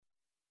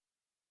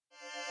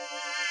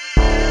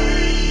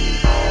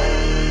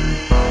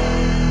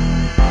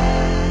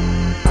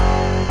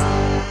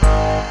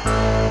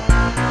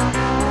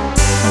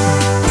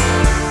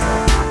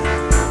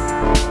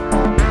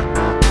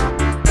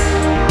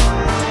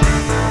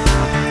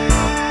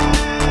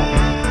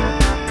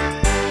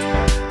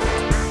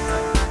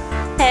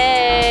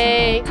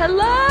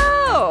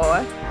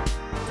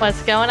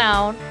What's going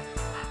on?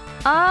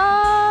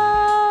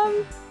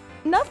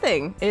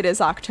 Nothing. It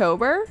is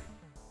October.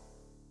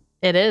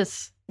 It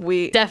is.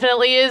 We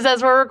definitely is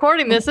as we're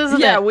recording this, isn't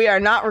it? Yeah, we are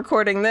not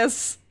recording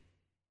this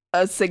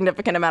a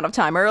significant amount of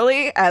time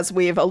early, as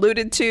we've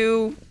alluded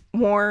to,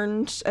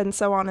 warned, and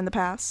so on in the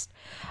past.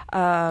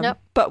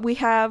 Yep. But we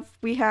have.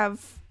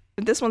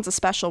 This one's a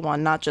special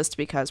one, not just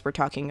because we're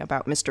talking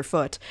about Mr.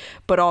 Foot,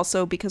 but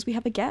also because we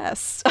have a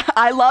guest.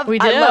 We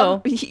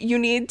do. You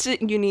need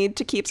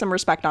to keep some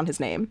respect on his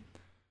name.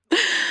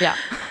 Yeah.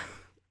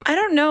 I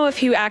don't know if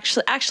he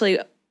actually,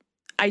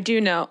 I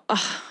do know.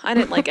 Ugh, I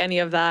didn't like any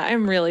of that.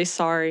 I'm really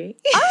sorry.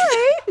 All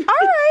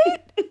right.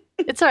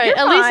 It's all right.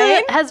 You're Elisa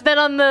fine. has been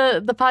on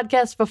the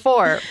podcast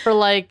before for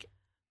like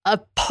a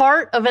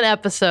part of an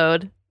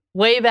episode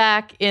way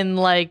back in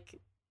like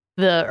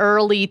the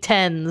early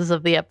tens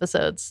of the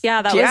episodes.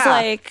 Yeah, that was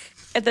like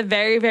at the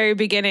very, very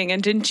beginning.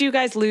 And didn't you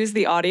guys lose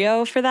the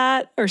audio for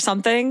that or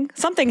something?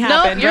 Something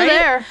happened, No, you're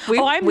right?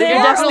 there. I'm We've there.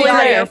 lost definitely the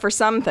audio there. for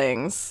some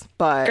things,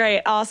 but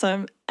Great,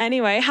 awesome.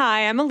 Anyway,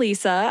 hi, I'm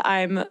Elisa.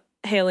 I'm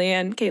Haley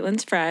and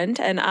Caitlin's friend,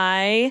 and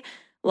I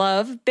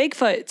love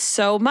Bigfoot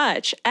so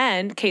much.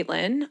 And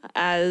Caitlin,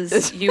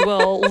 as you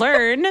will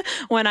learn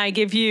when I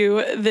give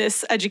you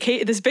this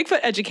Bigfoot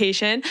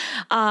education,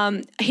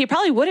 he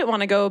probably wouldn't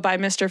want to go by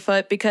Mr.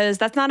 Foot because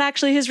that's not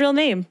actually his real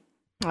name.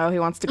 oh, he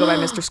wants to go by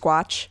Mr.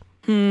 Squatch.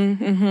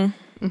 Mr.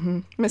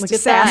 Look at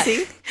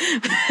Sassy.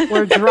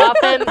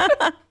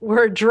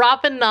 We're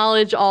dropping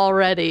knowledge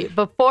already.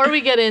 Before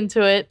we get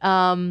into it,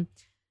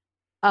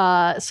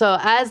 so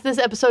as this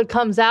episode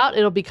comes out,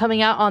 it'll be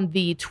coming out on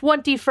the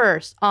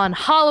 21st on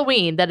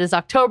Halloween. That is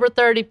October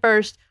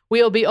 31st.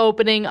 We'll be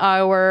opening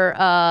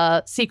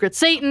our Secret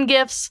Satan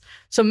gifts.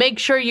 So make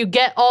sure you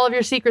get all of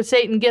your Secret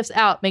Satan gifts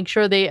out. Make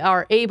sure they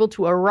are able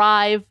to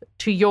arrive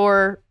to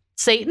your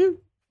Satan.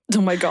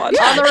 Oh my God.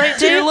 On the right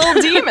To your day.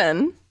 little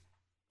demon.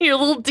 Your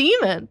little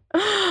demon.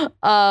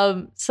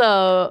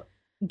 So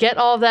get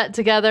all of that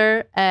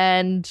together,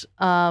 and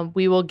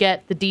we will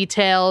get the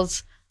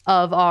details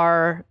of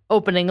our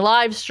opening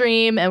live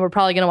stream, and we're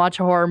probably going to watch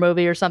a horror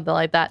movie or something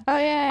like that Oh,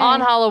 yeah. on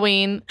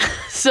Halloween.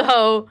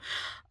 So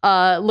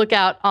look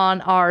out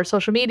on our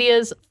social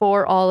medias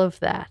for all of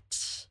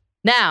that.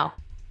 Now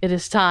it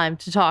is time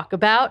to talk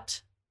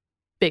about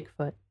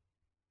Bigfoot.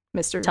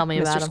 Tell me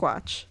about him.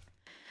 Squatch.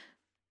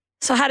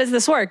 So how does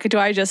this work? Do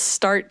I just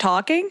start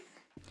talking?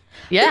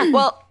 Yeah.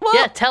 Well,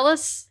 yeah. Tell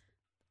us.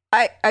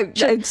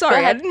 I'm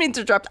sorry, I didn't mean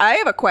to interrupt. I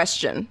have a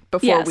question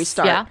before we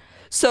start. Yeah.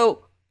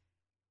 So,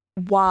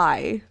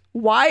 why?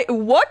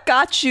 What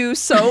got you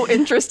so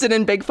interested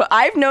in Bigfoot?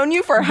 I've known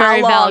you for Very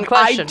how long? valid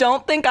question. I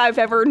don't think I've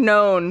ever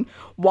known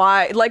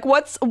why. Like,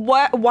 why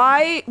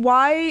Mr.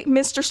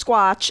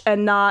 Squatch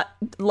and not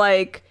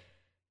like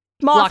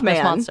Mothman Loch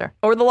Ness Monster.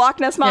 or the Loch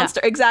Ness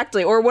Monster,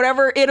 exactly, or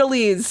whatever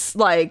Italy's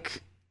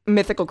like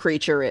mythical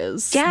creature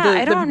is. Yeah,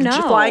 I don't know.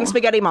 Flying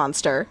spaghetti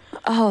monster.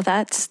 Oh,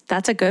 that's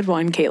a good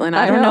one, Caitlin.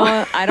 I don't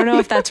know. I don't know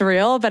if that's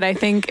real, but I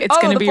think it's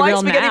going to be flying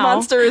real spaghetti now.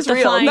 monster is the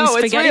real. Flying No, it's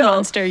spaghetti real.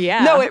 monster.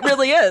 Yeah. No, it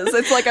really is.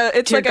 It's like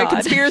a Dear God.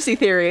 conspiracy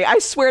theory. I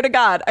swear to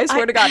God. It's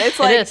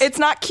like is. it's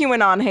not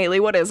QAnon, Haley.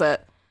 What is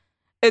it?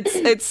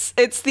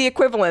 It's the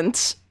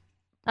equivalent.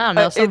 I don't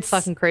know. Some it's-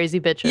 fucking crazy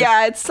bitches.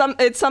 Yeah, it's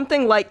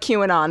something like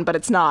QAnon, but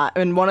it's not.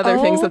 And one of their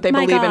things Oh that they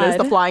my believe in is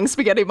the God. flying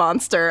spaghetti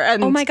monster.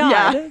 And Oh my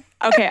God. yeah.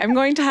 Okay, I'm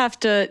going to have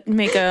to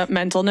make a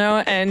mental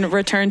note and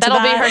return to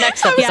That'll that. be her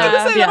next I was episode.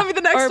 gonna say that'll be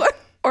the next one.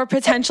 Or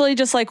potentially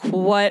just like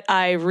what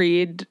I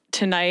read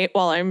tonight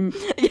while I'm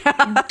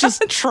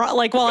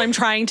while I'm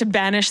trying to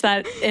banish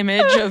that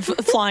image of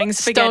flying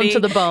spaghetti. to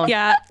the bone.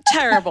 Yeah,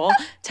 terrible.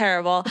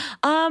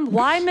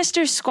 Why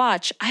Mr.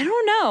 Squatch? I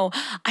don't know.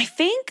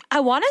 I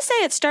want to say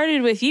it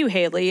started with you,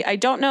 Haley. I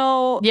don't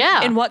know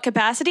in what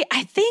capacity.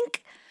 I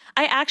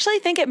actually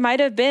think it might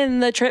have been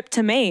the trip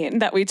to Maine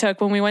that we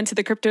took when we went to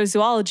the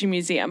Cryptozoology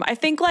Museum. I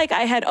think like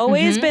I had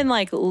always been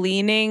like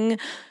leaning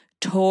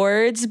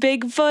towards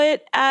Bigfoot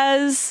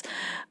as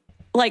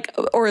like,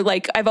 or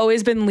like I've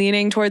always been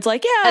leaning towards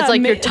like, As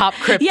like your top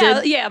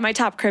cryptid. Yeah, my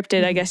top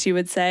cryptid, I guess you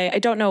would say. I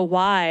don't know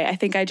why. I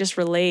think I just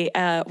relate.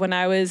 When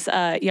I was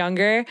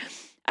younger,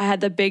 I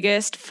had the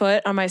biggest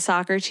foot on my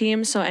soccer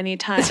team. So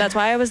anytime, that's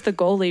why I was the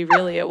goalie,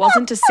 really. It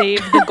wasn't to save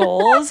the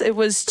goals. It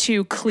was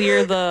to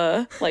clear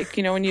the, like,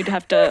 you know, when you'd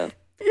have to,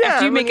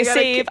 after you when make a you gotta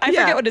save, I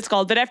yeah. forget what it's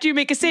called, but after you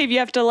make a save, you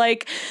have to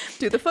like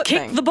Do the foot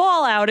kick thing. the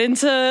ball out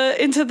into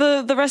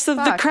the rest of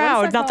Fuck, the what is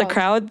crowd. that Not the called?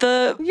 crowd,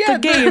 the Yeah,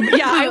 game.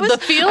 Yeah, I was the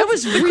field? I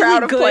was the really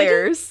crowd of good.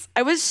 players.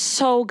 I was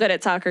so good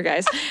at soccer,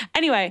 guys.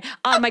 Anyway,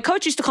 my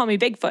coach used to call me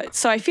Bigfoot,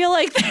 so I feel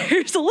like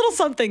there's a little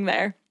something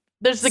there.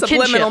 There's the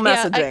Subliminal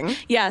kinship. messaging.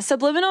 Yeah,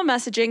 subliminal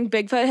messaging.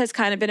 Bigfoot has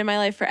kind of been in my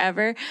life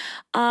forever.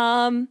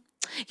 I don't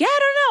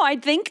know. I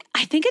think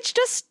it's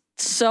just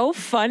so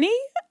funny.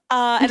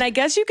 And I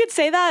guess you could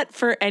say that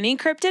for any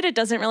cryptid. It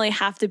doesn't really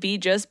have to be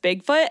just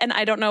Bigfoot. And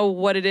I don't know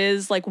what it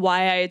is, like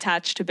why I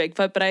attach to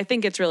Bigfoot, but I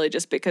think it's really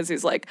just because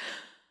he's like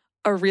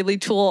a really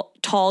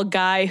tall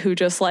guy who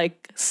just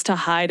likes to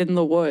hide in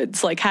the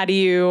woods. Like, how do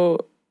you?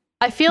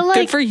 I feel like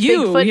Good for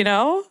you, Bigfoot, you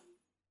know?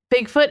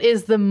 Bigfoot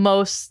is the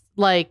most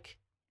like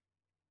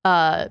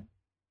I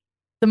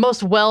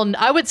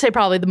would say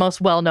probably the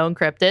most well-known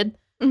cryptid,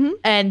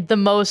 and the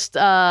most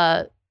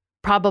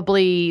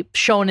probably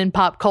shown in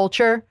pop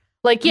culture.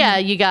 Like, yeah,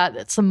 you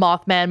got some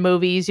Mothman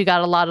movies, you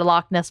got a lot of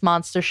Loch Ness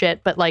Monster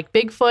shit, but like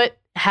Bigfoot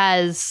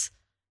has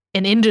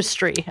an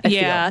industry. I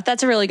feel.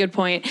 That's a really good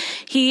point.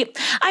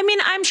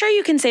 I'm sure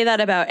you can say that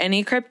about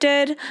any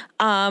cryptid.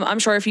 I'm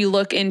sure if you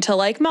look into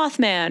like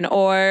Mothman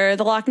or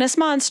the Loch Ness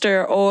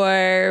Monster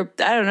or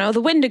I don't know,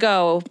 the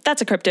Wendigo,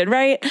 that's a cryptid,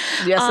 right?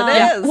 Yes,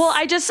 it is. Well,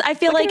 I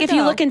feel like if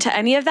you look into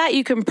any of that,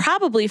 you can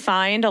probably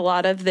find a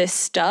lot of this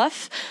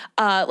stuff,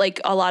 like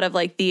a lot of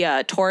like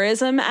the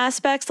tourism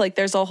aspects. Like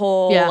there's a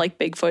whole like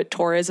Bigfoot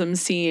tourism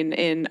scene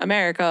in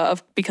America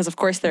because of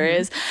course there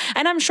is.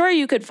 And I'm sure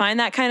you could find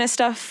that kind of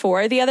stuff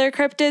for the other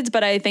cryptids,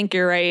 but I think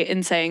you're right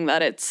in saying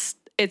that it's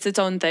its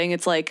own thing.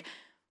 It's like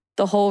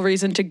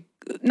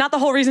not the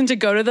whole reason to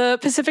go to the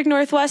Pacific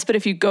Northwest, but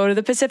if you go to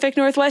the Pacific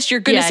Northwest, you're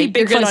going to see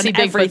Bigfoot on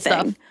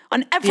everything.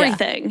 On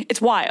everything. Yeah.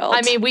 It's wild.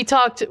 I mean,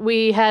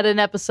 we had an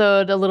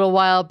episode a little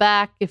while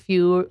back. If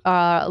you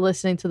are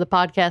listening to the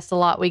podcast a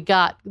lot, we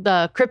got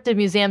the Cryptid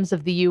Museums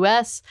of the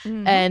U.S.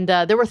 And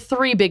there were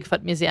 3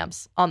 Bigfoot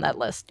museums on that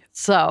list.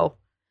 So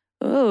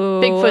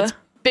Bigfoot's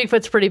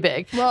pretty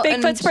big. Well,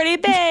 Bigfoot's pretty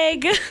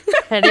big.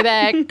 Pretty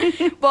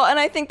big. Well, and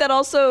I think that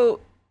also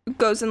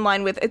goes in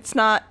line with it's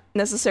not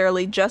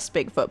necessarily just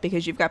Bigfoot,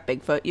 because you've got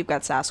Bigfoot, you've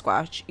got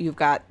Sasquatch, you've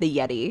got the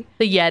Yeti.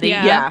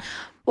 Yeah.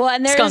 Well,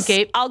 and there's Skunk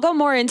ape. I'll go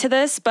more into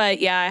this, but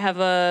yeah, I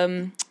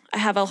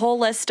have a whole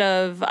list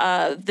of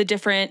the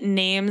different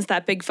names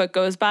that Bigfoot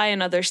goes by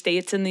in other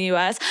states in the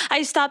U.S.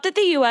 I stopped at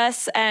the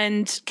U.S.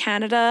 and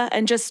Canada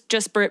and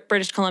just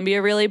British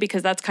Columbia, really,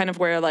 because that's kind of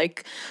where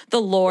like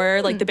the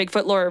lore, like the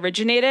Bigfoot lore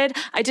originated.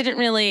 I didn't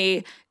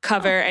really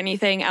cover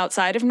anything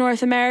outside of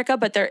North America,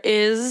 but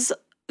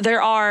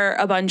there are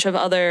a bunch of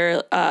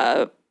other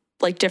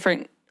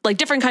different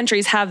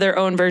countries have their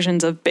own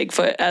versions of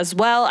Bigfoot as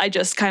well. I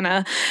just kind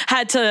of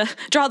had to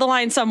draw the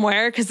line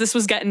somewhere because this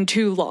was getting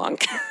too long.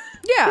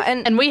 Yeah,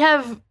 and we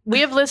have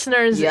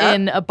listeners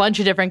in a bunch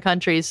of different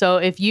countries. So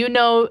if you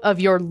know of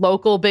your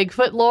local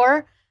Bigfoot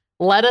lore,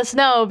 let us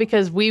know,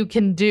 because we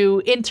can do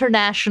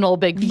international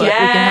Bigfoot. Yes. We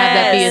can have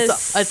that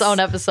be its own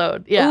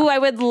episode. Yeah. Ooh, I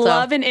would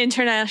love an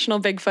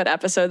international Bigfoot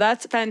episode.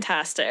 That's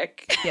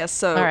fantastic. Yes.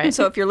 So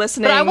so if you're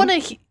listening, but I want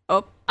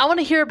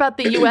to hear about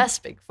the U.S.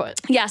 Bigfoot.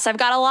 Yes, I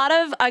got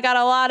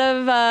a lot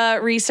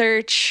of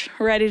research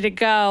ready to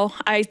go.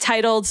 I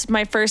titled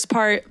my first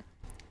part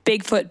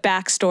 "Bigfoot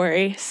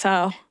Backstory."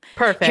 So.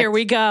 Perfect. Here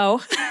we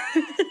go.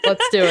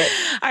 Let's do it.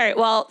 All right.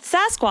 Well,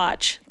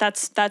 Sasquatch,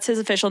 that's his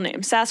official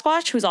name.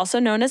 Sasquatch, who's also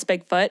known as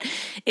Bigfoot,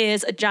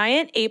 is a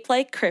giant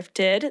ape-like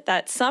cryptid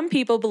that some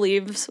people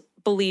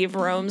believe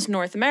roams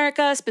North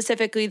America,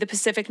 specifically the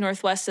Pacific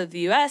Northwest of the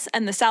U.S.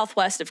 and the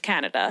Southwest of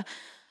Canada.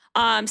 The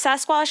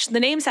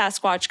name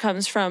Sasquatch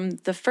comes from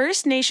the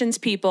First Nations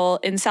people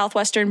in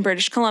southwestern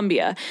British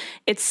Columbia.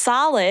 It's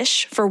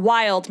Salish for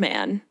wild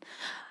man.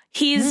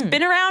 He's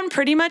been around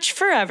pretty much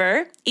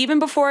forever. Even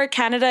before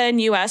Canada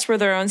and U.S. were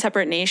their own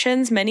separate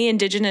nations, many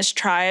indigenous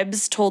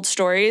tribes told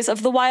stories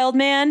of the wild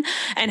man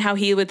and how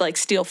he would like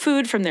steal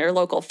food from their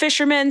local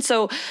fishermen.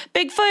 So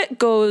Bigfoot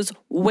goes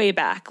way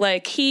back.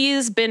 Like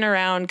he's been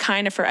around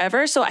kind of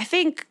forever. So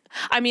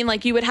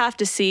you would have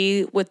to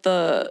see with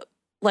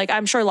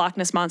I'm sure Loch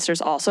Ness Monster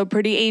is also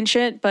pretty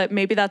ancient, but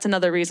maybe that's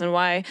another reason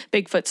why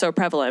Bigfoot's so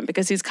prevalent,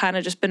 because he's kind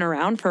of just been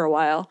around for a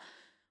while.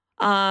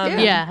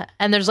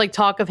 And there's like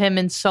talk of him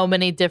in so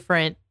many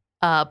different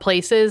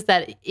places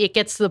that it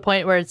gets to the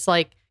point where it's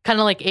like kind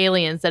of like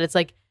aliens, that it's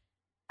like,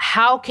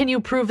 how can you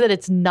prove that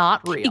it's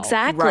not real?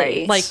 Exactly.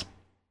 Right. Like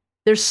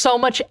there's so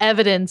much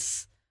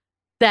evidence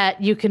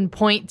that you can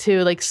point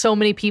to. Like so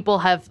many people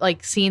have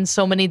like seen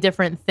so many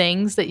different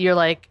things that you're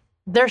like,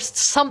 there's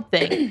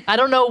something. I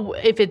don't know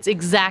if it's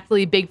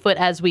exactly Bigfoot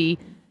as we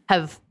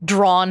have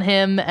drawn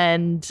him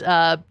and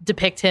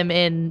depict him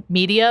in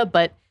media,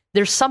 but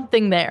there's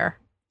something there.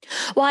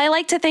 Well, I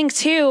like to think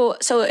too,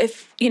 so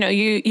if,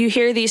 you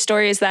hear these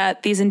stories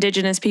that these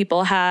indigenous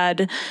people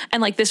had,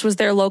 and like this was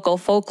their local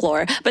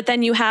folklore, but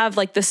then you have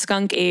like the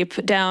skunk ape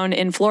down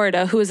in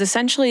Florida, who is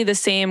essentially the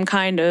same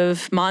kind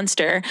of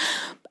monster.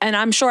 And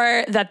I'm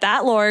sure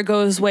that lore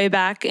goes way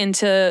back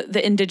into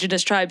the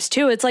indigenous tribes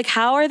too. It's like,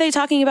 how are they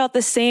talking about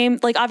the same,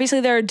 like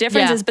obviously there are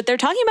differences, but they're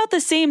talking about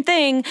the same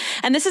thing.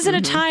 And this is at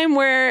a time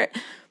where,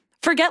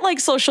 forget like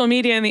social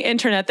media and the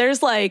internet,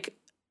 there's like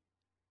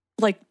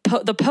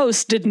the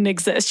post didn't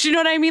exist. You know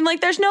what I mean? Like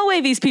there's no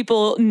way these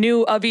people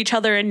knew of each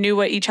other and knew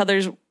what each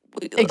other's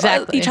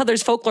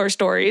folklore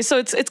stories. So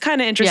it's kind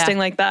of interesting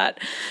like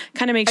that.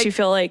 Kind of makes you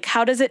feel like,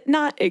 how does it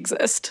not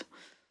exist?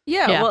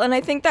 Yeah, well, and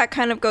I think that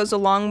kind of goes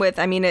along with,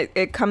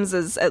 it comes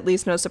as at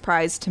least no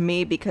surprise to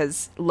me,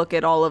 because look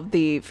at all of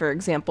the, for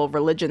example,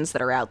 religions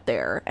that are out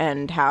there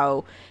and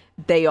how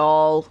they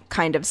all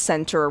kind of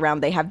center around,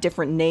 they have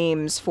different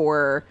names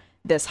for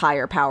this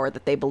higher power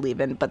that they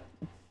believe in, but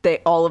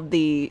all of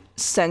the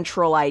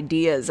central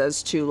ideas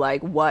as to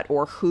like what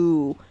or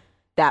who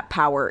that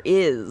power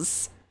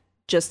is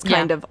just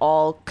kind of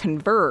all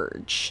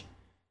converge.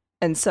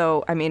 And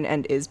so, I mean,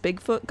 and is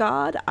Bigfoot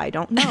God? I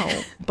don't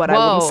know, but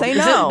I wouldn't say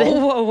no.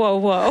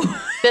 Whoa.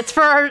 That's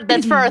for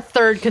our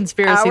third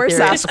conspiracy theory.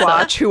 Our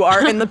Sasquatch, who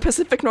are in the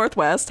Pacific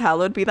Northwest,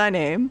 hallowed be thy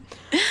name.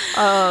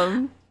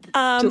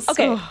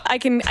 Okay, I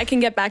can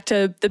get back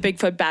to the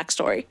Bigfoot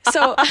backstory.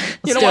 So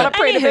you don't want to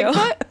pray to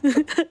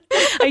Bigfoot?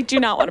 I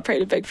do not want to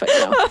pray to Bigfoot.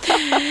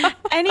 No.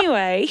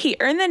 Anyway, he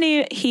earned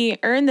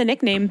the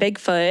nickname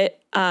Bigfoot,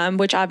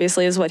 which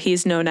obviously is what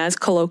he's known as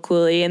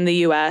colloquially in the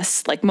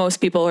U.S. Like most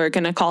people are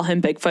going to call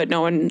him Bigfoot.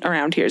 No one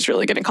around here is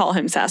really going to call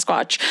him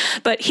Sasquatch.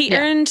 But he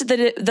earned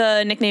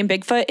the nickname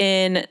Bigfoot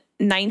in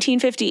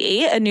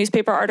 1958. A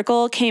newspaper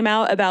article came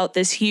out about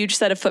this huge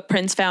set of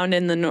footprints found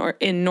in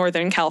in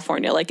Northern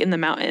California, like in the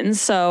mountains.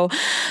 So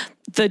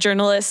the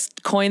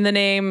journalist coined the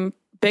name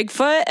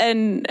Bigfoot,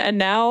 and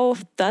now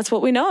that's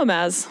what we know him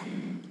as.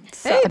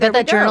 Hey, I bet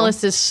that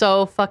journalist is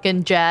so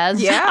fucking jazzed.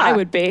 Yeah, I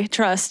would be.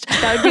 Trust.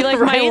 That would be like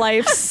my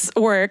life's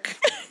work.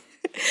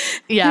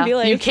 Yeah,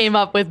 like, you came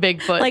up with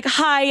Bigfoot. Like,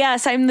 hi,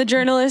 yes, I'm the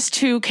journalist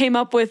who came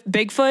up with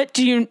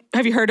Bigfoot.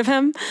 Have you heard of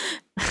him?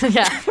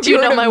 Yeah. Do you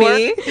know my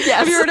work? Yes.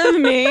 Have you heard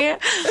of me?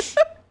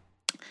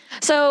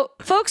 So,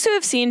 folks who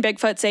have seen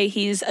Bigfoot say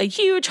he's a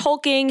huge,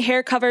 hulking,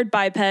 hair-covered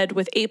biped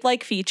with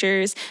ape-like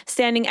features,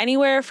 standing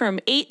anywhere from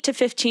 8 to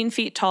 15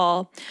 feet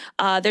tall.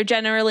 They're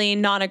generally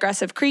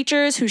non-aggressive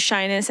creatures whose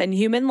shyness and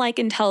human-like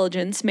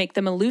intelligence make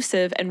them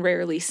elusive and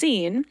rarely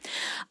seen.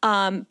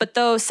 But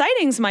though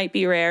sightings might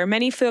be rare,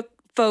 many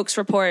folks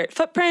report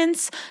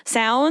footprints,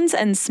 sounds,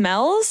 and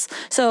smells.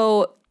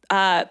 So,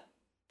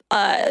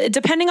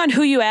 depending on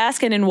who you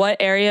ask and in what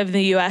area of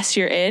the U.S.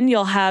 you're in,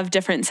 you'll have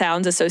different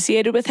sounds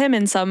associated with him.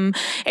 In some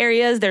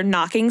areas, they're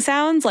knocking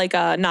sounds, like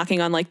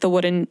knocking on like the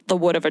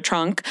wood of a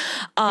trunk,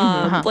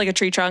 like a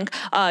tree trunk.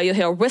 You'll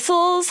hear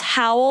whistles,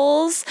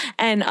 howls,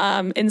 and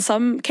in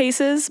some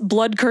cases,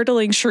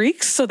 blood-curdling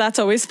shrieks. So that's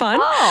always fun.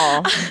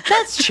 Oh,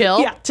 that's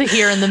chill to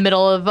hear in the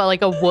middle of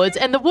like a woods.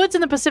 And the woods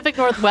in the Pacific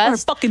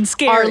Northwest are fucking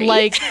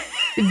scary.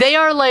 They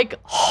are like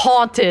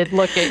haunted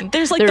looking.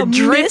 There's like they're the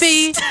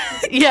drippy. Mist.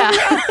 Yeah.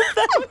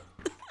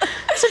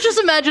 So just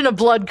imagine a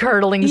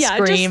blood-curdling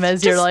scream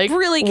as you're like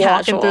really walking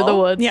casual through the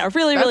woods. Yeah,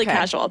 really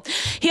casual.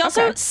 He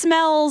also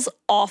smells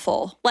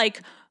awful.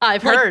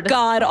 I've heard.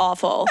 God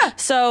awful.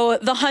 So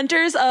the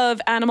hunters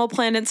of Animal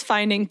Planet's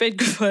Finding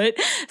Bigfoot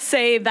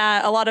say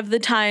that a lot of the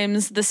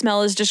times the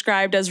smell is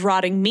described as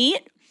rotting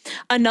meat.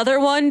 Another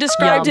one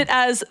described it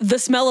as the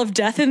smell of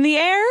death in the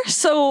air.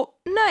 So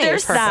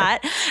there's that.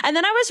 And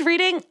then I was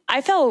reading,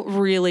 I fell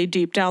really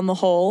deep down the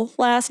hole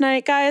last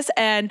night, guys.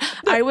 And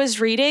I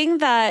was reading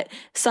that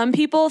some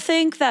people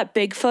think that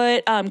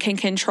Bigfoot can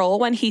control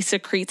when he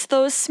secretes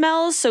those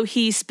smells. So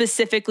he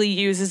specifically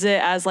uses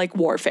it as like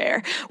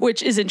warfare,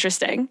 which is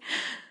interesting.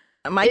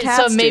 My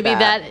cats so maybe do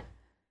that.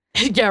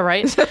 Yeah,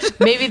 right.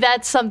 Maybe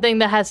that's something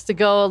that has to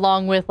go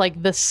along with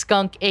like the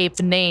skunk ape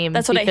name.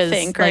 That's what I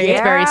think, right? Like,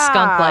 it's very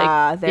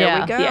skunk-like. There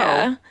we go.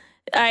 Yeah.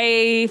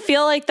 I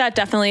feel like that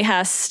definitely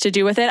has to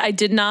do with it. I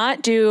did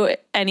not do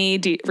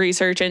any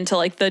research into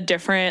like the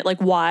different, like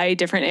why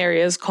different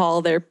areas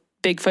call their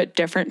Bigfoot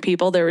different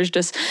people. There was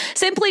just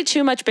simply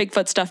too much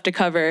Bigfoot stuff to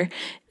cover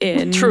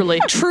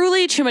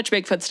truly too much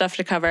Bigfoot stuff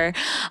to cover.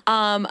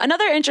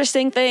 Another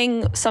interesting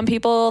thing, some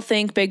people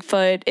think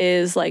Bigfoot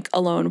is like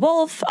a lone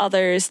wolf.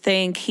 Others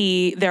think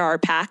there are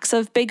packs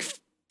of Bigfoot.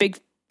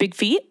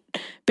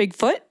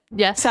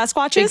 Yes.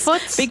 Sasquatches.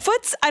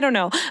 Bigfoots. I don't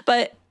know.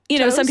 But you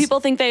know, some people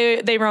think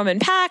they roam in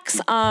packs.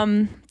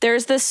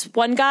 There's this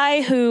one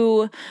guy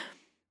who,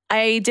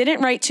 I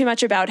didn't write too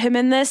much about him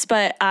in this,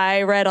 but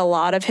I read a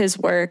lot of his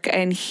work,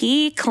 and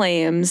he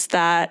claims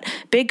that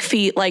big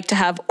feet like to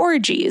have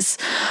orgies.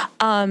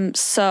 And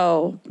it's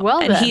that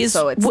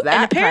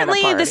and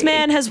apparently kind of this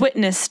man has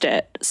witnessed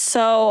it.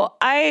 So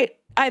I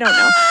don't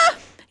know.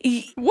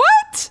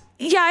 What?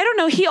 Yeah, I don't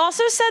know. He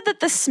also said that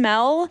the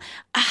smell,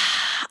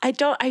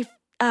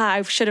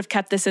 I should have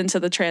kept this into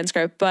the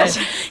transcript, but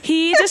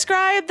he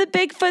described the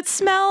Bigfoot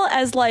smell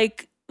as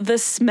like the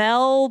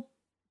smell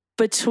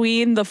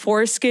between the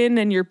foreskin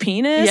and your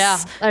penis. Yeah,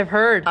 I've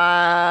heard.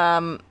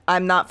 I'm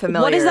not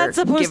familiar. What is that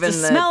supposed to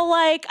smell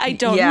like? I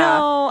don't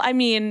know. I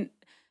mean,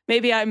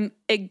 maybe I'm,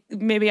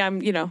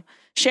 you know,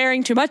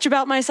 sharing too much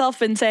about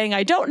myself and saying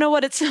I don't know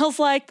what it smells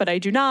like, but I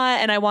do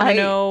not, and I want to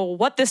know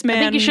what this man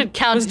I think you should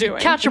was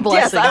doing. Count your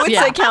blessings. Yes, I would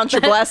say count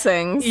your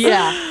blessings.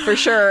 Yeah. For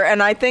sure.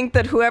 And I think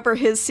that whoever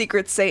his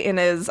secret Satan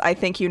is, I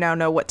think you now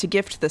know what to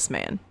gift this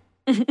man.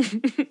 And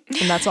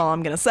that's all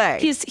I'm going to say.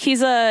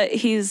 He's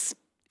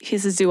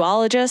a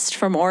zoologist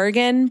from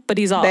Oregon, but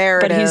he's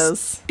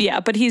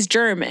but he's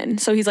German.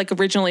 So he's like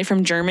originally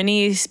from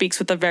Germany. He speaks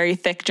with a very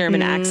thick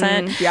German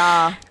accent.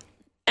 Yeah.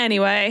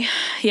 Anyway,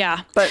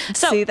 yeah. But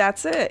see,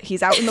 that's it.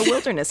 He's out in the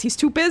wilderness. He's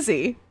too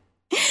busy.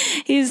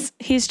 He's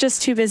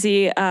just too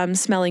busy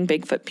smelling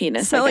Bigfoot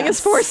penis. Smelling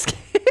his foreskin.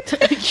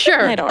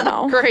 Sure. I don't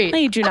know. Great.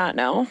 I do not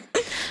know.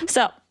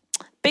 So,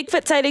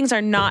 Bigfoot sightings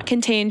are not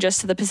contained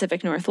just to the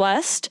Pacific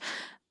Northwest.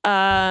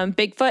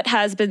 Bigfoot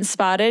has been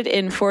spotted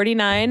in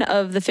 49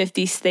 of the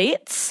 50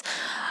 states.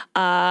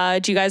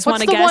 Do you guys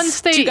want to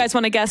guess? Do you guys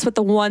want to guess what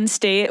the one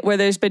state where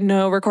there's been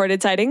no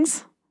recorded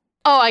sightings?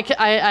 Oh, I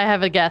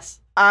have a guess.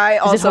 I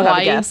also have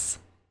a guess.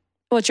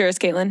 What's yours,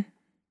 Caitlin?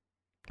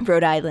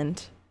 Rhode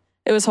Island.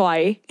 It was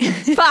Hawaii.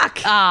 Fuck.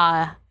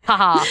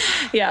 Haha.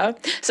 Yeah.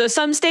 So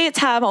some states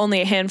have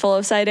only a handful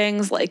of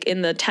sightings, like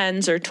in the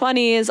 10s or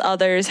 20s.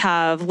 Others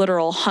have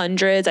literal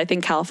hundreds. I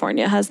think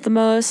California has the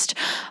most.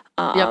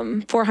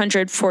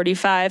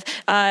 445.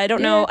 I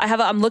don't know.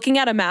 I'm looking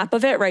at a map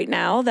of it right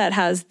now that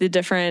has the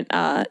different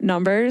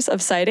numbers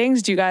of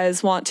sightings. Do you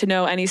guys want to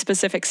know any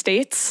specific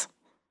states?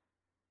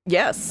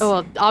 Yes. Oh,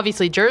 well,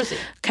 obviously Jersey.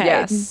 Okay.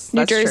 Yes,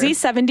 New Jersey, true.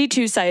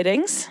 72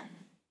 sightings.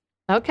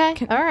 Okay.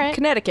 All right.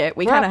 Connecticut,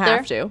 we kind of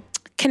have to.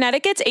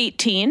 Connecticut's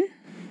 18.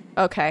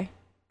 Okay.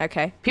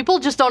 People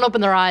just don't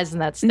open their eyes in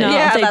that state. No,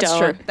 yeah, they that's don't.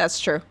 true. That's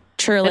true.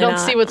 Truly They don't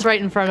not. see what's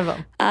right in front of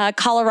them.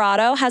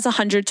 Colorado has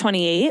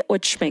 128,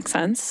 which makes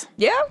sense.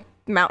 Yeah,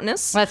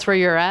 mountainous. That's where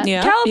you're at.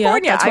 Yeah.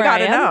 California, that's I where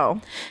gotta am.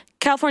 know.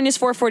 California's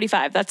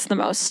 445. That's the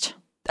most.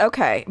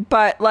 Okay,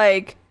 but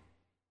like,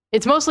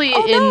 It's mostly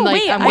Oh, in no,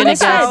 like wait. I'm I gonna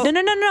misread. guess.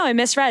 No. I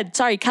misread.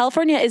 Sorry.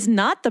 California is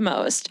not the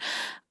most.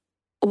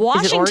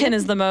 Washington Oregon?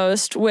 is the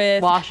most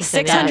with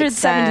Washington, yeah.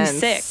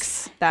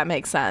 676. That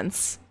makes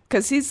sense.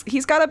 Because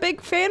he's got a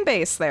big fan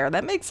base there.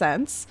 That makes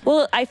sense.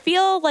 Well, I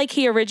feel like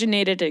he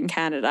originated in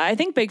Canada. I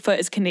think Bigfoot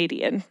is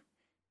Canadian.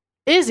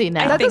 Is he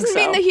now? That think doesn't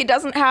mean so. that he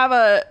doesn't have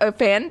a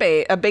fan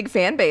base, a big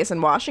fan base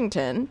in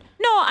Washington.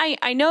 No,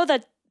 I know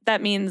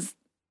that means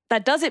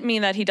that doesn't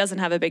mean that he doesn't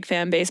have a big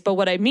fan base. But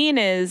what I mean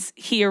is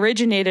he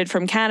originated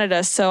from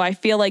Canada. So I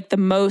feel like the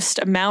most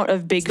amount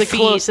of big the feet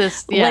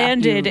closest, yeah.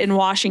 landed in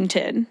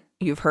Washington.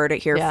 You've heard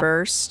it here Yeah.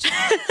 first.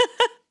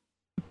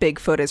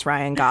 Bigfoot is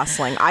Ryan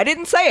Gosling. I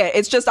didn't say it.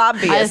 It's just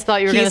obvious. I just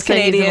thought you were going to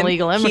say he's an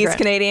illegal immigrant. He's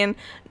Canadian.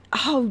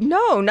 Oh,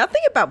 no.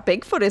 Nothing about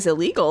Bigfoot is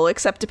illegal,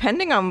 except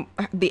depending on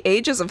the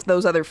ages of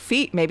those other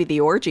feet, maybe the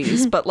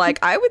orgies. But, like,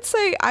 I would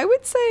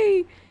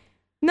say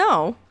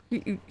no.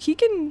 He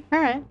can... All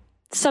right.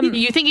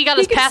 You think he got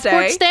his can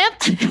passport stay.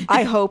 stamped?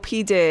 I hope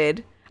he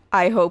did.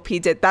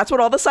 That's what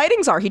all the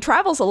sightings are. He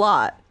travels a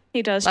lot.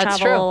 He does That's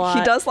travel true. a lot.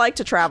 He does like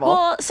to travel.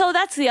 Well, so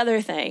that's the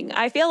other thing.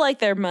 I feel like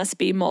there must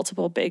be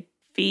multiple big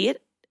feet.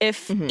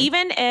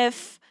 Even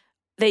if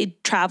they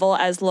travel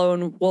as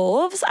lone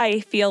wolves,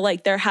 I feel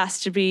like there has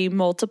to be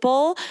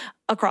multiple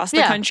across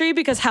the country,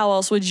 because how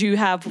else would you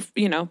have,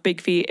 big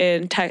feet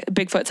in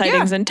Bigfoot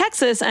sightings in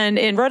Texas and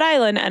in Rhode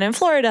Island and in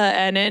Florida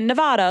and in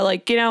Nevada,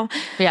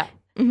 Yeah.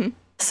 Mm-hmm.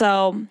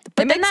 So,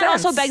 but then makes that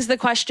also sense. begs the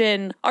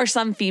question, are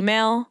some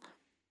female?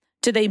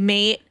 Do they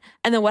mate?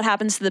 And then what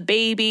happens to the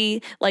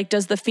baby? Like,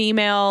 does the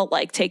female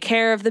take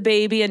care of the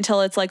baby until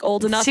it's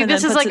old enough, See, and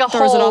this then is like a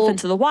throws it off whole-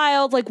 into the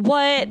wild? Like,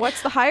 what?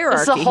 What's the hierarchy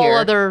This is a whole here?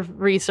 other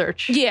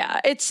research. Yeah,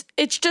 it's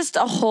just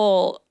a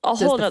whole the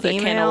other can of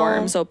female-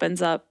 worms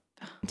opens up.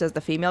 Does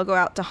the female go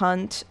out to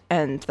hunt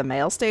and the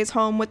male stays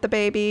home with the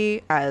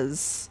baby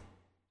as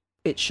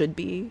it should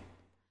be?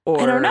 Or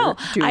I don't know.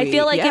 I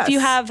feel like if you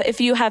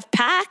Yes. have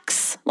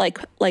packs,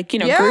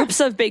 Yeah.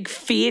 groups of big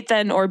feet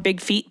or big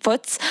feet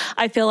foots,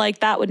 I feel like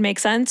that would make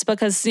sense,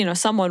 because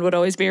someone would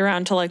always be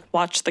around to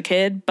watch the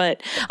kid.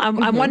 But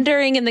I'm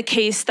wondering, in the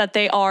case that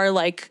they are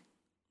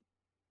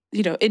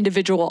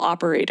individual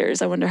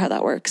operators, I wonder how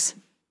that works.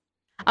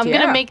 I'm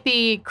going to make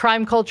the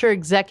crime culture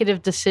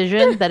executive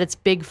decision that it's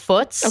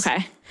Bigfoots.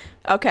 Okay.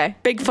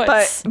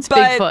 Bigfoots. It's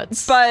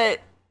Bigfoots. But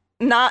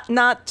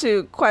not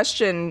to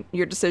question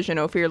your decision,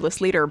 O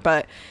fearless leader,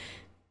 but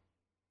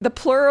the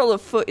plural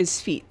of foot is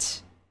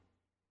feet.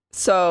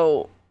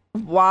 So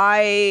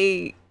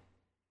why?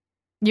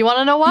 You want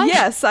to know why?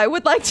 Yes, I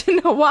would like to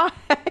know why.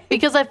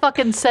 Because I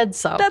fucking said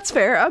so. That's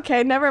fair.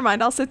 Okay, never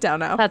mind. I'll sit down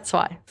now. That's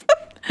why.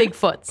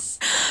 Bigfoots.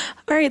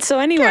 All right. So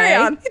anyway, Carry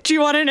on. do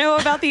you want to know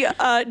about the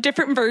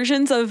different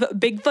versions of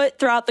Bigfoot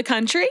throughout the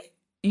country?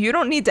 You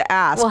don't need to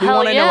ask. Well, we hell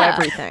want to know yeah.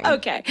 everything.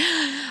 Okay.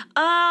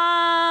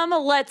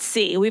 Let's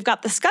see. We've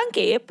got the skunk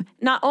ape.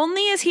 Not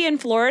only is he in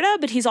Florida,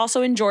 but he's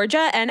also in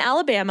Georgia and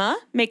Alabama.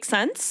 Makes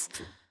sense.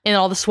 In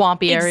all the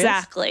swampy areas.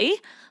 Exactly.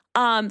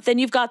 Then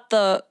you've got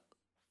the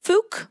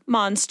Fouk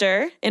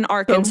monster in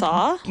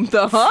Arkansas.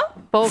 The huh?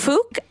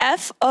 Fouk,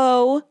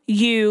 Fouke.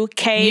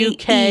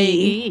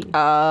 UKE.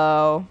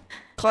 Oh,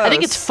 close. I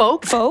think it's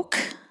folk. Folk.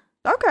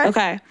 Okay.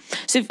 Okay.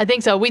 So I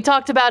think so. We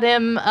talked about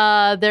him.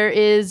 There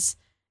is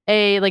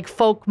a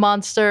folk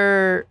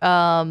monster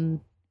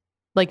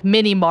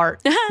mini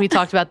mart. We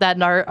talked about that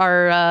in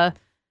our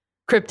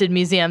cryptid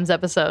museums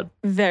episode.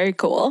 very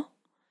cool.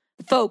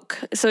 Folk.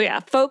 So yeah,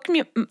 folk.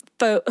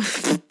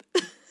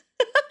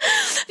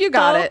 You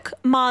got it. Folk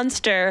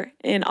monster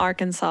in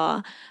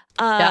Arkansas.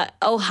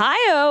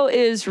 Ohio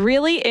is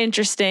really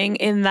interesting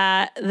in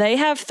that they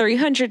have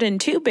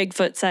 302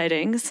 Bigfoot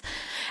sightings,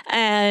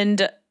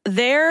 and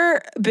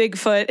their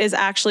Bigfoot is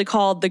actually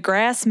called the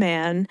Grass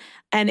Man,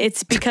 and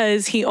it's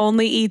because he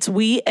only eats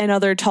wheat and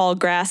other tall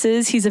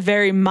grasses. He's a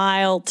very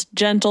mild,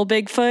 gentle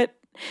Bigfoot.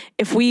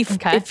 If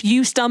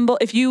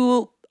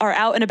you are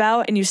out and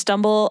about and you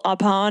stumble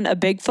upon a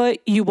Bigfoot,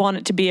 you want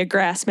it to be a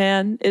grass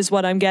man, is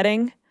what I'm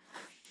getting.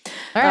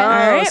 All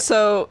right.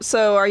 So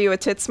are you a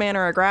tits man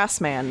or a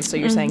grass man? So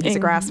you're saying he's a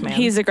grass man.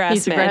 He's a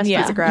grass man.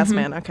 Yeah. He's a grass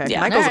man. Okay.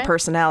 Yeah. Michael's a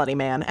personality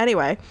man.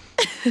 Anyway.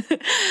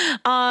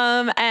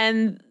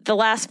 And the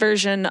last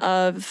version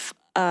of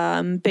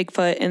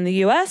Bigfoot in the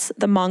U.S.,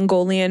 the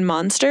Mongolian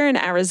monster in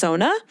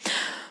Arizona.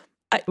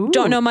 I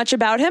don't know much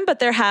about him, but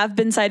there have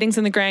been sightings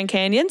in the Grand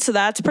Canyon, so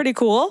that's pretty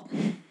cool.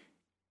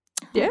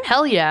 Yeah.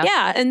 Hell yeah.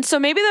 Yeah. And so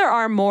maybe there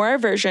are more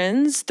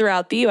versions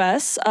throughout the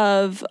U.S.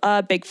 of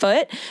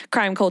Bigfoot.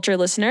 Crime Culture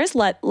listeners,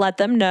 let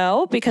them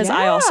know, because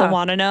I also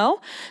want to know.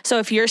 So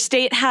if your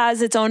state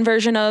has its own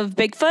version of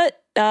Bigfoot,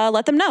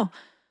 let them know.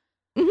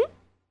 Mm-hmm.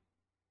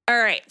 All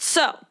right.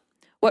 So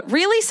what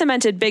really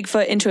cemented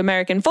Bigfoot into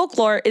American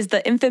folklore is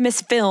the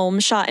infamous film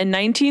shot in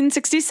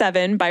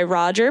 1967 by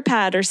Roger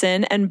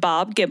Patterson and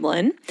Bob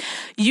Giblin.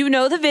 You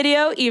know the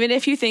video, even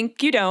if you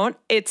think you don't.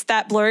 It's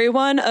that blurry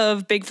one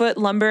of Bigfoot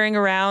lumbering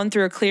around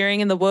through a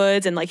clearing in the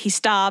woods, and like he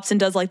stops and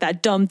does like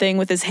that dumb thing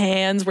with his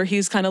hands where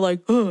he's kind of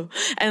like, ugh,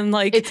 and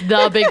like it's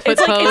the Bigfoot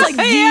pose. It's like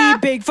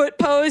the Bigfoot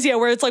pose,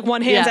 where it's like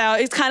one hand's out.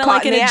 It's kind of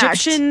like an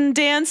Egyptian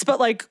dance, but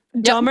like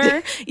dumber.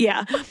 Yep.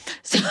 Yeah.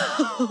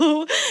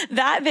 So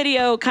that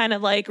video kind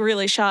of like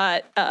really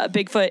shot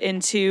Bigfoot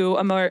into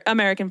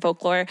American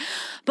folklore,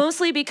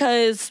 mostly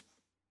because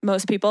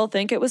most people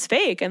think it was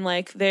fake, and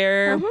like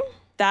they're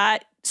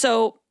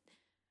so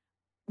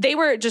they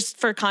were, just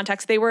for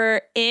context, they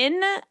were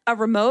in a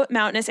remote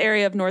mountainous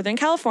area of Northern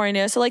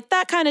California. So like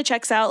that kind of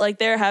checks out. Like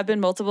there have been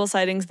multiple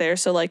sightings there.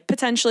 So like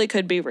potentially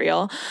could be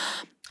real.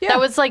 Yeah. That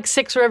was like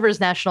Six Rivers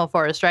National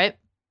Forest, right?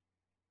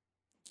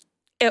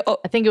 I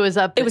think it was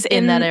up. It was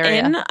in that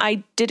area.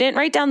 I didn't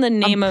write down the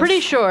name. I'm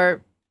pretty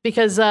sure,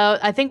 because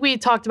I think we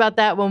talked about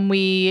that when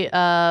we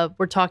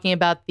were talking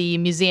about the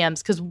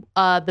museums. Because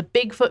the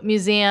Bigfoot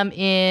Museum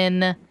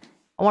in,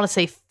 I want to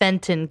say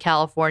Fenton,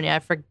 California. I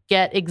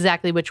forget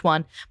exactly which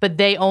one, but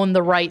they own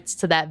the rights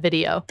to that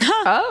video.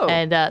 Oh,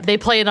 and they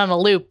play it on a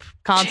loop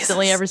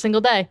constantly every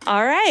single day.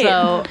 All right.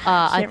 So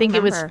I think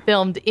it was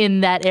filmed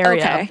in that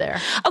area up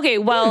there. Okay,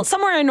 well,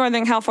 somewhere in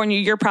Northern California,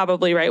 you're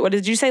probably right. What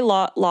did you say?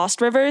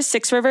 Lost Rivers?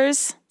 Six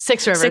Rivers?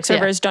 Six Rivers. Six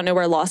Rivers. Don't know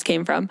where Lost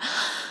came from.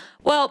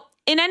 Well,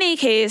 in any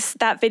case,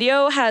 that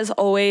video has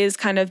always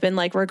kind of been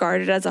like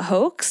regarded as a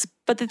hoax.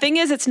 But the thing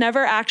is, it's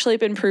never actually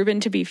been proven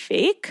to be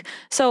fake.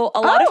 So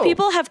a lot of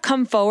people have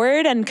come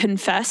forward and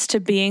confessed to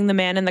being the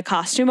man in the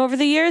costume over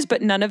the years,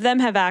 but none of them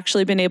have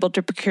actually been able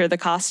to procure the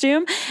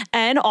costume.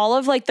 And all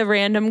of like the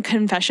random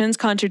confessions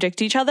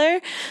contradict each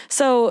other.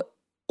 So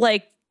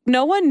like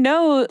no one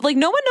knows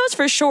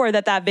for sure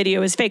that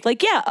video is fake.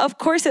 Like, yeah, of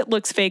course it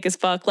looks fake as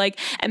fuck. Like,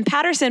 and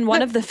Patterson,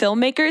 one of the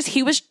filmmakers,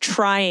 he was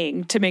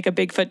trying to make a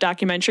Bigfoot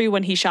documentary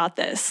when he shot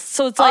this.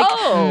 So it's like,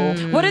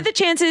 what are the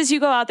chances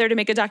you go out there to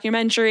make a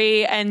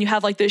documentary and you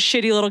have like this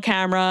shitty little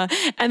camera,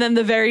 and then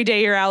the very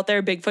day you're out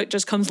there, Bigfoot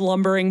just comes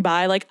lumbering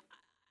by? Like,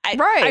 I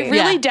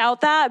really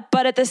doubt that.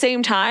 But at the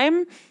same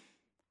time,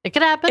 it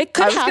could happen. It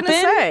could happen. I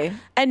was gonna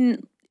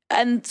say.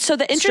 And so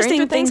the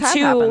interesting thing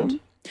too.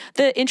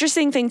 The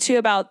interesting thing, too,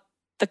 about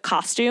the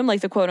costume,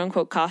 like the quote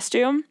unquote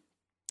costume,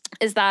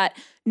 is that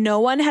no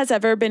one has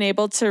ever been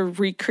able to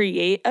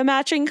recreate a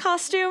matching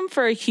costume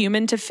for a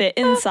human to fit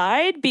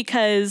inside,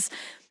 because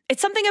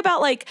it's something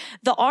about like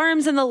the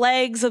arms and the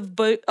legs of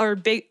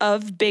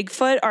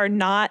Bigfoot are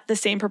not the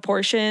same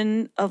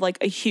proportion of like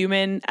a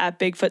human at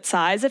Bigfoot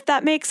size, if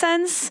that makes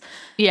sense.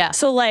 Yeah.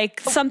 So like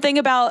something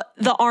about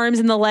the arms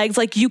and the legs,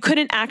 like you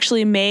couldn't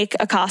actually make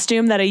a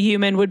costume that a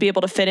human would be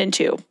able to fit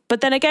into.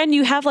 But then again,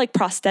 you have like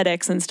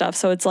prosthetics and stuff.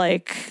 So it's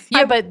like.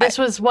 Yeah, but this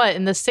was what,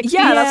 in the 60s?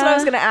 Yeah, that's what I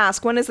was going to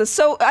ask. When is this?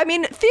 So, I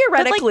mean,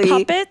 theoretically. But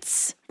like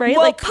puppets, right?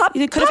 Well, like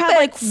you could have had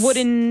like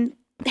wooden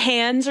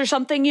hands or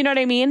something. You know what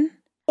I mean?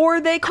 Or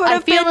they could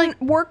have been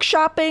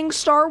workshopping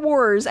Star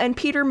Wars, and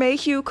Peter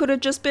Mayhew could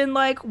have just been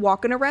like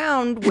walking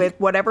around with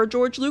whatever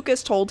George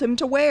Lucas told him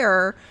to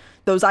wear.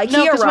 Those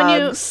IKEA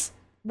rugs.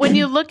 When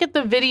you look at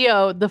the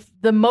video,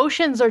 the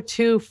motions are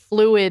too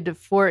fluid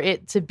for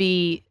it to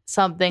be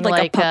something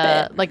like a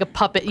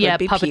puppet,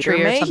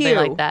 puppetry or something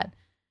like that.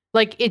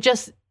 Like it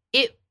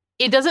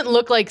doesn't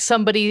look like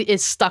somebody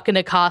is stuck in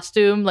a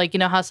costume. Like, you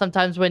know how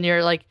sometimes when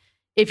you're like,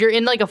 if you're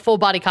in like a full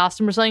body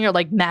costume or something, or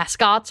like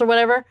mascots or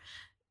whatever,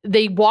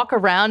 they walk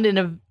around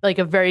in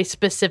a very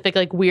specific,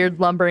 like weird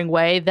lumbering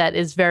way that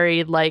is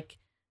very like,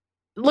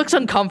 looks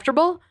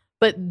uncomfortable.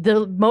 But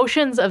the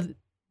motions of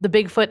the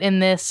Bigfoot in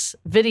this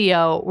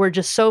video were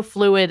just so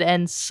fluid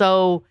and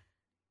so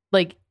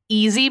like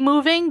easy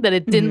moving that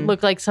it didn't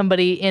look like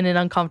somebody in an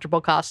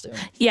uncomfortable costume.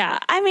 Yeah.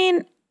 I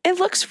mean, it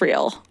looks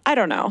real. I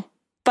don't know.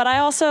 But I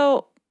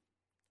also...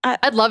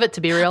 I'd love it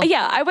to be real.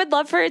 Yeah, I would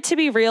love for it to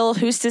be real.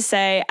 Who's to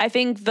say? I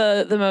think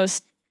the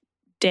most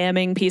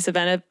damning piece of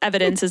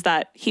evidence is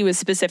that he was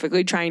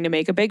specifically trying to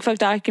make a Bigfoot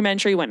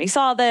documentary when he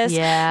saw this.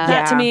 Yeah.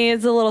 That to me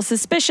is a little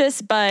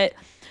suspicious, but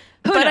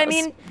who knows? I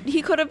mean,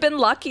 he could have been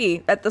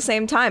lucky at the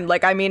same time.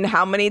 Like, I mean,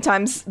 how many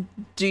times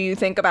do you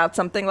think about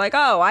something like,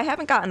 oh, I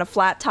haven't gotten a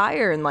flat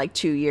tire in like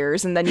 2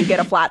 years, and then you get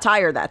a flat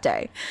tire that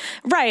day?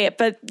 Right.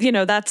 But, you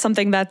know, that's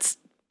something that's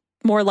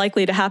more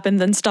likely to happen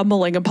than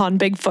stumbling upon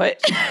Bigfoot.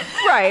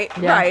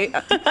 Right.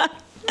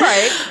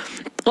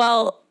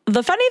 Well,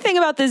 the funny thing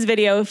about this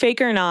video,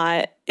 fake or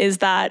not, is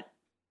that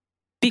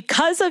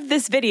because of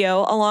this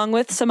video, along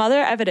with some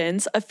other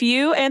evidence, a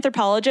few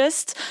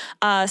anthropologists,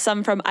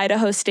 some from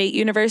Idaho State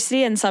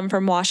University and some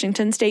from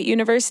Washington State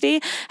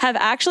University, have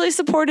actually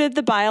supported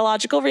the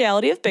biological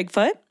reality of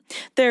Bigfoot.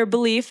 Their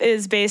belief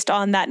is based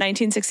on that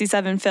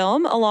 1967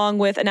 film, along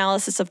with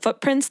analysis of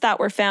footprints that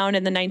were found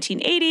in the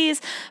 1980s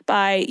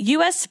by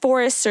U.S.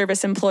 Forest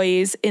Service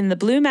employees in the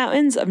Blue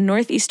Mountains of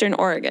northeastern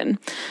Oregon.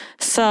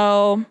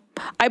 So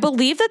I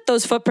believe that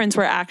those footprints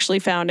were actually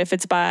found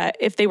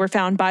if they were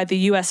found by the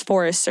U.S.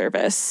 Forest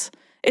Service.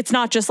 It's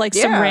not just like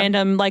some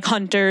random like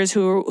hunters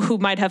who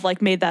might have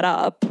like made that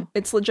up.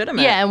 It's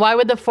legitimate. Yeah, and why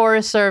would the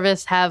Forest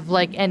Service have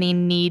like any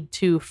need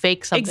to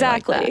fake something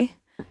exactly like that?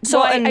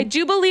 So I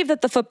do believe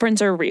that the footprints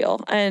are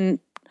real. And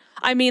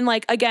I mean,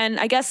 like, again,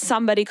 I guess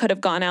somebody could have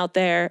gone out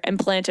there and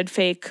planted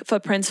fake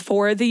footprints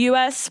for the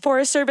U.S.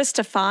 Forest Service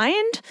to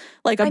find,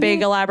 like a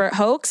big elaborate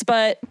hoax.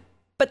 But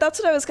that's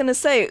what I was going to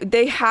say.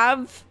 They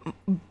have,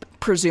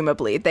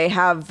 presumably, they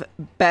have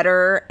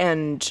better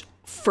and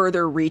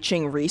further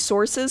reaching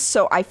resources.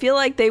 So I feel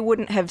like they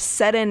wouldn't have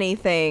said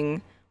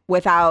anything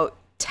without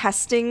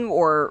testing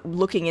or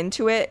looking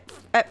into it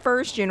at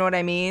first. You know what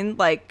I mean?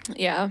 Like,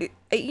 yeah.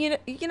 You know.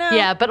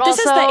 Yeah, but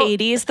this also is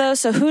the 80s though,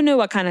 so who knew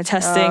what kind of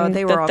testing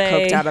they were all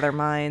coked out of their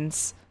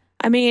minds.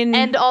 I mean,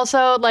 and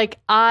also like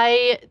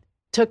I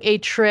took a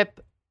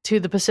trip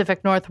to the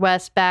Pacific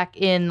Northwest back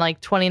in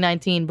like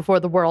 2019 before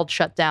the world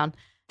shut down,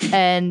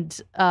 and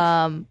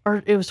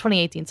or it was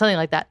 2018, something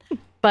like that.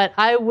 But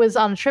I was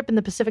on a trip in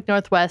the Pacific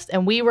Northwest,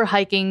 and we were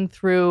hiking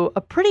through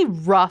a pretty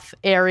rough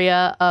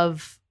area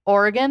of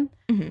Oregon.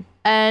 Mm-hmm.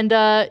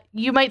 And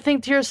you might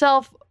think to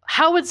yourself,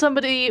 how would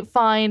somebody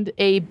find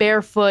a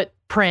barefoot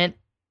print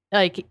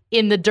like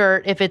in the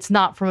dirt if it's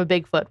not from a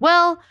Bigfoot?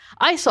 Well,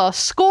 I saw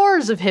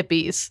scores of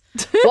hippies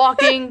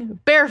walking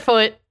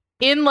barefoot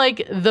in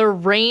like the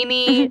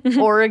rainy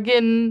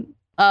Oregon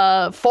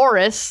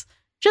forests,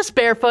 just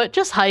barefoot,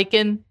 just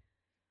hiking,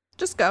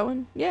 just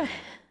going. Yeah.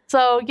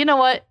 So you know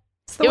what?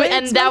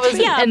 But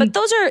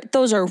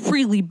those are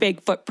really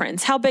big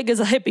footprints. How big is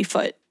a hippie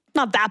foot?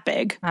 Not that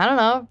big. I don't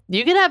know.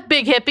 You can have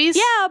big hippies.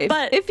 Yeah,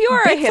 but if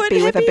you're a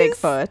hippie with a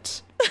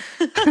Bigfoot,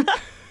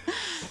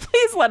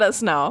 please let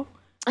us know.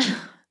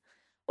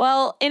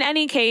 Well, in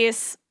any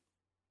case,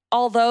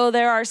 although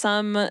there are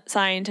some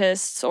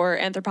scientists or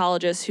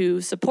anthropologists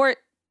who support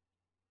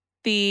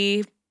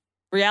the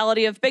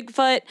reality of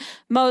Bigfoot,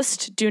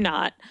 most do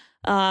not.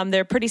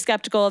 They're pretty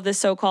skeptical of this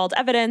so-called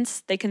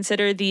evidence. They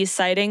consider these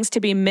sightings to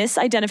be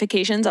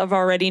misidentifications of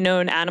already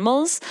known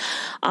animals.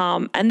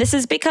 And this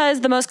is because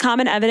the most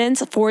common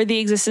evidence for the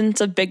existence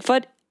of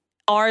Bigfoot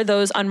are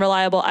those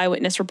unreliable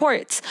eyewitness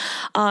reports.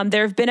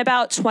 There have been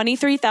about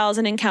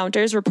 23,000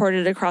 encounters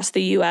reported across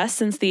the U.S.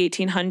 since the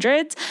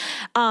 1800s.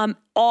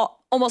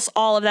 Almost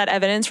all of that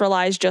evidence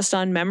relies just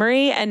on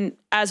memory. And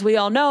as we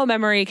all know,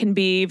 memory can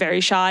be very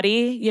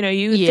shoddy. You know,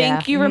 you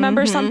think you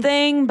remember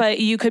something, but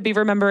you could be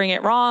remembering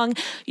it wrong.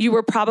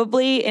 You're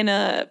probably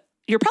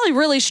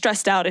really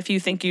stressed out if you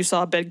think you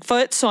saw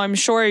Bigfoot. So I'm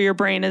sure your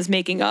brain is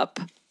making up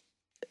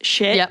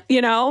shit,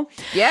 you know?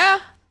 Yeah.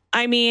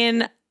 I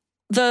mean,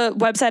 the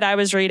website I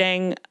was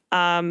reading,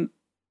 I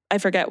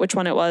forget which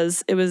one it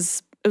was. It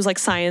was like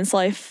Science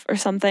Life or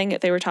something.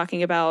 They were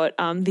talking about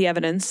the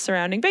evidence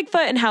surrounding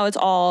Bigfoot and how it's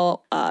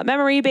all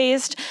memory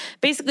based.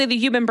 Basically, the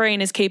human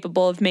brain is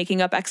capable of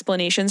making up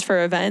explanations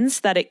for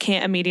events that it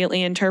can't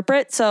immediately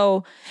interpret.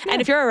 So,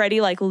 and if you're already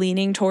like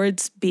leaning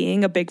towards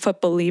being a Bigfoot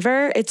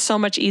believer, it's so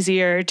much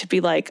easier to be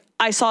like,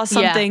 I saw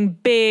something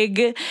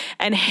big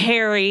and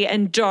hairy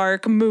and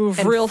dark move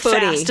and real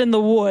fast in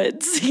the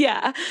woods.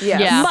 Yeah.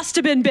 Must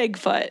have been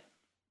Bigfoot.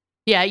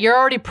 Yeah, you're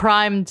already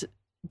primed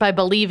by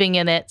believing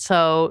in it,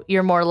 so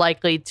you're more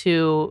likely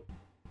to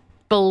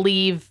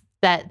believe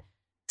that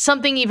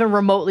something even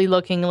remotely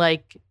looking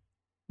like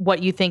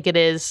what you think it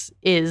is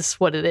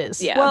what it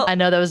is. Yeah. Well, I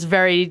know that was a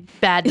very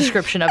bad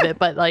description of it,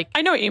 but like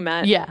I know what you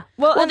meant. Yeah.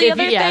 Well,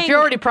 if you're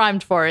already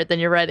primed for it, then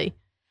you're ready.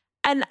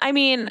 And I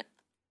mean,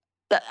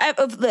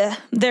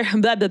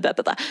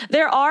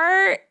 there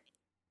are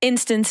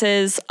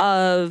instances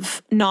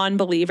of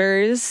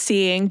non-believers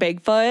seeing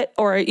Bigfoot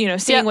or, you know,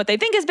 seeing what they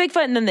think is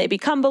Bigfoot and then they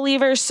become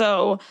believers.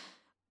 So,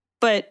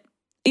 but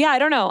yeah, I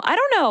don't know.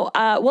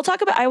 I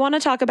want to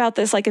talk about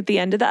this like at the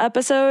end of the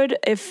episode.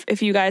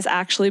 If you guys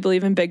actually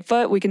believe in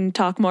Bigfoot, we can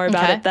talk more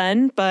about it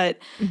then. But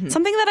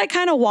something that I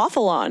kind of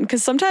waffle on,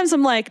 because sometimes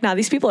I'm like, nah,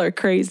 these people are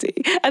crazy.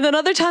 And then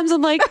other times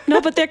I'm like,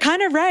 no, but they're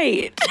kind of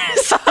right.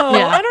 So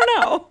I don't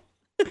know.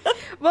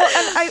 Well,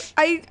 and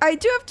I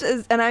do have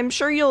to, and I'm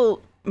sure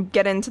you'll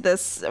get into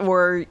this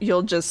or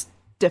you'll just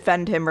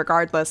defend him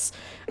regardless.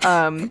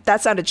 That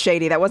sounded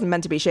shady. That wasn't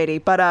meant to be shady.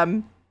 But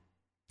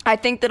I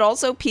think that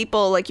also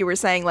people, like you were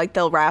saying, like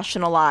they'll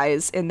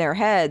rationalize in their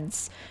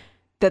heads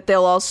that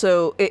they'll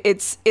also,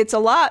 it's a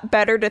lot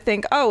better to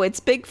think, oh, it's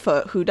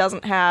Bigfoot, who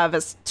doesn't have,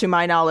 as to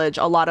my knowledge,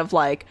 a lot of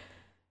like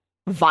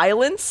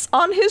violence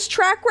on his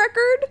track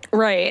record.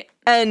 Right.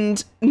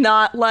 And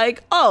not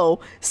like, oh,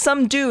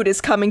 some dude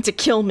is coming to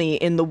kill me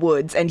in the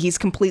woods and he's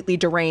completely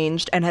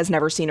deranged and has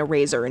never seen a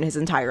razor in his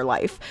entire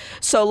life.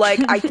 So, like,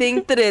 I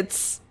think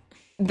that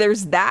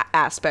there's that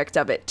aspect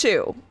of it,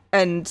 too.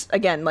 And,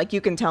 again, like,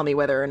 you can tell me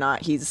whether or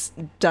not he's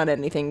done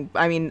anything.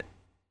 I mean,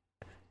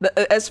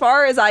 as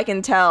far as I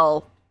can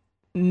tell,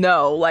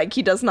 no. Like,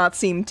 he does not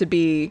seem to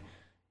be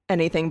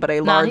anything but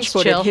a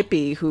large-footed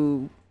hippie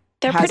who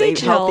has a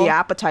healthy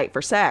appetite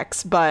for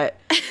sex, but...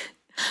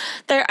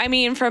 I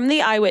mean, from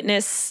the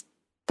eyewitness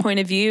point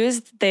of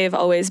views, they've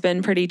always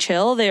been pretty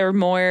chill. They're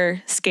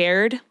more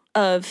scared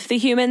of the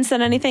humans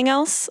than anything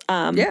else.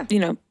 You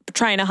know,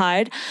 trying to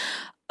hide,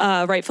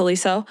 rightfully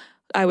so.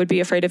 I would be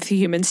afraid of the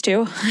humans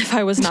too if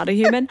I was not a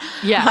human.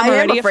 Yeah, I'm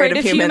already afraid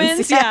of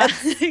humans.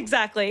 Yes. Yeah,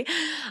 exactly.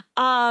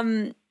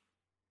 But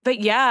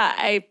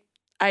yeah,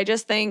 I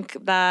just think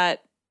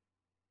that,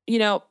 you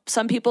know,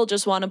 some people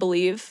just want to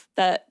believe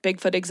that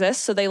Bigfoot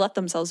exists, so they let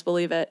themselves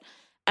believe it.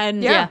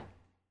 And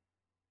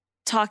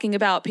talking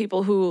about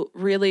people who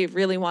really,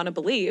 really want to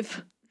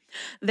believe,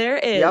 there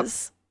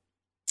is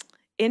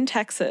in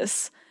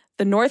Texas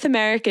the North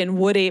American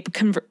Wood Ape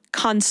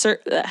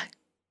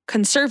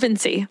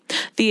Conservancy.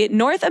 The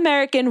North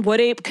American Wood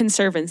Ape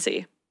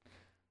Conservancy.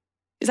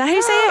 Is that how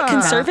you say it?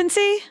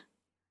 Conservancy?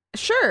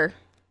 Sure.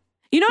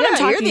 You know what I'm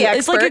talking about? You're the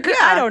expert. It's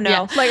like I don't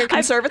know. Yeah. Like a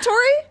conservatory?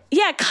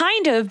 Yeah,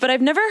 kind of, but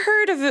I've never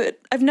heard of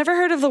it. I've never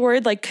heard of the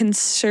word like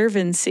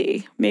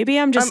conservancy. Maybe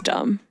I'm just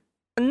dumb.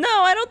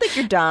 No, I don't think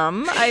you're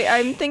dumb.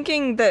 I'm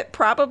thinking that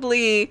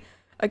probably,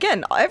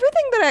 again,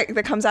 everything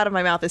that comes out of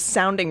my mouth is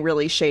sounding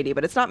really shady,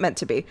 but it's not meant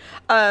to be.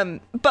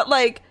 But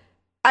like,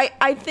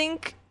 I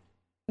think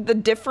the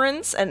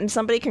difference, and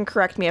somebody can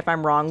correct me if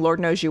I'm wrong, Lord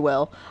knows you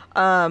will.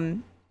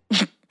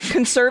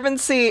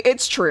 Conservancy,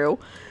 it's true.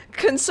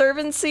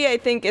 Conservancy, I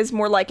think, is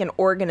more like an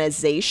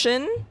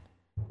organization.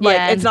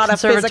 Like, it's not a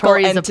physical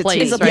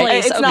entity. It's a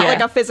place. It's not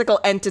like a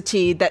physical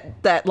entity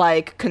that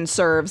like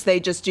conserves. They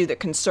just do the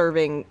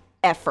conserving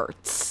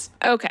efforts.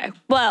 Okay.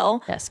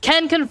 Well, yes.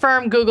 Can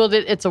confirm. Googled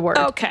it. It's a word.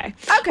 Okay.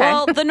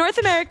 Well, the North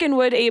American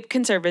Wood Ape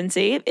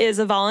Conservancy is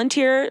a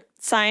volunteer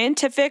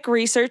scientific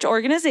research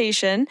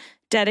organization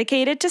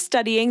dedicated to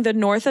studying the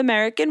North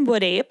American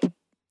wood ape.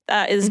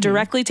 Is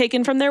directly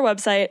taken from their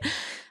website.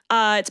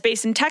 It's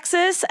based in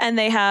Texas, and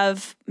they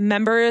have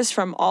members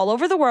from all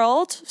over the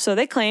world, so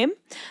they claim.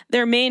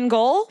 Their main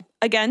goal,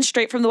 again,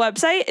 straight from the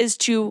website, is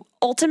to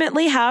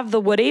ultimately have the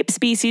wood ape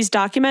species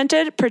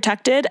documented,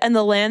 protected, and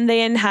the land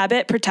they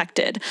inhabit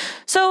protected.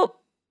 So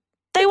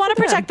they want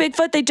to protect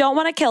Bigfoot. They don't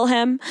want to kill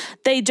him.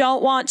 They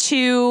don't want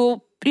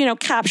to, you know,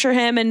 capture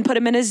him and put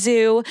him in a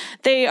zoo.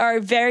 They are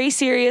very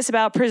serious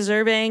about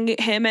preserving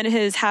him and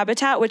his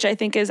habitat, which I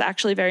think is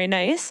actually very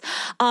nice.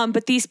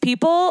 But these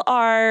people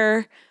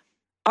are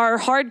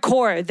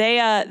hardcore.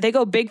 They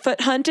go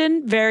Bigfoot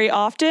hunting very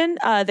often.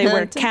 They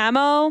wear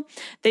camo.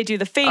 They do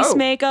the face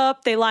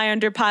makeup. They lie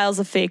under piles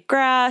of fake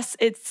grass.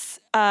 It's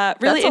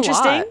really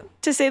interesting,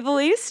 to say the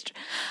least.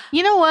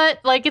 You know what?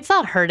 Like, it's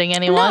not hurting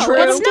anyone. No,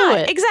 Let's do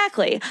it.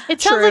 Exactly. It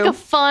sounds like a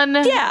fun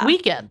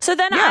weekend. So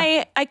then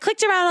I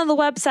clicked around on the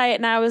website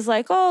and I was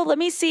like, oh, let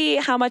me see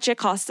how much it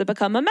costs to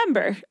become a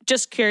member.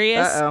 Just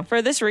curious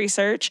for this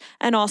research.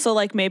 And also,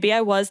 like, maybe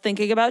I was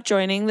thinking about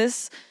joining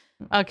this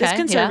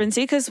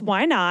conservancy, because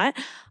why not?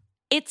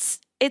 It's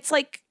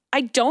like,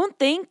 I don't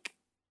think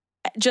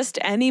just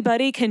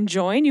anybody can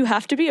join. You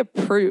have to be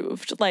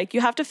approved. Like,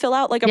 you have to fill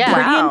out like a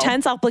pretty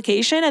intense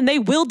application, and they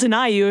will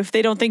deny you if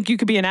they don't think you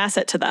could be an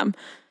asset to them.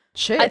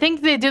 Shit. I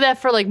think they do that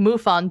for like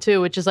MUFON too,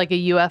 which is like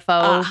a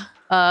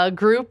UFO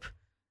group.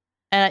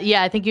 And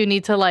I think you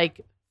need to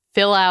like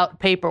fill out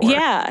paperwork.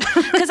 Yeah,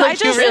 because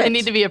like, you really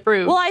need to be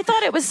approved. Well, I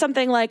thought it was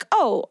something like,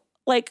 oh,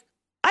 like,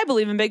 I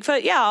believe in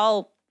Bigfoot. Yeah,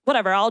 I'll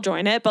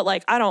join it. But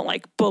like, I don't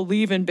like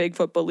believe in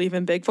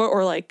Bigfoot,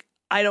 or like,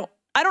 I don't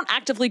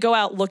actively go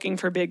out looking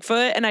for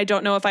Bigfoot, and I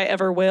don't know if I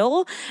ever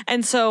will.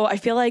 And so I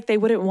feel like they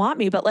wouldn't want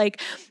me. But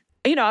like,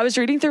 you know, I was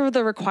reading through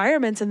the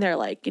requirements, and they're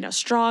like, you know,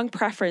 strong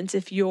preference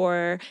if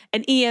you're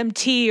an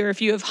EMT, or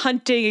if you have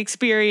hunting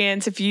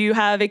experience, if you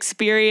have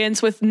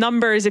experience with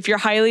numbers, if you're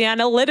highly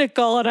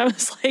analytical. And I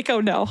was like,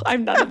 oh no,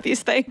 I'm none of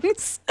these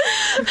things.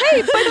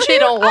 Hey, but they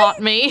don't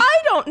want me. I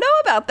don't know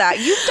about that.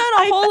 You've done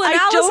a whole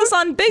analysis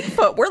on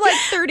Bigfoot. We're like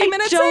 30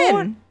 minutes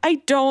in. I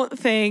don't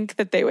think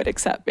that they would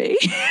accept me.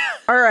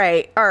 All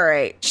right.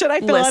 Should I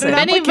fill out an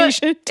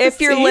application?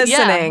 If you're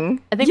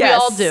listening, I think we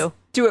all do.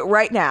 Do it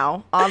right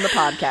now on the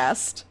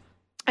podcast.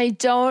 I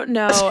don't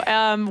know.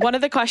 One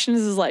of the questions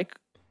is like,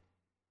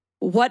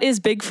 what is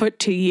Bigfoot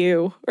to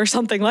you? Or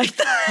something like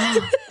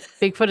that.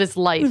 Bigfoot is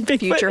life.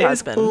 Future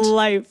husband.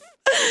 Life.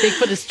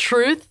 Bigfoot is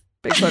truth.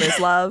 Bigfoot is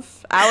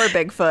love. Our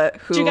Bigfoot.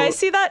 Who Did you guys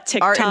see that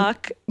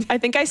TikTok? I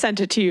think I sent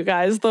it to you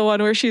guys. The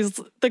one where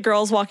the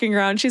girl's walking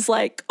around. She's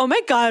like, "Oh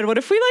my God, what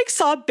if we like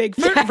saw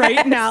Bigfoot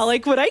right now?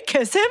 Like, would I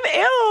kiss him?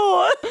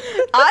 Ew."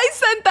 I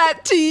sent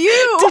that to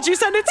you. Did you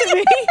send it to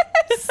me?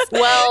 Yes.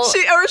 Well,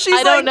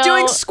 she's like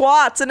doing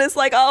squats and it's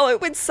like, oh,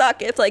 it would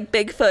suck if like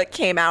Bigfoot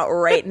came out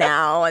right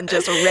now and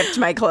just ripped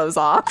my clothes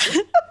off.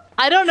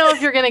 I don't know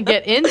if you're going to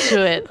get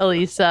into it,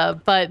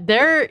 Elisa, but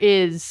there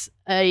is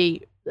a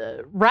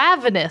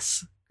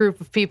ravenous group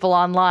of people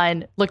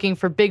online looking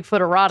for Bigfoot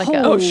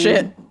erotica. Oh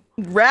shit.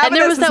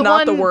 Ravenous is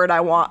not the word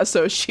I want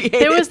associated.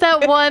 There was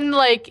that one,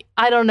 like,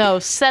 I don't know,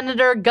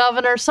 senator,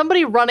 governor,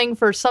 somebody running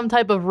for some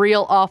type of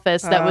real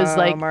office that was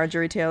like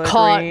Marjorie Taylor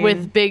caught Greene.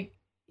 with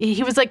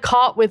he was like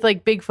caught with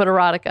like Bigfoot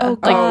erotica. Oh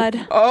God.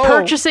 Like,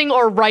 purchasing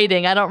or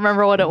writing. I don't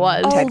remember what it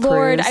was. Oh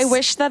Lord, I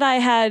wish that I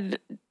had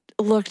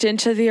looked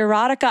into the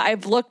erotica.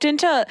 I've looked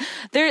into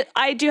there.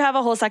 I do have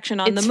a whole section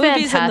on the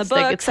movies and the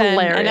books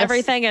and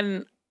everything,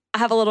 and I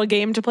have a little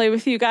game to play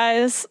with you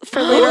guys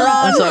for later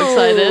on. I'm so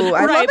excited.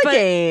 I love a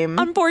game.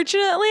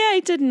 Unfortunately,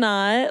 I did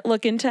not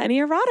look into any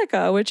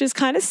erotica, which is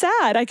kind of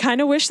sad. I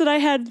kind of wish that I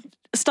had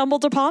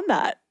stumbled upon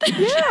that.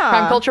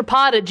 Yeah.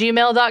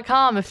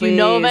 crimeculturepod@gmail.com. If you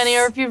know of any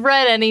or if you've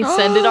read any,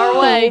 send it our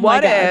way.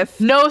 What if?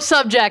 No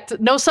subject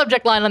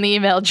line on the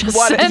email. Just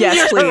send yes,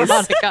 your please.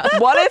 erotica.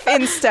 What if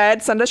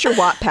instead, send us your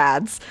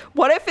Wattpads.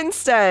 What if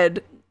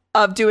instead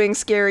of doing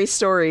scary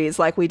stories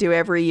like we do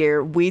every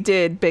year, we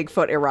did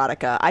Bigfoot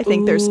erotica? I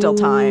think there's still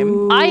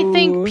time. I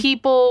think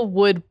people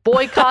would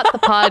boycott the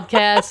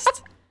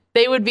podcast.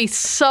 They would be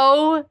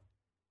so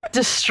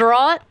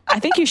distraught. I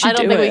think you should I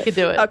don't think we could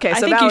do it. Okay,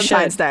 so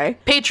Valentine's Day.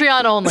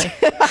 Patreon only.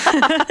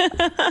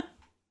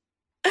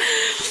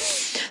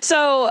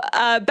 So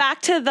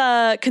back to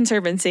the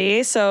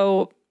Conservancy.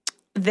 So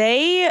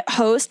they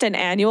host an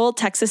annual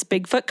Texas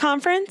Bigfoot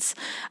Conference.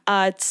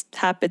 It's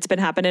been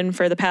happening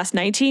for the past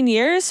 19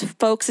 years.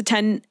 Folks who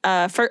attend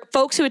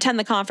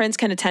the conference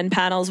can attend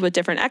panels with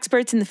different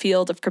experts in the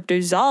field of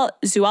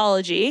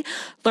cryptozoology,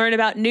 learn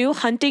about new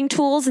hunting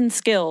tools and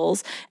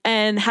skills,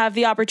 and have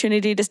the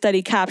opportunity to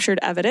study captured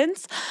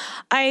evidence.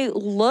 I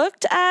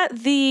looked at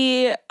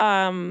the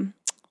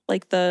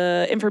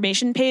the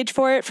information page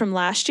for it from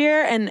last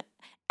year, and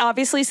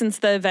obviously since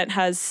the event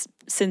has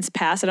since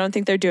passed, I don't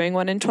think they're doing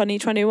one in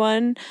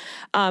 2021,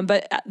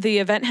 but the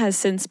event has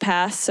since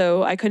passed,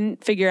 so I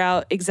couldn't figure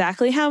out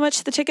exactly how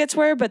much the tickets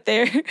were, but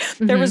there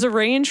was a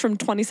range from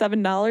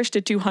 $27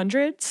 to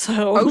 $200.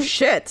 So oh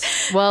shit!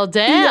 Well,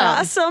 damn.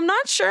 Yeah, so I'm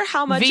not sure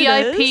how much VIP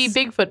it is.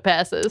 Bigfoot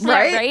passes,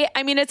 right?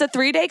 I mean, it's a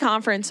 3-day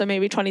conference, so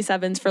maybe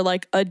 27's for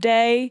like a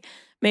day.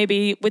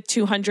 Maybe with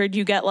 200,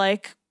 you get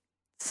like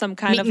some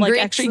kind of like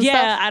extra. Yeah,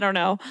 stuff? I don't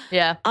know.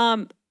 Yeah.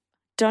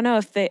 Don't know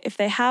if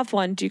they have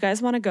one. Do you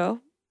guys want to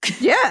go?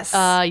 Yes.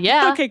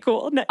 Yeah. Okay,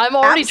 cool. I'm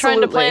already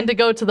trying to plan to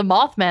go to the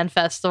Mothman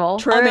Festival.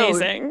 True.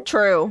 Amazing.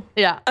 True.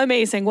 Yeah.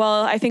 Amazing.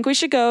 Well, I think we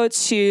should go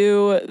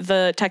to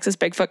the Texas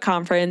Bigfoot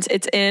Conference.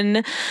 It's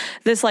in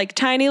this like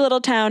tiny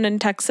little town in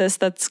Texas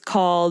that's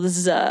called,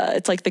 it's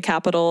like the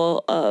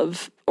capital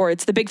of, or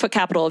it's the Bigfoot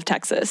capital of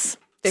Texas.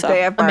 If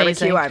they have barbecue,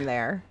 amazing. I'm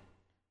there.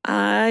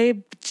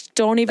 I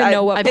don't even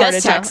know what part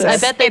of Texas. I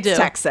bet they do. It's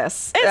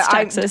Texas. It's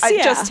Texas.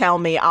 Yeah. Just tell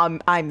me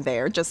I'm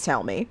there. Just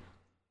tell me.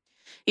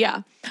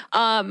 Yeah.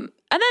 And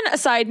then a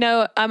side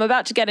note, I'm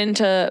about to get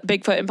into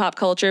Bigfoot and pop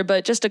culture,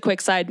 but just a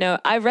quick side note.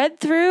 I read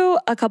through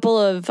a couple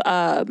of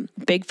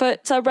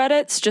Bigfoot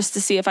subreddits just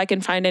to see if I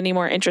can find any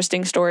more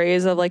interesting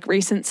stories of like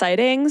recent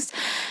sightings.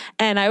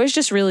 And I was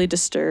just really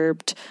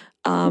disturbed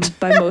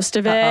by most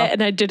of it.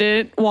 And I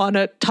didn't want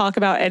to talk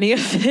about any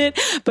of it.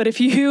 But if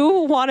you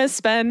want to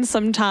spend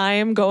some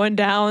time going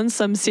down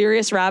some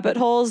serious rabbit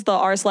holes, the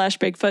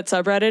r/Bigfoot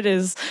subreddit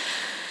is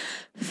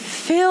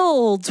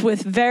filled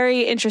with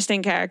very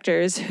interesting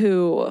characters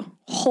who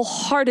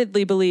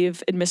wholeheartedly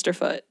believe in Mr.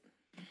 Foot.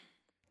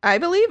 I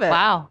believe it.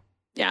 Wow.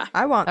 Yeah.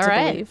 I want to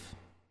believe.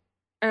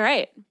 All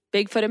right.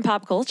 Bigfoot and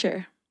pop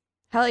culture.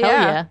 Hell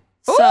yeah.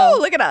 So,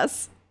 look at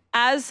us.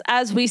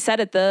 As we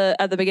said at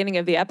the beginning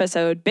of the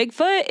episode,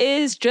 Bigfoot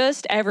is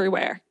just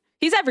everywhere.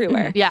 He's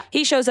everywhere. Yeah.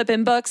 He shows up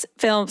in books,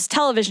 films,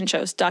 television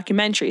shows,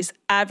 documentaries,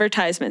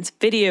 advertisements,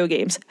 video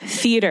games,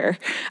 theater.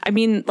 I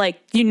mean,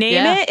 like, you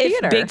name it.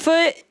 Theater. If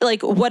Bigfoot,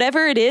 like,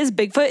 whatever it is,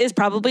 Bigfoot is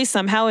probably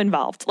somehow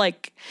involved.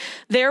 Like,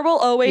 there will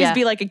always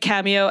be, like, a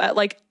cameo at,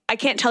 like, I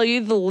can't tell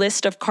you the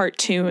list of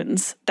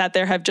cartoons that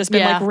there have just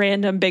been, like,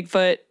 random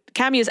Bigfoot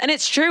cameos. And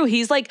it's true.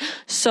 He's, like,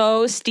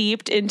 so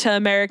steeped into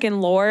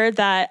American lore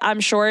that I'm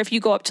sure if you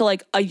go up to,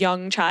 like, a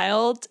young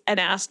child and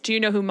ask, do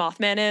you know who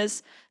Mothman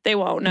is? They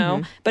won't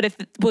know.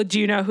 But do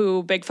you know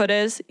who Bigfoot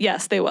is?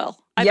 Yes, they will.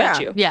 I bet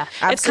you. Yeah,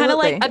 absolutely. It's kind of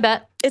like, I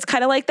bet. It's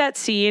kind of like that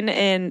scene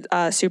in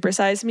Super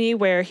Size Me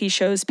where he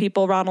shows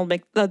people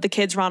the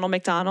kids Ronald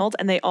McDonald,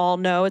 and they all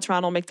know it's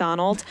Ronald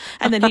McDonald.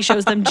 And then he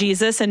shows them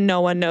Jesus and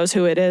no one knows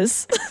who it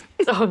is.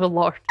 Oh, the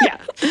Lord. Yeah.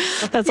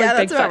 That's like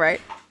that's Bigfoot. about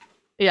right.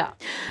 Yeah.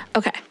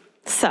 Okay.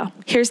 So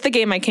here's the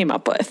game I came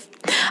up with.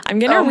 I'm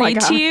going to read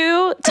to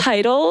you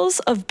titles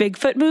of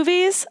Bigfoot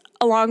movies.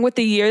 along with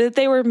the year that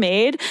they were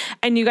made,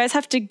 and you guys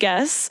have to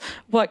guess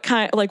what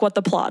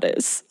the plot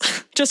is,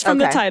 just from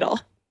the title.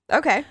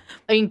 Okay.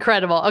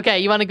 Incredible. Okay,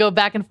 you want to go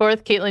back and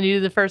forth? Caitlin, you do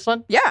the first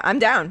one? Yeah, I'm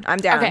down.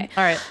 Okay.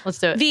 All right, let's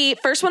do it. The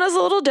first one is a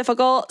little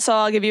difficult, so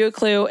I'll give you a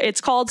clue.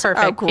 It's called...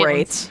 Perfect. Oh,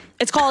 great. Caitlin.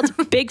 It's called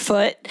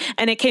Bigfoot,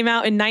 and it came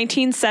out in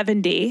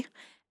 1970.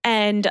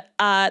 And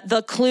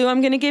the clue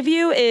I'm going to give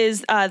you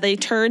is they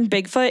turned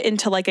Bigfoot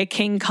into like a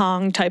King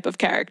Kong type of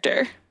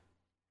character.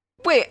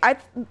 Wait,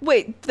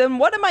 then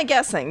what am I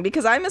guessing?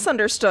 Because I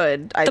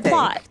misunderstood, I think.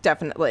 Plot.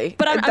 Definitely.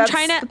 But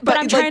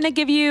I'm trying to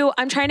give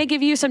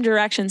you some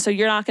direction, so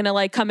you're not going to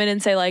like come in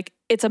and say like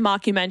it's a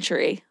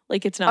mockumentary.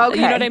 Like it's not. Okay.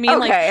 You know what I mean?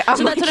 Okay. Like,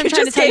 so that's what I'm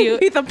trying to tell you.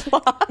 Me the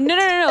plot.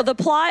 No. The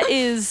plot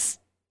is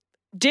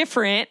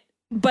different,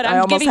 but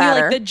I'm giving you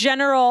like the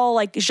general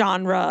like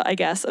genre, I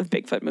guess, of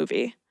Bigfoot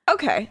movie.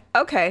 Okay.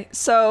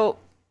 So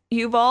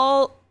you've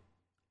all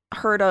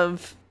heard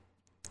of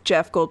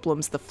Jeff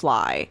Goldblum's The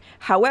Fly.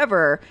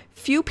 However,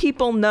 few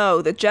people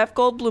know that Jeff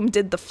Goldblum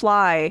did The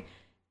Fly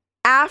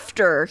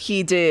after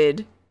he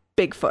did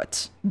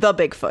Bigfoot,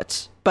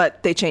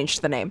 but they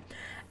changed the name.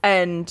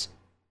 And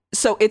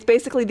so it's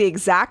basically the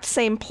exact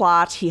same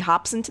plot. He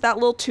hops into that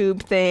little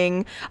tube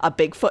thing, a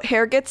Bigfoot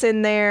hair gets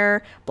in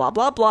there, blah,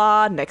 blah,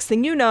 blah. Next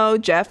thing you know,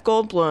 Jeff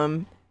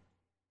Goldblum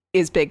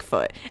is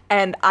Bigfoot.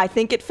 And I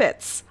think it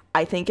fits.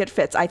 I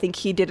think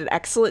he did an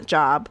excellent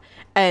job,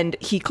 and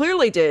he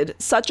clearly did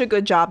such a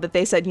good job that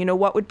they said, you know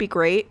what would be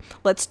great?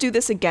 Let's do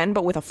this again,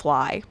 but with a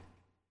fly.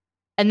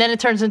 And then it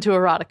turns into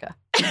erotica.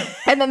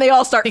 And then they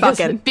all start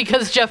fucking.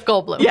 Because Jeff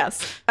Goldblum.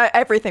 Yes.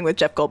 Everything with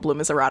Jeff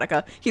Goldblum is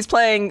erotica. He's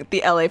playing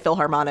the LA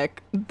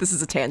Philharmonic. This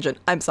is a tangent.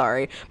 I'm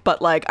sorry.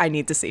 But, like, I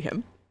need to see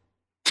him.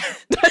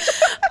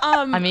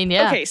 I mean,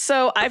 yeah. Okay,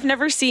 so I've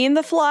never seen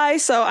The Fly,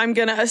 so I'm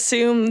going to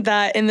assume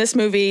that in this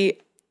movie,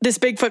 this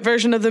Bigfoot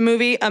version of the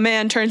movie, a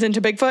man turns into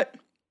Bigfoot.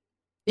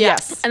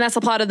 Yes. And that's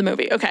the plot of the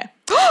movie. Okay.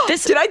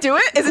 Did I do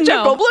it? Is it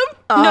Jeff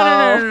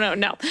Goldblum?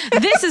 No.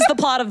 This is the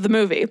plot of the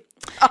movie.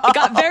 It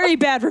got very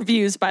bad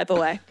reviews, by the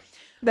way.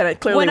 Then it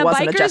clearly wasn't a Jeff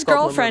Goldblum movie. When a biker's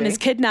girlfriend is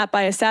kidnapped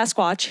by a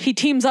Sasquatch, he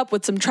teams up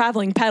with some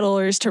traveling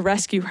peddlers to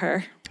rescue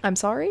her. I'm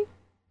sorry?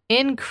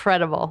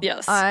 Incredible.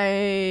 Yes.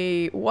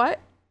 What?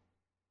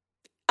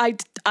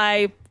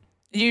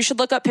 You should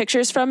look up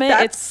pictures from it.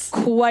 It's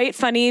quite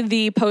funny.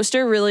 The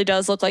poster really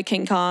does look like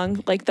King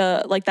Kong, like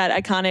that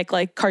iconic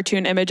like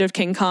cartoon image of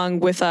King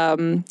Kong with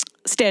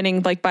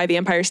standing like by the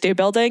Empire State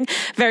Building.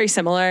 Very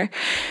similar.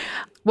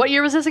 What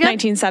year was this again?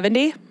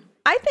 1970.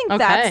 I think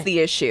that's the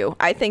issue.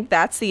 I think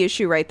that's the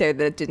issue right there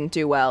that it didn't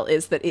do well,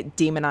 is that it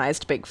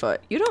demonized Bigfoot.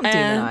 You don't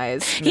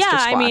demonize Mr. Squatch.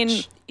 I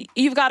mean,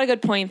 you've got a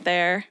good point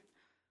there.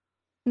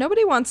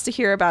 Nobody wants to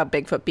hear about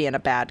Bigfoot being a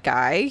bad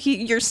guy.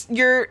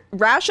 You're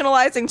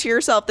rationalizing to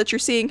yourself that you're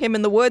seeing him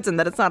in the woods and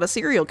that it's not a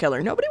serial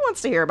killer. Nobody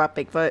wants to hear about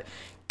Bigfoot.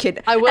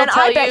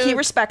 I bet he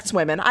respects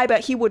women. I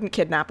bet he wouldn't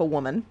kidnap a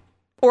woman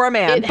or a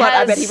man,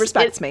 I bet he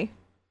respects me.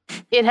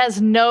 It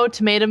has no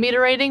tomato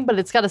meter rating, but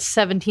it's got a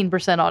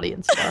 17%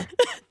 audience score.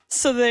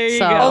 So there you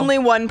go. Only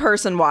one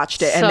person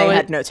watched it and they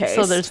had no taste.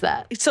 So there's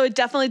that. So it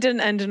definitely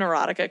didn't end in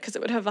erotica because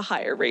it would have a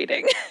higher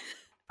rating.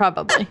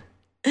 Probably.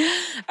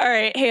 All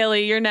right,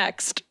 Haley, you're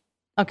next.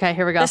 Okay,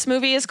 here we go. This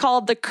movie is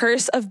called The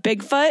Curse of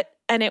Bigfoot,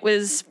 and it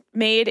was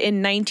made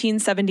in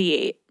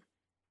 1978.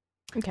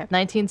 Okay.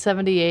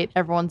 1978.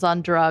 Everyone's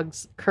on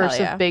drugs. Curse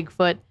of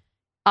Bigfoot.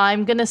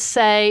 I'm going to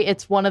say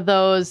it's one of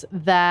those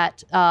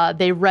that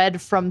they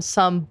read from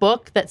some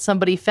book that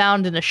somebody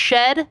found in a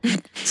shed,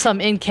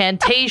 some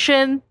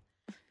incantation.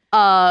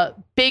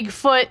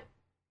 Bigfoot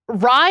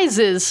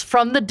rises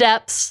from the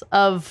depths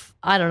of,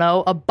 I don't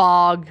know, a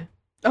bog.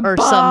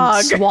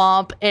 Some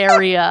swamp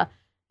area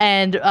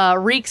and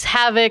wreaks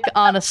havoc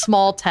on a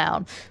small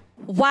town.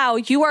 Wow,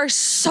 you are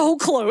so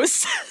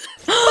close.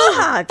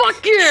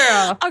 Fuck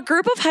yeah! A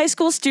group of high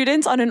school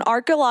students on an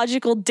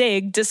archaeological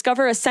dig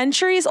discover a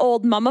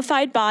centuries-old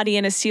mummified body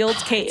in a sealed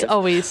cave.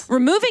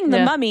 Removing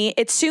the mummy,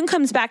 it soon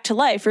comes back to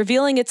life,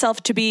 revealing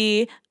itself to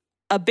be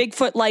a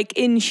Bigfoot-like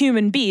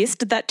inhuman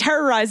beast that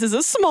terrorizes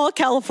a small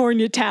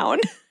California town.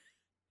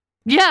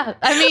 Yeah,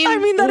 I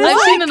mean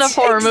I've seen enough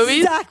horror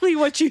movies. Exactly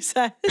what you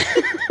said.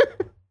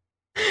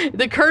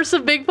 The Curse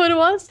of Bigfoot it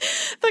was?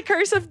 The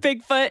Curse of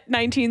Bigfoot,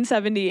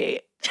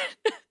 1978.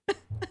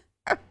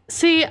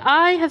 See,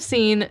 I have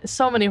seen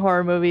so many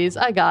horror movies.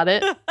 I got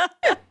it.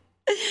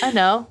 I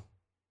know.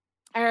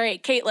 All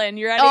right, Caitlin,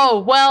 you ready? Oh,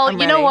 well,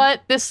 you know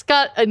what? This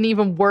got an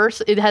even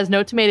worse. It has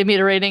no tomato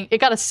meter rating. It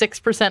got a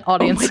 6%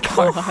 audience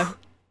score.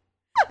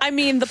 I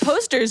mean, the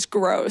poster's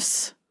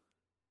gross.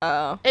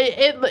 Oh.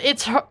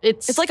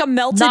 It's like a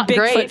melted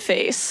Bigfoot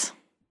face.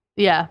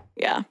 Yeah.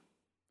 Yeah.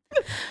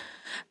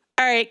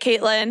 All right,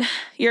 Caitlin,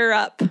 you're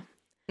up.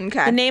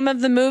 Okay. The name of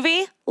the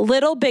movie,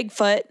 Little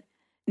Bigfoot,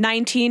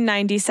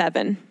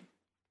 1997.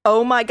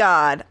 Oh my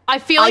God. I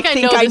feel like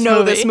I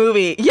know this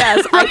movie.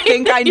 Yes, I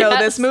think I know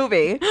this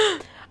movie.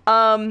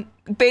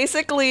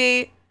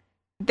 Basically,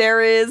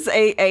 there is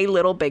a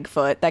little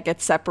Bigfoot that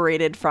gets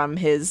separated from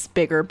his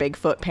bigger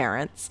Bigfoot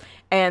parents.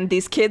 And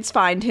these kids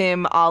find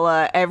him a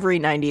la every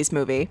 90s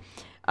movie.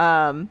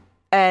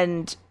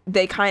 And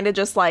they kind of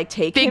just like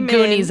take big him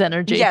Goonies in.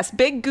 energy. Yes,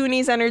 big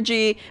Goonies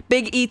energy,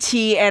 big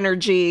E.T.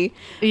 energy.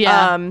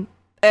 Yeah.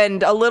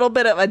 And a little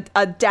bit of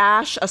a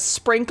dash, a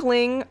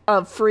sprinkling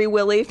of Free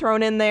Willy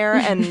thrown in there,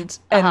 and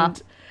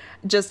and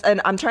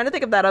I'm trying to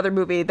think of that other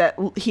movie that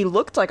he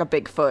looked like a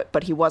Bigfoot,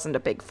 but he wasn't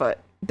a Bigfoot.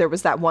 There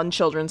was that one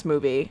children's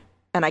movie,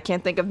 and I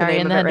can't think of the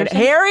name of it right now.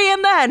 Harry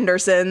and the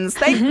Hendersons.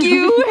 Thank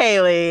you,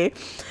 Haley.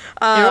 You're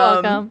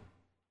welcome.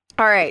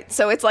 All right,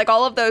 so it's like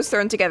all of those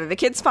thrown together. The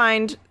kids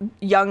find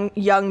young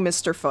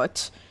Mr.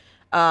 Foot,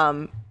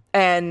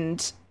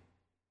 and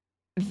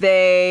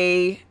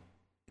they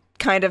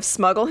kind of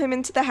smuggle him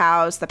into the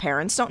house. The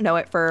parents don't know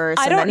at first,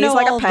 and then he's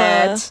like a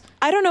pet.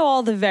 I don't know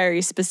all the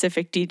very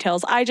specific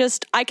details. I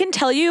can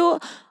tell you,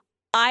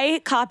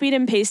 I copied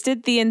and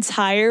pasted the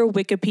entire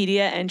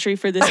Wikipedia entry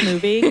for this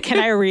movie. Can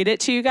I read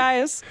it to you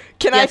guys?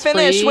 Can I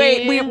finish?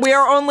 Please. Wait, we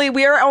are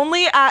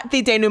only at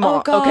the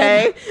denouement,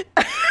 okay?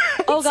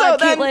 Oh God,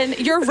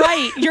 Caitlin, you're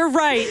right.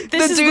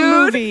 This is the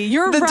movie.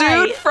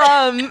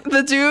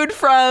 The dude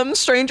from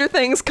Stranger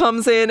Things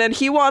comes in and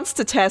he wants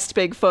to test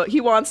Bigfoot.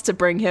 He wants to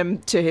bring him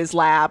to his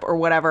lab or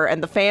whatever,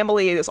 and the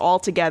family is all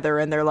together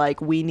and they're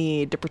like, we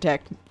need to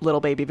protect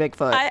little baby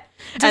Bigfoot.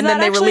 And then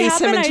they release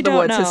him into the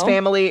woods. His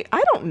family,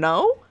 I don't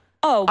know.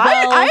 Oh,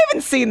 well. I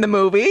haven't seen the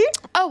movie.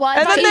 Oh, well,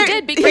 I thought you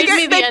did because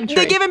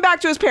they give him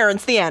back to his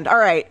parents. The end. All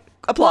right.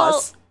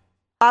 Applause.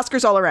 Well,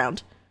 Oscars all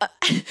around.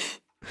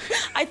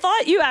 I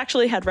thought you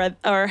actually had read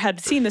or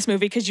had seen this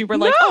movie because you were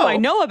like, "Oh, I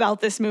know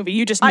about this movie."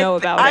 You just know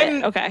about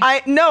it. Okay.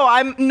 I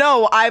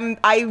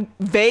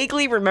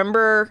vaguely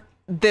remember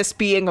this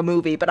being a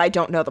movie, but I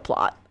don't know the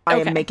plot. I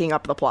am making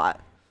up the plot.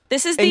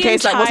 This is the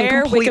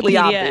entire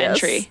Wikipedia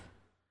entry.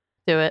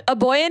 Do it. A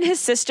boy and his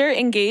sister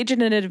engage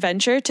in an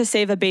adventure to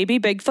save a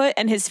baby Bigfoot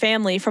and his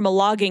family from a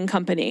logging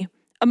company.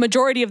 A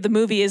majority of the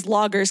movie is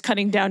loggers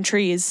cutting down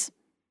trees.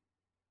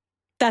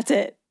 That's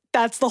it.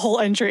 That's the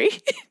whole entry.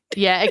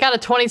 Yeah, it got a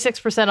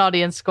 26%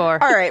 audience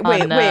score. All right,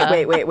 wait.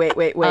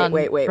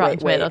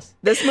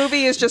 This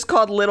movie is just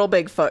called Little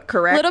Bigfoot,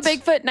 correct? Little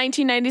Bigfoot,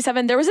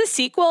 1997. There was a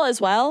sequel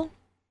as well.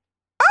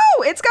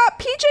 Oh, it's got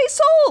PJ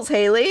Souls,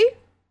 Haley.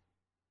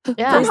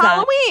 Yeah. From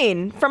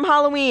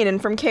Halloween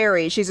and from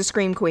Carrie. She's a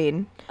scream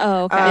queen.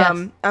 Oh, okay.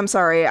 Yes. I'm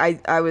sorry.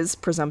 I was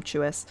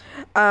presumptuous.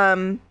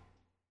 I'm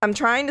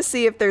trying to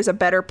see if there's a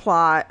better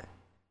plot.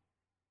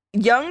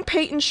 Young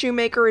Peyton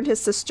Shoemaker and his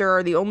sister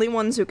are the only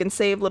ones who can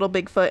save Little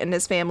Bigfoot and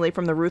his family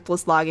from the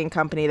ruthless logging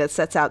company that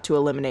sets out to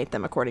eliminate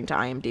them, according to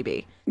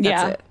IMDb.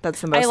 That's it.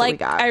 That's the most that we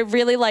got. I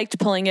really liked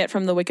pulling it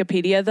from the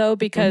Wikipedia, though,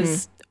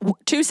 because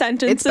two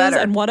sentences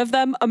and one of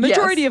them, a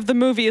majority of the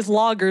movie is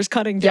loggers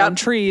cutting down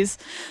trees.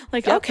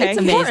 Like, okay. It's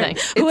amazing.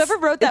 Whoever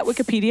wrote that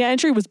Wikipedia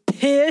entry was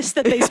pissed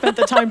that they spent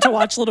the time to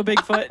watch Little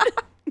Bigfoot.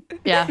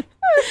 Yeah.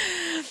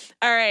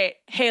 All right,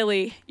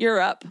 Haley,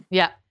 you're up.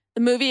 Yeah.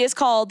 The movie is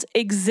called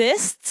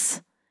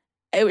Exists.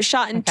 It was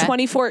shot in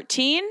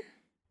 2014.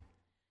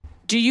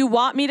 Do you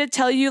want me to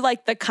tell you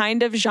like the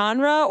kind of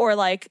genre or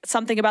like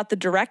something about the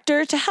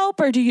director to help,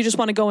 or do you just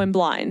want to go in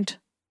blind?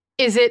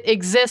 Is it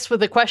exists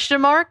with a question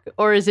mark,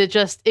 or is it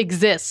just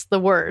exists, the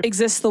word?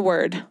 Exists, the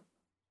word.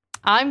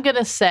 I'm going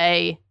to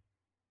say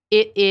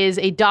it is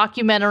a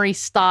documentary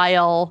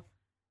style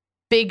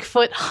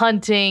Bigfoot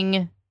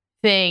hunting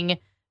thing.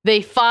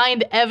 They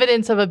find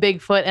evidence of a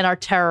Bigfoot and are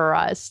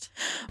terrorized.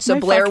 So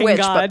Blair Witch,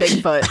 but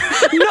Bigfoot.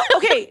 No,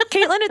 okay,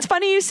 Caitlin, it's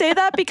funny you say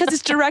that because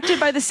it's directed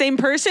by the same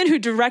person who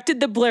directed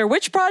the Blair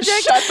Witch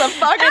Project. Shut the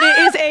fuck up. And it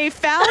is a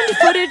found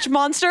footage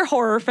monster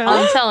horror film.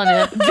 I'm telling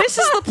you. This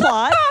is the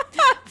plot.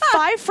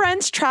 5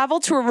 friends travel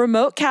to a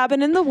remote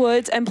cabin in the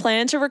woods and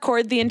plan to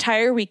record the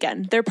entire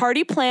weekend. Their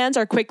party plans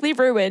are quickly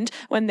ruined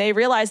when they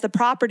realize the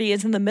property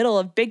is in the middle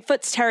of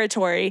Bigfoot's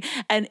territory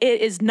and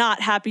it is not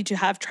happy to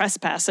have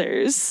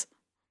trespassers.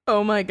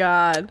 Oh my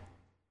God.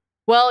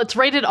 Well, it's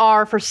rated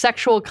R for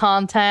sexual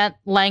content,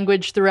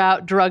 language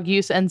throughout, drug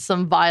use, and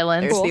some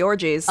violence. There's the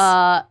orgies.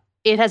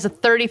 It has a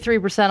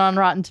 33% on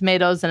Rotten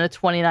Tomatoes and a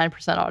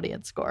 29%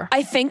 audience score.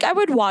 I think I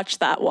would watch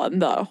that one,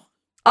 though.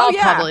 I'll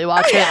probably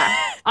watch it.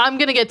 I'm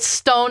going to get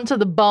stoned to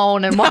the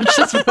bone and watch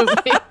this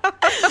movie. All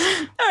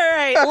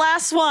right,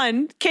 last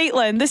one.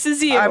 Caitlin, this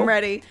is you. I'm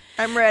ready.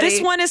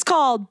 This one is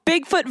called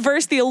Bigfoot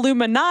vs. the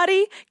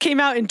Illuminati.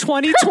 Came out in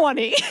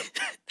 2020.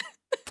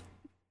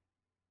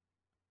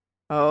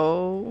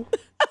 Oh.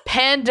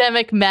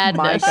 Pandemic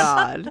madness. My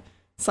God.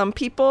 Some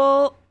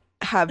people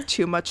have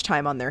too much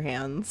time on their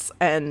hands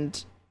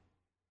and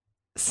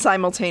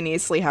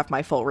simultaneously have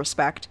my full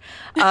respect.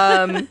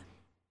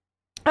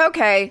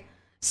 Okay.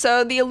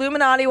 So the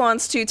Illuminati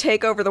wants to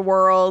take over the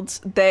world.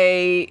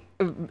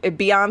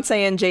 Beyonce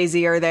and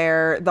Jay-Z are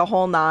there, the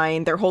whole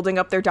nine. They're holding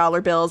up their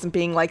dollar bills and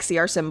being like, see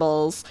our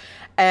symbols.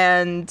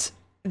 And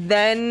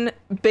then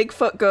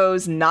Bigfoot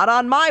goes, not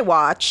on my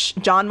watch.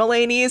 John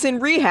Mulaney is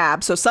in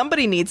rehab, so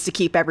somebody needs to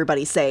keep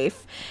everybody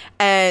safe.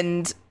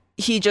 And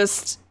he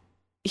does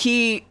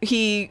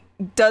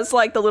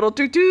like the little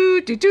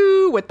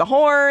do-do with the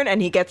horn, and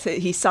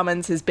he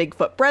summons his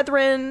Bigfoot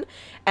brethren,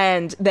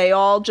 and they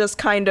all just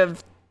kind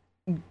of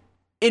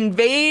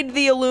invade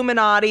the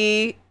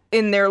Illuminati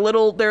in their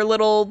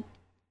little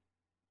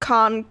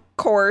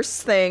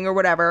concourse thing or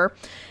whatever,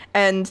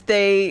 and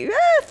they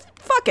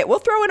fuck it, we'll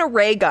throw in a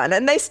ray gun,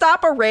 and they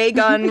stop a ray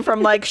gun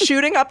from like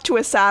shooting up to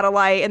a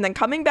satellite and then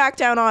coming back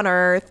down on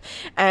Earth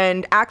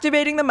and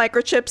activating the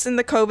microchips in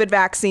the COVID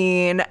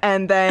vaccine,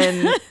 and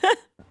then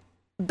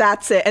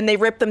that's it. And they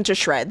rip them to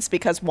shreds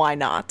because why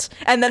not?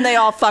 And then they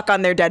all fuck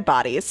on their dead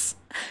bodies.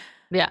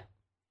 Yeah.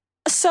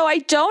 So I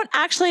don't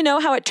actually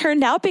know how it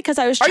turned out because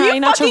I was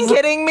trying not to. Are you fucking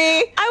kidding me?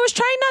 I was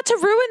trying not to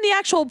ruin the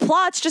actual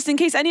plots just in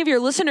case any of your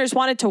listeners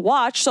wanted to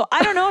watch. So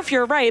I don't know if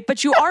you're right,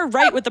 but you are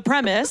right with the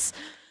premise.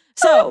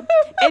 So,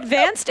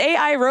 advanced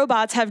AI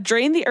robots have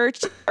drained the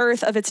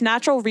Earth of its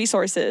natural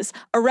resources.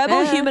 A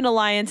rebel human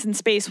alliance in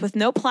space with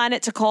no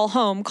planet to call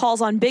home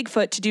calls on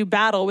Bigfoot to do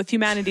battle with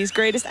humanity's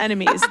greatest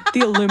enemies, the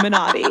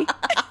Illuminati.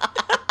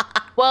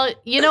 Well,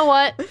 you know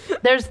what?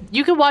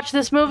 You can watch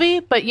this movie,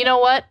 but you know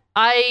what?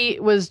 I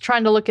was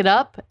trying to look it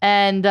up,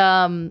 and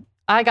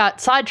I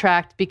got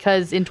sidetracked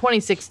because in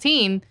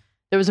 2016,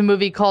 there was a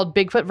movie called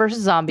Bigfoot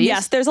versus Zombies.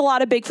 Yes, there's a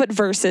lot of Bigfoot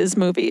versus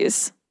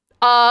movies.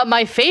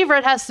 My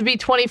favorite has to be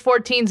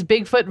 2014's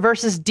Bigfoot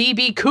versus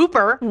DB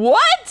Cooper.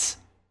 What?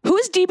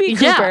 Who's DB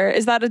Cooper?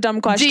 Is that a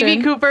dumb question?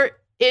 DB Cooper,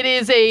 it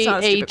is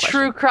a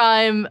true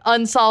crime,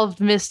 unsolved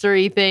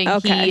mystery thing.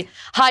 Okay. He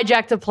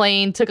hijacked a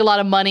plane, took a lot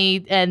of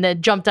money, and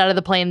then jumped out of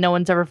the plane. No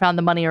one's ever found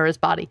the money or his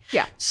body.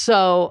 Yeah.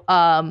 So,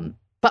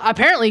 but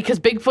apparently, because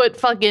Bigfoot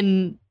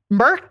fucking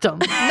murked him.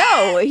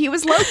 No, he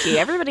was Loki.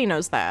 Everybody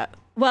knows that.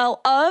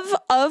 Well, of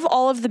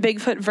all of the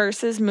Bigfoot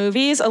versus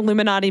movies,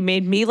 Illuminati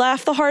made me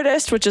laugh the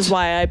hardest, which is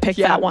why I picked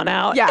that one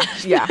out.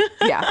 Yeah.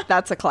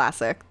 That's a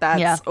classic.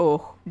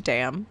 Oh,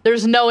 damn.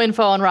 There's no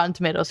info on Rotten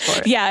Tomatoes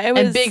for it. Yeah, it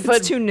was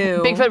it's too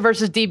new. Bigfoot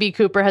versus DB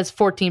Cooper has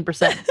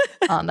 14%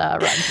 on Rotten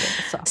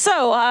Tomatoes.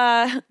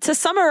 So, to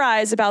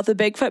summarize about the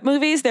Bigfoot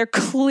movies, they're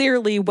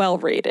clearly well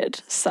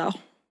rated. So,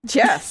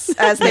 yes,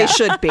 as they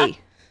should be.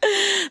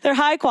 They're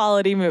high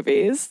quality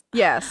movies.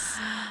 Yes.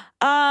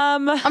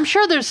 I'm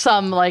sure there's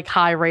some like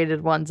high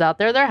rated ones out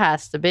there. There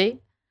has to be.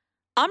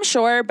 I'm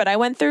sure, but I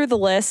went through the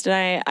list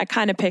and I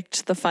kind of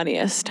picked the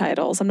funniest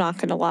titles. I'm not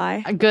going to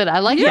lie. Good. I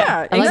like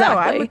that. Yeah,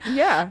 exactly.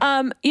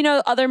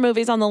 Other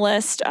movies on the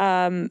list.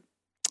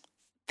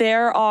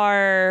 There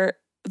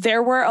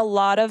were a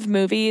lot of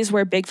movies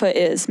where Bigfoot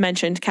is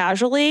mentioned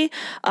casually.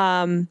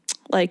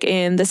 Like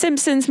in the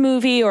Simpsons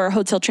movie or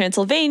Hotel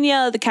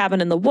Transylvania, The Cabin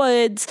in the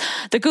Woods,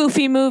 the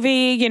Goofy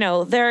movie,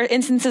 there are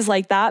instances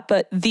like that.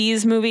 But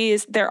these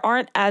movies, there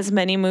aren't as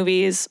many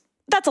movies.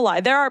 That's a lie.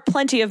 There are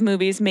plenty of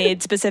movies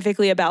made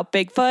specifically about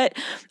Bigfoot.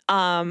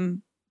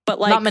 But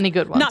like not many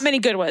good ones. Not many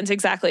good ones,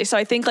 exactly. So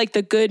I think like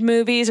the good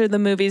movies are the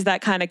movies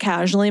that kind of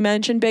casually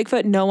mention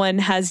Bigfoot. No one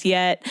has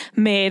yet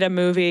made a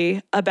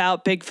movie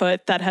about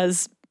Bigfoot that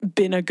has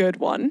been a good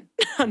one,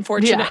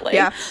 unfortunately.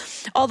 Yeah.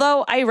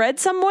 Although I read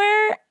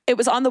somewhere, it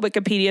was on the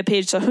Wikipedia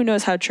page, so who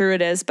knows how true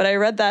it is, but I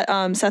read that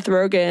Seth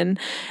Rogen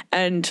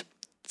and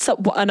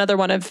another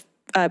one of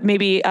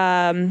maybe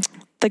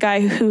the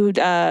guy who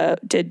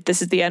did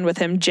This Is the End with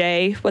him,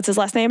 Jay, what's his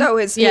last name? Oh,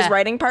 his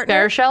writing partner?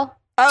 Baruchel?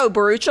 Oh,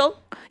 Baruchel?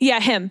 Yeah,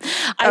 him.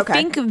 I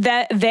think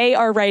that they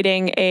are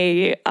writing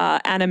a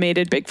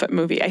animated Bigfoot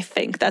movie. I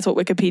think that's what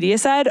Wikipedia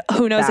said.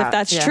 Who knows if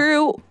that's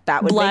true?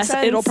 That would make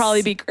sense. It'll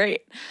probably be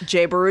great.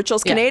 Jay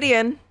Baruchel's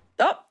Canadian.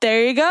 Oh,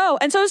 there you go.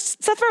 And so is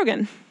Seth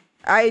Rogen.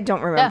 I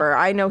don't remember.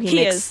 I know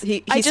he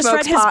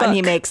smokes pot and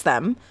he makes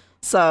them.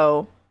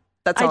 So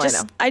that's all I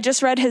know. I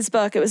just read his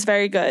book. It was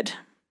very good.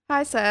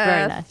 Hi, Seth.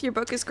 Very nice. Your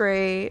book is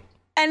great.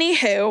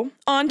 Anywho,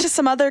 on to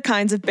some other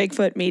kinds of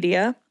Bigfoot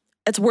media.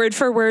 It's word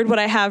for word what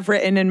I have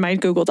written in my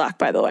Google Doc,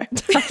 by the way.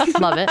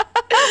 Love it.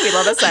 We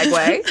love a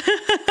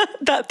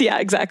segue. Yeah,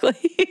 exactly.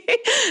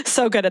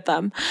 So good at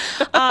them.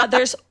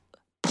 There's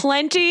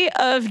plenty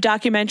of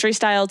documentary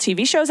style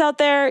TV shows out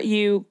there.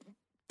 You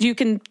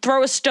can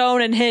throw a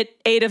stone and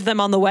hit 8 of them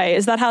on the way.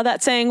 Is that how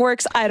that saying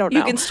works? I don't know.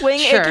 You can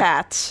swing a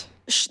cat.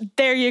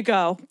 There you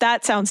go.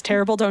 That sounds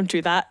terrible. Don't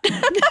do that.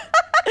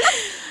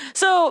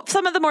 So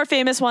some of the more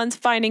famous ones,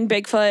 Finding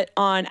Bigfoot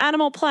on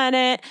Animal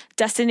Planet,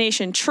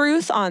 Destination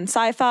Truth on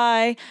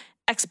Sci-Fi,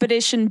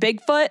 Expedition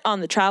Bigfoot on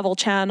the Travel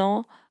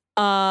Channel.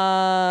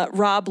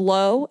 Rob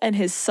Lowe and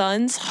his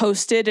sons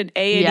hosted an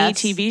A&E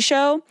TV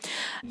show.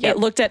 Yep. It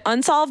looked at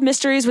unsolved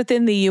mysteries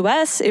within the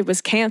U.S. It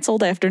was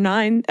canceled after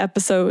 9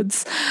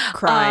 episodes.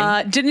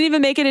 Crime. Didn't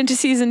even make it into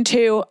season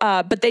 2.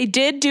 But they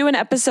did do an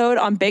episode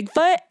on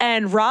Bigfoot,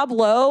 and Rob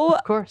Lowe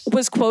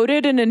was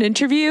quoted in an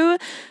interview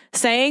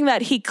saying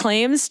that he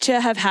claims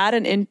to have had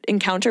an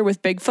encounter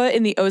with Bigfoot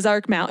in the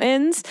Ozark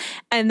Mountains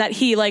and that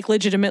he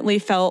legitimately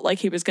felt like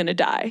he was going to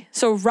die.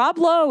 So Rob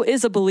Lowe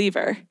is a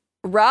believer.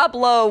 Rob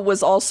Lowe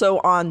was also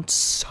on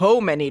so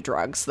many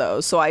drugs,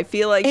 though, so I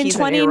feel like he's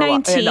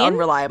an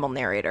unreliable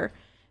narrator.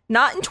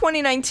 Not in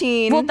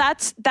 2019. Well,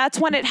 that's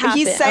when it happened.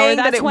 He's saying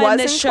that it was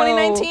in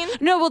 2019?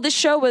 No, well, the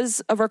show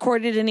was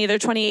recorded in either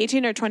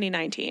 2018 or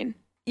 2019.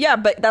 Yeah,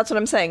 but that's what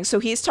I'm saying. So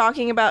he's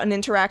talking about an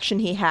interaction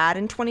he had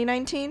in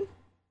 2019?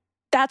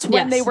 That's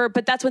when they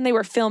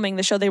were filming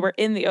the show. They were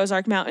in the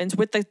Ozark Mountains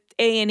with the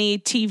A&E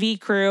TV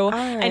crew.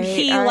 And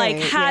he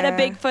had a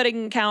Bigfoot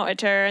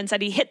encounter and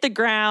said he hit the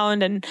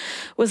ground and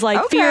was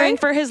fearing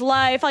for his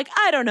life.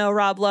 I don't know,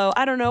 Rob Lowe.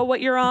 I don't know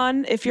what you're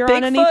on, if you're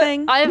on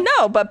anything.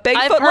 But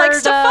Bigfoot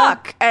likes to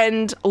fuck.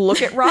 And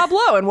look at Rob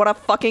Lowe and what a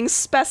fucking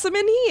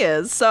specimen he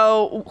is.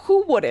 So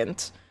who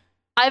wouldn't?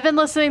 I've been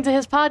listening to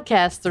his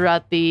podcast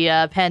throughout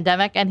the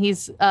pandemic, and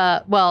he's,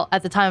 at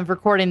the time of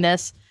recording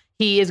this,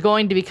 he is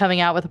going to be coming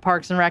out with a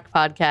Parks and Rec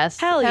podcast.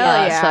 Hell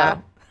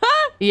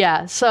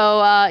yeah.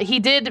 So he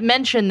did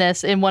mention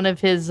this in one of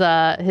his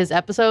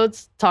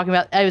episodes, talking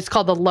about, it was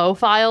called the Lowe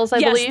Files, I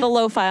believe. Yes, the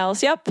Lowe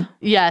Files, yep.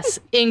 Yes,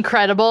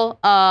 incredible.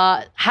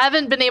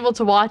 Haven't been able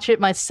to watch it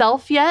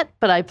myself yet,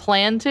 but I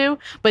plan to.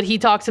 But he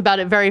talks about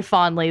it very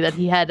fondly, that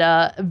he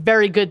had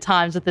very good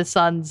times with his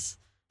sons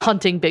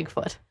hunting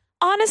Bigfoot.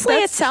 Honestly,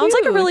 it sounds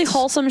like a really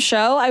wholesome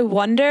show. I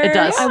wonder. It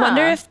does. I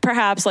wonder if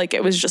perhaps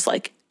it was just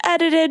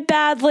edited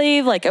badly.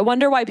 I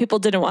wonder why people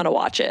didn't want to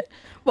watch it.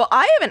 Well,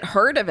 I haven't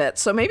heard of it,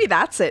 so maybe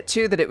that's it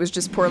too, that it was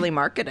just poorly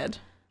marketed.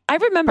 I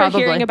remember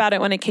hearing about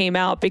it when it came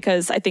out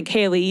because I think,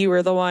 Haley, you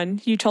were the one.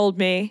 You told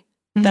me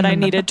that I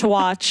needed to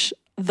watch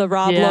the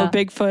Rob Lowe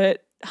Bigfoot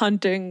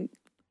hunting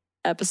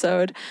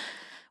episode.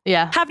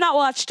 Yeah. Have not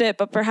watched it,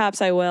 but perhaps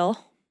I will.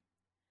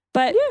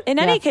 But in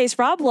any case,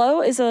 Rob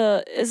Lowe is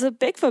a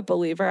Bigfoot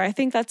believer. I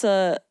think that's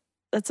a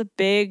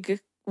big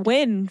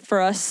win for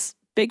us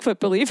Bigfoot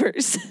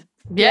believers.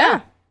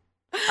 Yeah.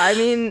 I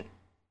mean,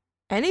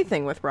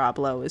 anything with Rob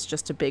Lowe is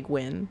just a big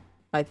win,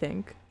 I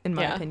think, in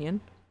my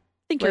opinion. I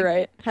think you're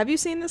right. Have you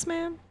seen this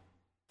man?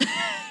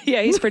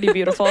 Yeah, he's pretty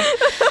beautiful.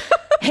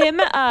 Him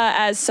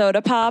as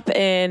Soda Pop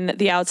in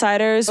The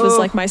Outsiders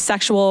was my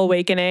sexual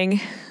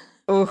awakening.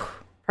 Oh,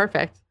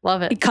 perfect.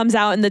 Love it. He comes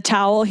out in the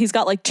towel. He's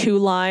got 2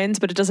 lines,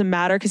 but it doesn't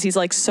matter because he's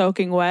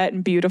soaking wet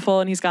and beautiful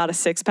and he's got a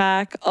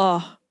 6-pack.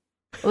 Oh.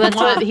 Well, that's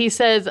what he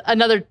says.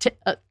 Another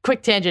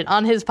quick tangent.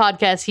 On his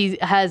podcast, he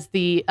has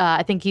the,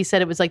 I think he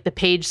said it was the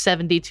page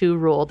 72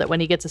 rule, that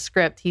when he gets a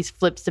script, he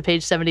flips to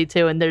page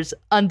 72 and there's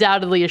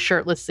undoubtedly a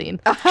shirtless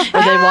scene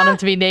where they want him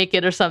to be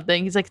naked or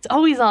something. He's it's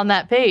always on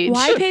that page.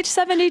 Why page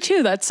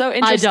 72? That's so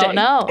interesting. I don't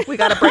know. We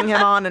got to bring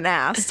him on and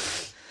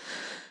ask.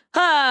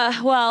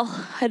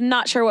 Well, I'm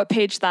not sure what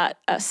page that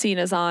scene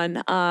is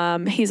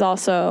on. He's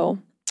also,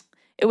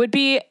 it would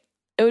be,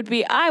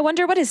 I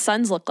wonder what his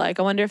sons look like.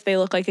 I wonder if they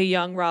look like a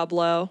young Rob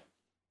Lowe.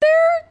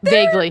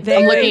 They're vaguely.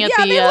 I'm looking at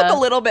they look a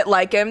little bit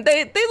like him.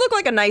 They look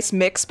like a nice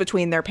mix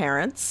between their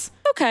parents.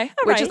 Okay,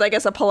 all which right. is, I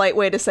guess, a polite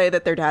way to say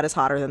that their dad is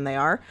hotter than they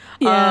are.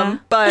 Yeah.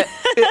 But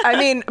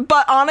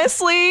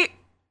honestly,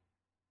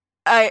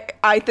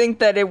 I think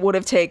that it would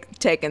have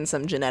taken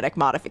some genetic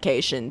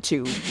modification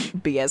to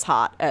be as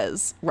hot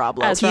as Rob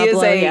Lowe.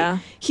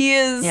 He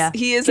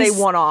is a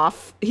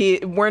one-off.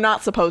 We're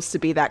not supposed to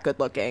be that good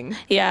looking.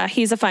 Yeah,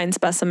 he's a fine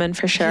specimen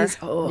for sure.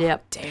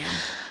 Damn.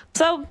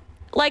 So,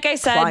 like I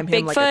said,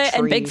 Bigfoot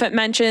and Bigfoot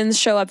mentions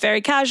show up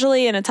very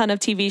casually in a ton of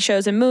TV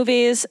shows and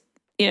movies.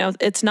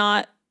 It's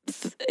not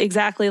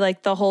exactly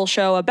the whole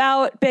show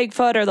about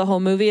Bigfoot or the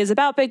whole movie is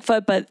about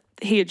Bigfoot, but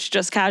he's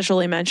just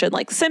casually mentioned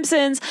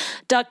Simpsons,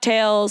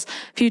 DuckTales,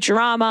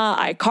 Futurama,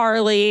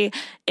 iCarly.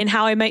 In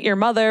How I Met Your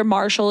Mother,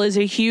 Marshall is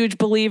a huge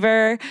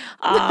believer.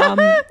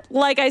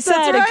 Like I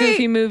said, a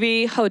Goofy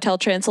movie, Hotel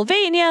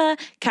Transylvania,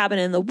 Cabin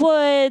in the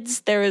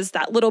Woods. There was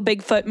that little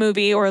Bigfoot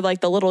movie or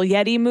the Little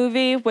Yeti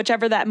movie,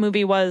 whichever that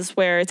movie was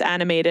where it's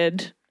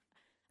animated.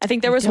 I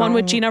think there was one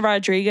with Gina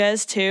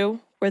Rodriguez too,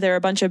 where there are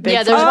a bunch of Bigfoot.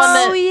 Yeah, there's one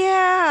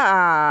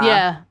that,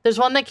 yeah, there's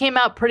one that came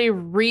out pretty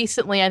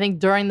recently, I think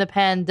during the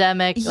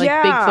pandemic,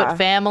 Bigfoot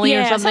Family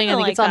or something. I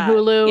think it's on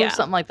Hulu,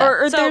 something like that.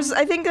 Or there's,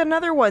 I think,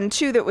 another one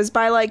too that was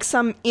by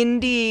some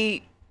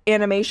indie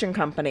animation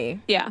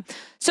company. Yeah.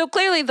 So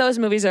clearly those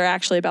movies are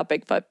actually about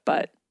Bigfoot,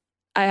 but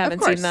I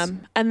haven't seen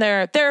them. And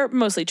they're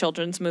mostly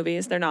children's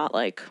movies. They're not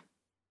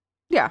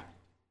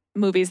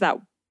movies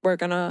that we're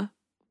gonna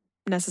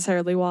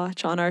necessarily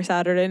watch on our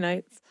Saturday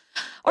nights.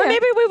 Or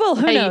maybe we will.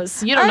 Who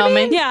knows? You don't know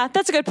me. Yeah,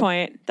 that's a good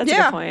point. A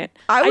good point.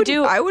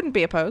 I wouldn't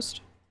be opposed.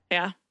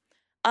 Yeah.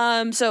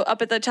 So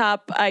up at the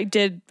top, I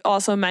did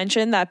also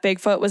mention that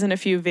Bigfoot was in a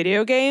few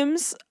video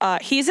games.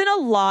 He's in a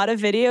lot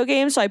of video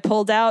games, so I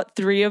pulled out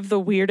 3 of the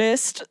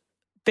weirdest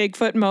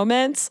Bigfoot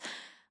moments.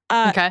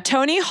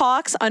 Tony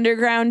Hawk's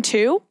Underground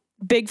 2.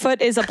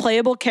 Bigfoot is a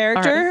playable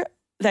character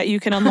that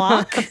you can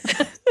unlock.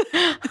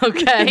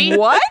 Okay.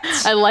 What?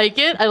 I like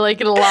it. I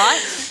like it a lot.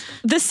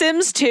 The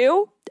Sims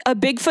 2. A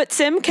Bigfoot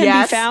sim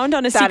can be found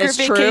on a secret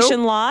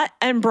vacation lot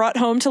and brought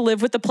home to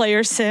live with the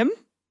player's sim.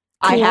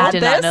 Cool. I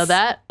did not know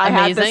that. I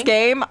had this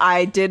game.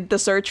 I did the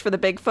search for the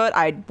Bigfoot.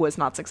 I was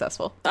not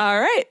successful. All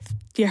right.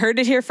 You heard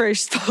it here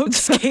first,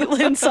 folks.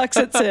 Caitlin sucks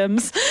at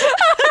Sims.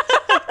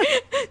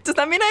 Does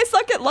that mean I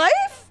suck at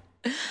life?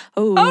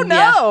 Oh no.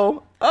 Yeah.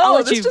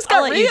 Oh, this just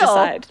got real. You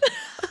decide.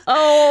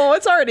 Oh,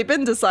 it's already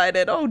been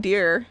decided. Oh,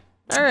 dear.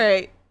 All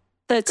right.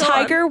 The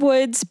Tiger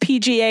Woods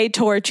PGA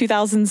Tour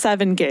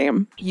 2007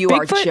 game. You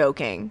are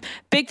joking.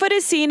 Bigfoot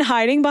is seen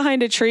hiding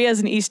behind a tree as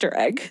an Easter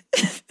egg.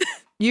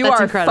 You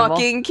That's are incredible.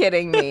 fucking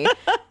kidding me.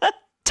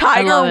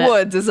 Tiger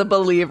Woods is a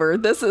believer.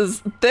 This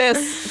is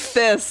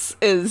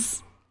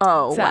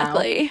oh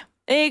exactly. Wow.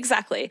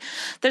 Exactly.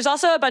 There's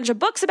also a bunch of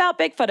books about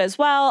Bigfoot as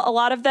well. A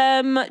lot of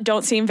them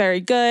don't seem very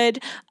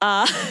good.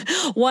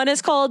 One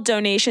is called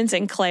Donations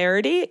and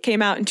Clarity. It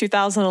came out in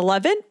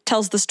 2011.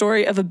 Tells the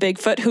story of a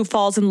Bigfoot who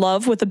falls in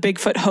love with a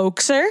Bigfoot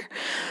hoaxer.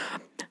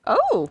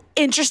 Oh.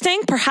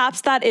 Interesting.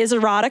 Perhaps that is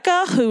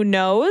erotica. Who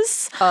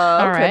knows?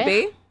 Could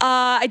be.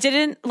 I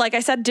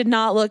did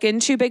not look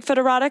into Bigfoot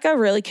erotica,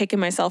 really kicking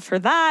myself for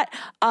that.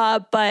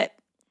 But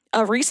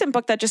a recent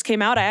book that just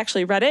came out, I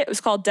actually read it. It was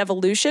called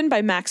Devolution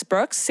by Max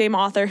Brooks, same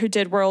author who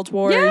did World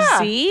War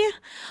Z.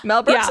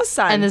 Mel Brooks'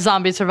 son. And the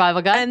Zombie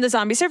Survival Guide. And the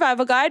Zombie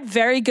Survival Guide.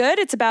 Very good.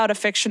 It's about a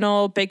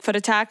fictional Bigfoot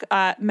attack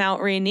at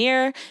Mount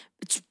Rainier.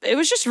 It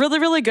was just really,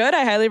 really good.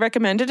 I highly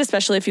recommend it,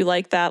 especially if you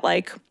like that,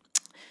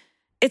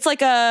 it's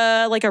like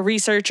a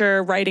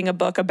researcher writing a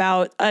book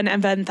about an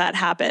event that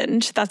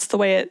happened. That's the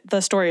way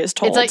the story is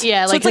told. It's like, so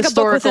it's like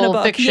historical a book within a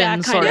book.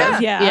 fiction, Kind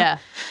of.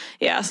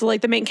 Yeah. So like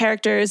the main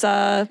character is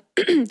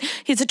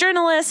he's a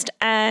journalist,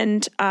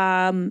 and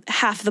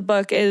half the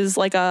book is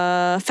like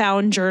a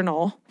found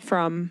journal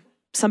from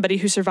somebody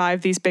who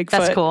survived these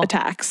Bigfoot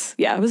attacks.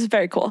 Yeah, it was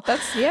very cool.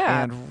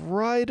 And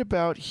right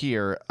about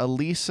here,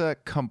 Elisa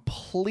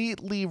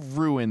completely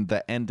ruined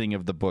the ending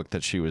of the book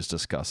that she was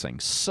discussing.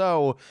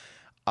 So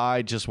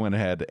I just went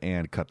ahead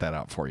and cut that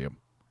out for you.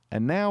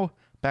 And now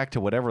back to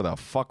whatever the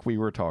fuck we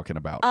were talking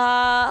about.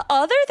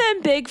 Other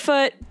than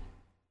Bigfoot,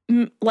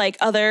 like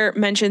other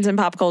mentions in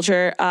pop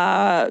culture,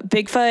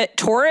 Bigfoot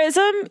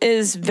tourism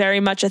is very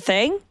much a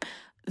thing.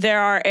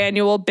 There are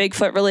annual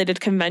Bigfoot related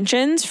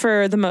conventions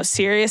for the most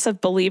serious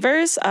of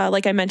believers,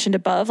 like I mentioned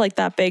above, like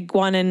that big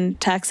one in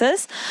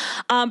Texas.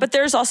 But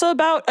there's also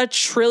about 1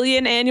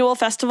 trillion annual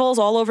festivals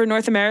all over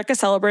North America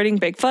celebrating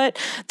Bigfoot.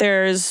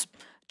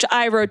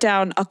 I wrote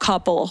down a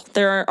couple.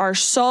 There are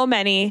so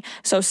many.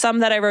 So some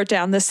that I wrote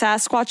down: the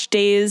Sasquatch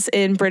Days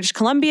in British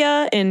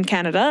Columbia in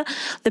Canada,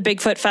 the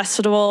Bigfoot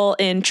Festival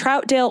in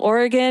Troutdale,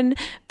 Oregon,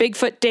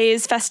 Bigfoot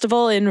Days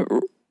Festival in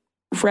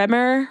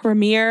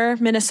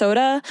Ramier,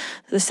 Minnesota,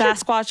 the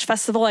Sasquatch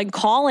Festival and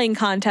Calling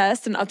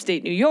Contest in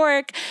upstate New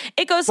York.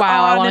 It goes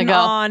on and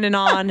on and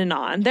on and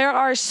on. There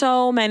are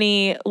so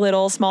many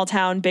little small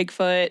town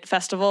Bigfoot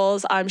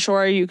festivals. I'm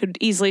sure you could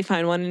easily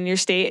find one in your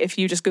state if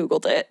you just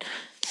Googled it.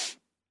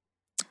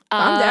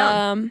 I'm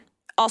down.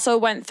 Also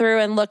went through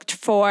and looked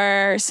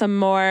for some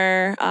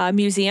more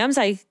museums.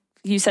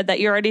 You said that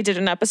you already did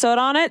an episode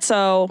on it,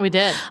 so we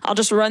did. I'll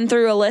just run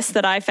through a list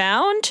that I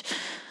found.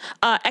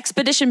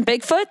 Expedition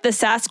Bigfoot, the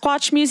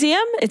Sasquatch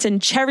Museum. It's in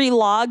Cherry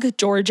Log,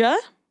 Georgia.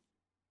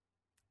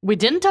 We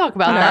didn't talk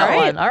about that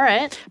one. All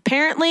right.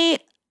 Apparently,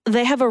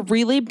 they have a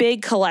really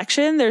big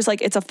collection. There's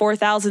it's a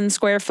 4,000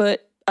 square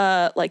foot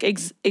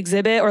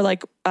exhibit or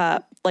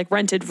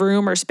rented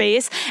room or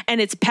space, and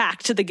it's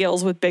packed to the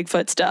gills with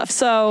Bigfoot stuff.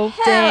 So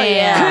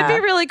could be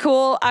really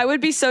cool. I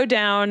would be so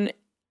down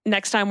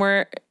next time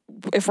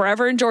if we're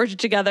ever in Georgia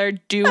together.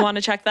 Do want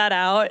to check that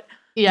out.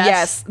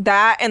 Yes,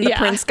 that and the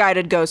Prince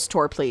guided ghost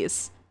tour,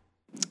 please.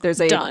 There's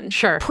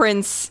a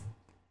Prince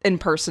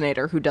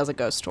impersonator who does a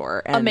ghost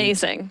tour. And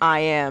amazing.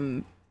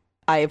 I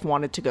have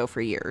wanted to go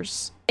for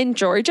years. In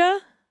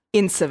Georgia?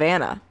 In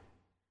Savannah.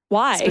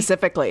 Why?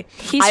 Specifically.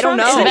 I don't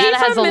know. Savannah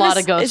has a lot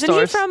of ghost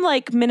stores. Isn't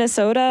he from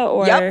Minnesota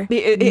or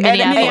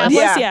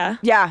Minneapolis?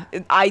 Yeah.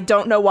 I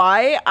don't know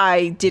why.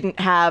 I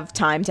didn't have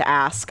time to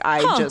ask.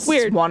 I just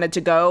wanted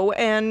to go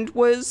and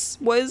was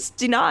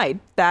denied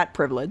that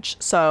privilege.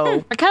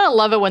 So I kind of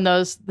love it when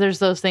there's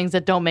those things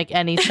that don't make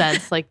any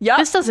sense. Like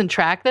this doesn't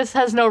track. This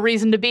has no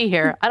reason to be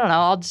here. I don't know.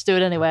 I'll just do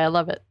it anyway. I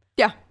love it.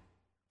 Yeah.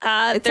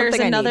 There's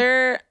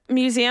another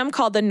museum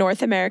called the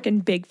North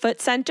American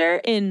Bigfoot Center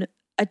in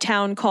a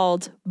town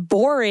called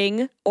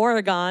Boring,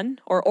 Oregon.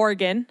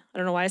 I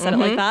don't know why I said it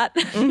like that.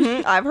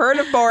 I've heard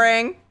of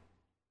Boring.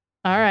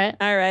 All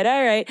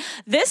right.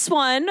 This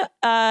one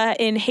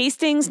in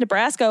Hastings,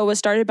 Nebraska was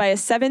started by a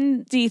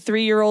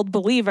 73-year-old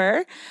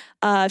believer.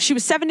 She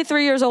was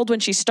 73 years old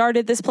when she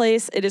started this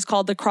place. It is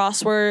called the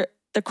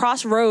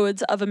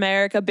Crossroads of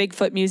America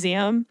Bigfoot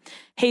Museum.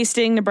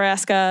 Hastings,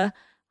 Nebraska.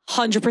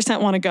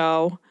 100% want to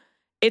go.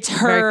 It's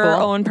her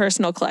own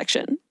personal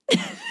collection.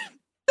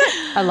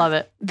 I love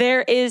it.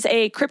 There is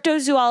a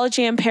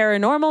cryptozoology and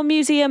paranormal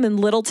museum in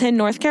Littleton,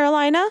 North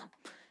Carolina.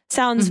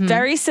 Sounds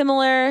very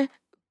similar,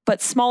 but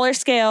smaller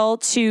scale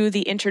to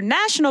the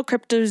International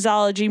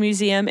Cryptozoology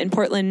Museum in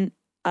Portland,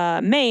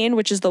 Maine,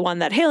 which is the one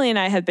that Haley and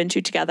I have been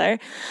to together.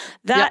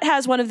 That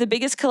has one of the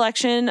biggest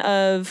collection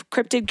of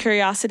cryptid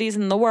curiosities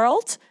in the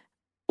world.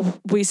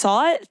 We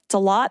saw it. It's a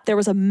lot. There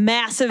was a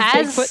massive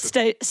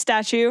Bigfoot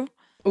statue.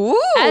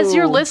 Ooh. As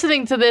you're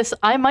listening to this,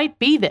 I might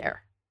be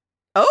there.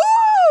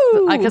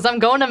 Oh, because I'm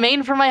going to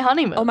Maine for my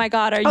honeymoon. Oh my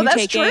God, are you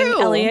taking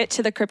Elliot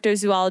to the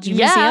Cryptozoology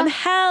Museum?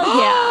 Hell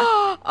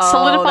yeah.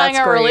 Solidifying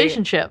our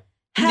relationship.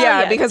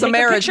 Yeah, because a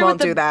marriage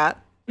won't do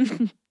that.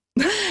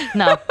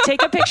 No.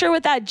 Take a picture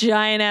with that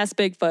giant ass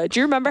Bigfoot. Do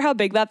you remember how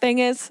big that thing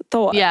is?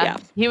 Yeah.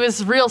 He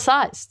was real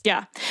sized.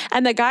 Yeah.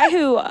 And the guy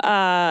who,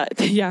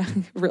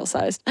 real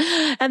sized.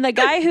 And the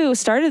guy who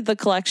started the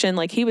collection,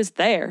 like he was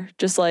there,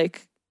 just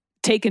like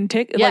taking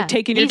your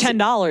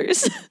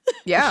 $10.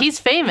 Yeah. He's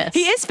famous.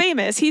 He is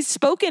famous. He's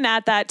spoken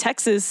at that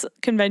Texas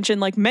convention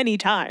like many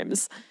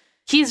times.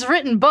 He's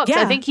written books.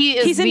 Yeah. I think he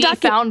is the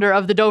founder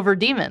of the Dover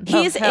Demon.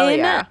 He's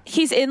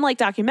in like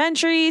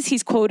documentaries.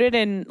 He's quoted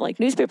in like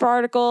newspaper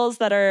articles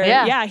that are,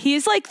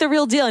 he's like the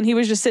real deal. And he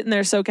was just sitting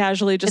there so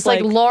casually, just it's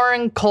like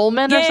Lauren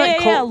Coleman or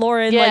something.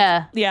 Lauren.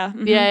 Yeah.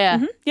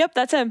 Yep,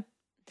 that's him.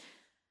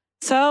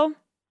 So,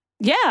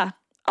 yeah.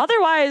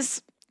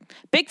 Otherwise,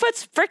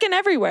 Bigfoot's freaking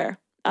everywhere.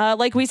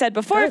 Like we said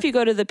before, if you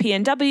go to the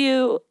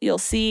PNW, you'll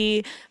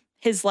see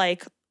his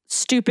like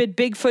stupid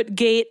Bigfoot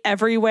gate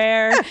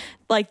everywhere.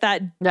 Like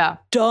that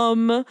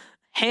dumb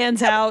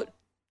hands out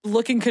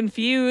looking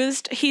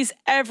confused. He's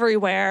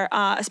everywhere,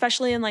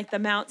 especially in like the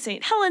Mount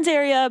St. Helens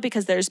area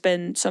because there's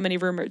been so many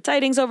rumored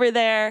sightings over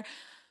there.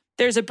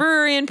 There's a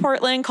brewery in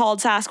Portland called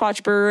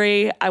Sasquatch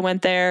Brewery. I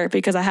went there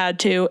because I had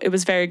to. It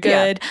was very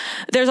good.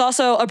 Yeah. There's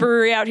also a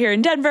brewery out here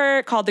in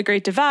Denver called The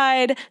Great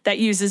Divide that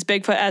uses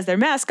Bigfoot as their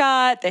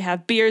mascot. They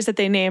have beers that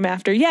they name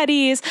after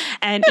Yetis.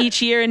 And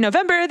each year in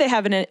November, they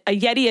have a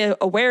Yeti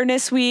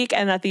Awareness Week.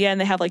 And at the end,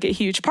 they have like a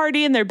huge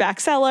party in their back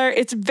cellar.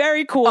 It's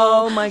very cool.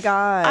 Oh my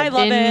God. I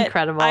love it.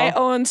 Incredible. I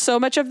own so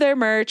much of their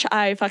merch.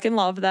 I fucking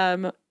love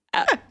them.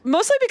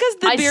 Mostly because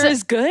the beer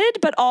is good,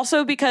 but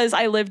also because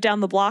I lived down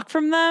the block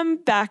from them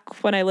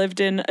back when I lived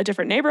in a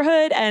different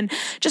neighborhood, and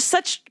just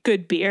such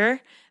good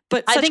beer.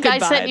 But I think I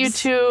sent you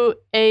to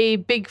a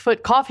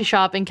Bigfoot coffee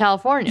shop in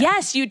California.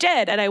 Yes, you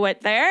did, and I went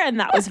there, and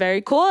that was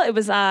very cool. It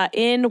was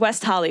in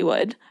West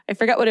Hollywood. I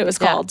forgot what it was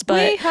called,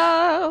 but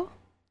yeah,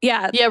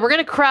 we're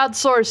gonna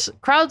crowdsource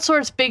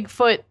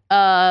Bigfoot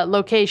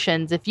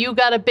locations. If you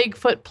got a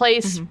Bigfoot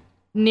place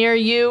near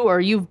you, or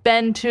you've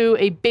been to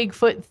a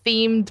Bigfoot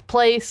themed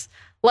place,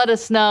 let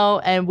us know,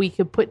 and we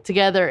could put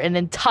together an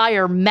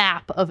entire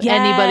map of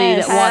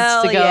anybody that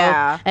wants to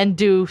go and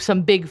do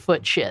some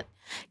Bigfoot shit.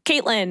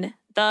 Caitlin,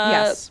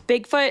 the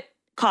Bigfoot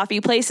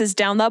coffee place is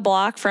down the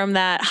block from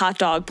that hot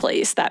dog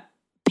place, that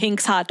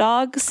Pink's Hot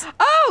Dogs.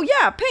 Oh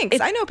yeah,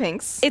 Pink's. I know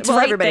Pink's. It's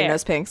right everybody there.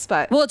 knows Pink's,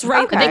 but it's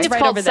right. I think it's right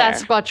called over there.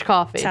 Sasquatch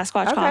Coffee.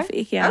 Sasquatch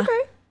Coffee. Yeah. Okay.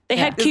 They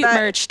had cute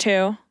merch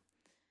too.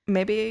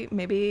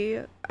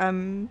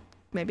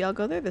 Maybe I'll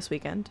go there this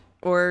weekend,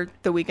 or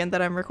the weekend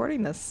that I'm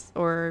recording this,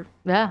 or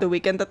the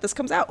weekend that this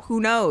comes out. Who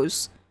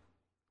knows?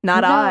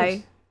 Not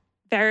I.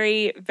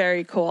 Very,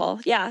 very cool.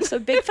 Yeah. So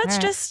Bigfoot's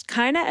just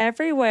kind of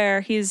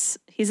everywhere. He's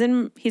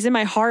in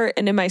my heart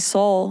and in my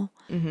soul.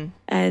 Mm-hmm.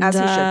 And as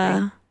he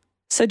should be.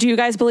 So do you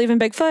guys believe in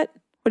Bigfoot?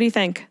 What do you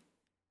think?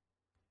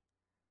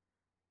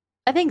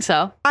 I think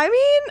so. I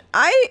mean,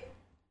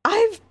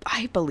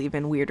 I believe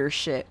in weirder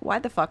shit. Why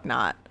the fuck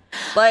not?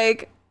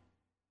 Like,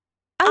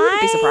 I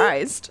wouldn't be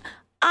surprised.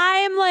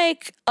 I'm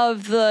like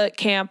of the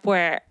camp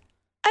where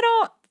I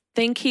don't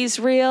think he's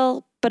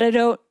real, but I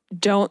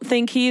don't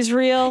think he's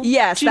real.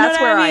 Yes, that's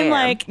where I am.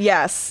 Like,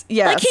 yes.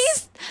 Like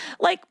he's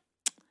like,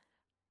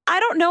 I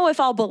don't know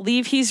if I'll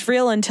believe he's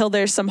real until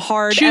there's some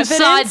hard Choose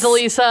evidence. Sides,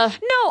 Elisa.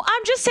 No,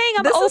 I'm just saying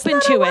I'm open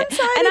to it.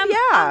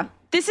 And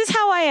this is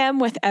how I am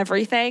with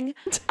everything.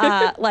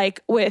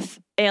 Like with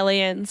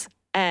aliens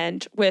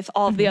and with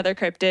all of the other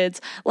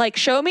cryptids. Like,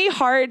 show me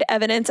hard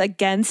evidence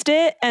against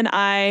it and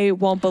I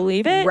won't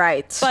believe it.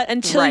 Right. But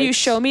until you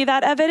show me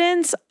that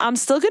evidence, I'm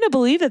still going to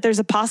believe that there's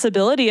a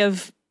possibility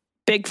of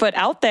Bigfoot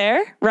out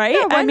there, right?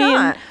 Yeah, why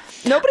not?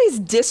 Nobody's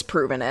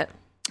disproven it.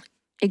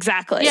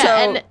 Exactly. Yeah, so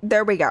and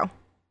there we go.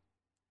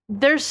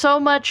 There's so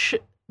much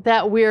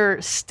that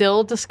we're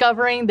still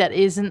discovering that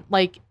isn't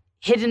like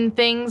hidden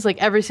things.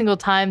 Like every single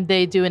time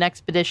they do an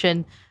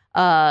expedition,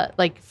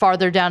 like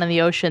farther down in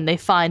the ocean, they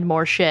find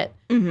more shit.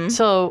 Mm-hmm.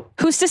 So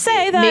who's to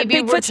say that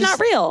Bigfoot's not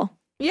real?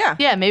 Yeah.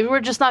 Yeah, maybe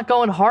we're just not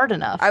going hard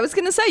enough. I was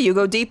going to say, you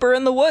go deeper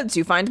in the woods,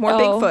 you find more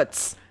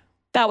Bigfoots.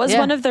 That was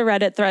one of the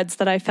Reddit threads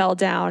that I fell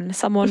down.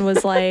 Someone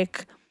was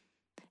like,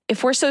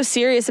 if we're so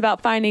serious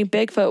about finding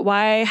Bigfoot,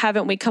 why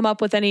haven't we come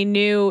up with any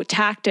new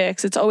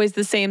tactics? It's always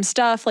the same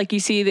stuff. Like you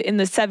see in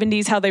the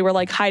 70s, how they were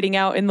like hiding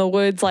out in the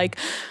woods, like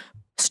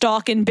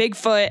stalking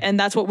Bigfoot. And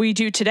that's what we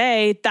do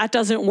today. That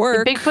doesn't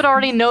work. Bigfoot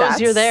already knows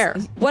you're there.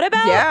 What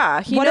about?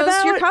 Yeah, he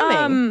knows you're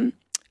coming.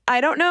 I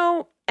don't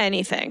know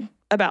anything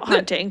about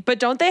hunting, but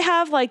don't they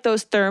have like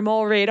those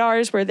thermal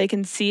radars where they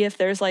can see if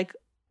there's like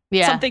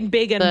something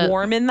big and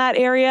warm in that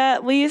area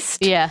at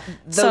least? Yeah.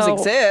 Those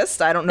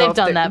exist. I don't know if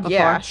they've done that before.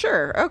 Yeah,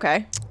 sure.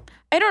 Okay.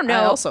 I don't know.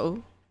 I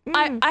also...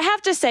 I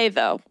have to say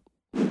though,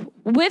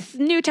 with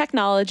new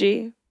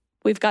technology,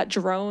 we've got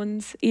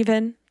drones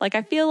even. Like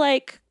I feel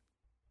like,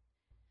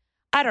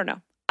 I don't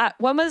know. I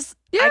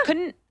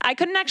couldn't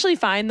actually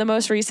find the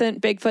most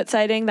recent Bigfoot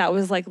sighting that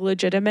was like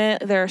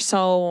legitimate. There are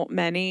so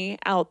many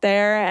out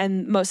there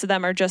and most of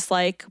them are just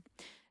like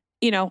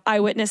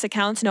eyewitness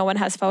accounts. No one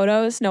has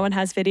photos. No one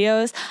has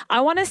videos.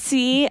 I want to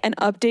see an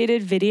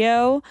updated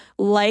video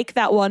like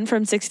that one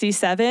from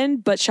 1967,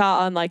 but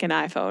shot on like an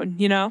iPhone,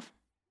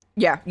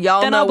 Yeah,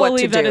 y'all then know I'll what to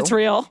believe do. that it's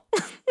real.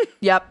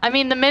 Yep. I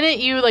mean, the minute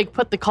you like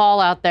put the call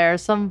out there,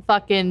 some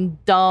fucking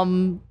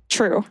dumb,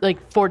 True,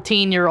 like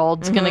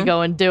 14-year-old's gonna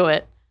go and do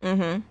it.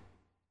 Mm-hmm.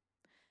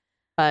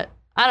 But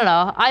I don't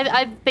know.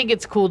 I think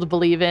it's cool to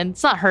believe in.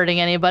 It's not hurting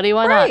anybody.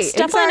 Why not? It's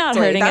definitely not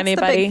hurting That's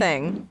anybody. The big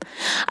thing.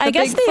 I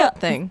guess Bigfoot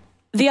thing.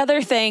 The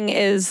other thing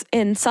is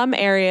in some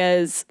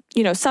areas,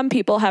 some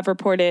people have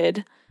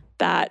reported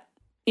that,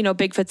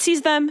 Bigfoot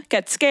sees them,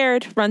 gets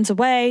scared, runs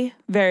away,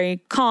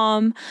 very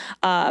calm,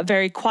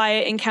 very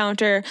quiet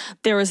encounter.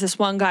 There was this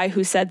one guy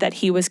who said that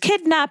he was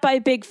kidnapped by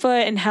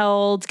Bigfoot and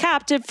held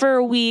captive for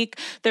a week.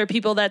 There are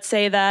people that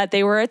say that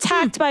they were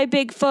attacked by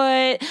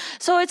Bigfoot.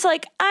 So it's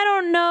like, I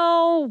don't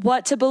know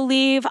what to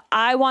believe.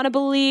 I want to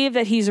believe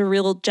that he's a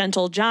real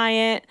gentle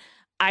giant.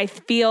 I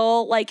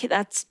feel like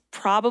that's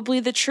probably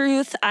the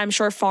truth. I'm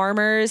sure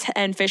farmers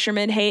and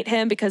fishermen hate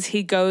him because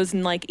he goes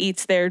and like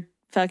eats their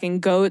fucking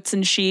goats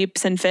and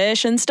sheeps and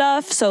fish and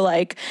stuff. So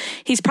like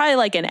he's probably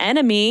like an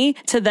enemy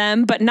to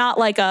them, but not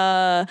like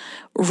a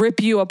rip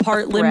you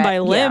apart limb by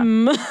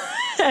limb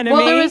enemy.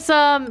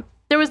 Well,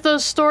 there was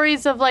those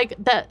stories of like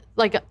that,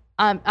 like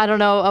I don't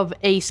know of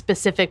a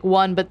specific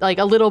one, but like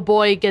a little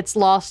boy gets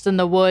lost in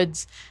the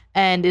woods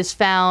and is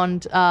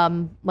found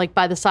like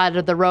by the side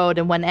of the road,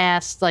 and when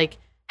asked like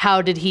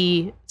how did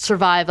he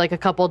survive like a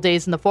couple of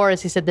days in the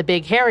forest, he said the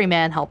big hairy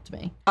man helped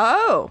me.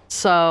 Oh.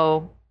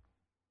 So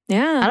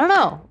yeah, I don't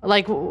know.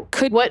 Like,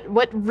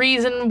 what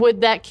reason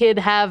would that kid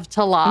have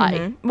to lie?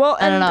 Mm-hmm. Well,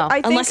 I don't know. I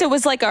think, unless it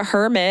was like a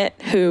hermit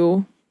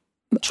who,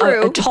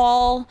 true, a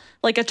tall,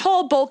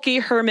 bulky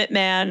hermit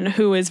man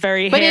who is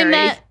very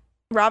hairy.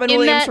 Robin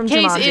Williams from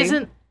case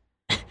Jumanji.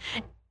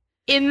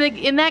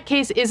 in that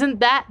case, isn't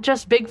that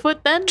just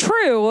Bigfoot then?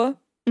 True.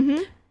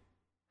 Mm-hmm.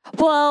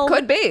 Well,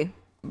 could be.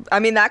 I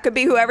mean, that could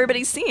be who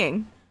everybody's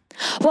seeing.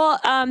 Well,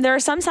 there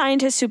are some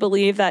scientists who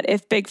believe that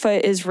if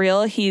Bigfoot is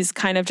real, he's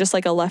kind of just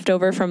like a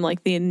leftover from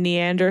like the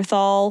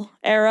Neanderthal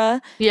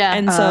era. Yeah.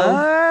 And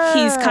so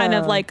he's kind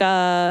of like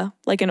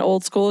an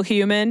old school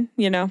human,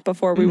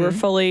 before we were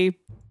fully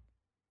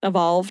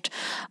evolved.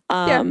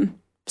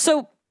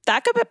 So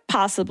that could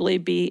possibly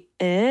be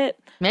it.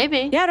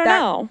 Maybe. Yeah, I don't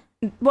know.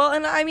 Well,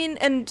 and I mean,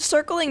 and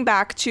circling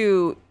back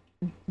to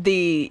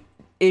the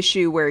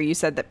issue where you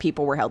said that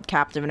people were held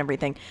captive and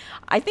everything,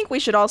 I think we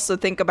should also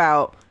think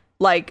about,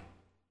 like,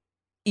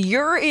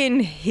 you're in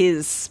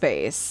his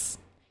space.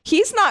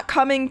 He's not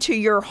coming to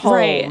your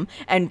home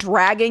and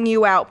dragging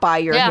you out by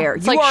your hair.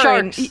 It's like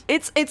sharks.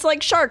 It's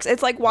like sharks.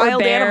 It's like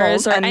wild or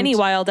bears animals or any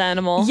wild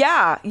animal.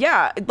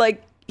 Yeah.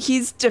 Like,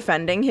 he's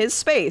defending his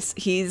space.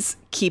 He's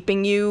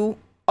keeping you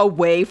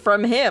away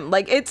from him.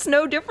 Like, it's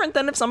no different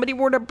than if somebody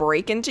were to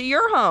break into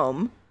your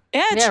home.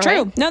 Yeah, it's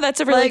true. Right? No, that's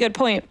a really good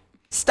point.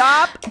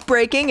 Stop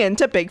breaking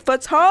into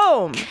Bigfoot's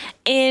home.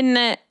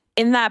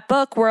 In that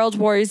book, World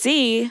War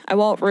Z, I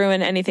won't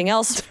ruin anything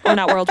else. Or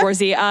not World War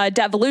Z,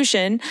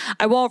 Devolution.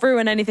 I won't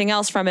ruin anything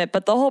else from it.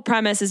 But the whole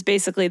premise is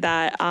basically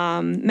that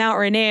Mount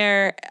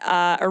Rainier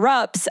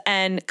erupts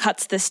and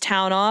cuts this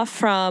town off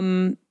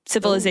from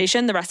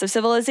civilization, the rest of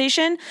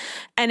civilization.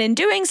 And in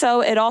doing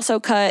so, it also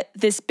cut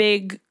this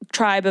big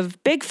tribe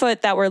of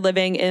Bigfoot that were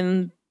living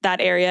in that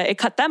area. It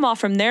cut them off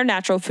from their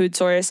natural food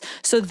source,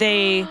 so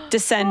they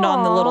descend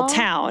on the little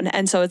town,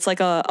 and so it's like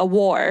a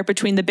war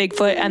between the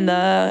Bigfoot and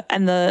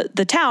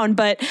the town.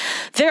 But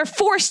they're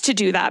forced to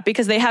do that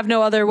because they have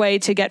no other way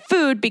to get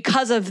food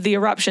because of the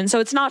eruption. So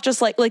it's not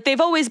just like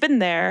they've always been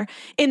there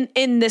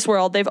in this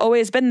world. They've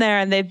always been there,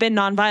 and they've been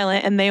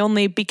nonviolent, and they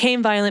only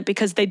became violent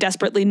because they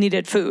desperately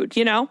needed food.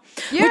 Yeah.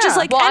 Which is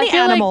like any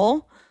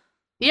animal.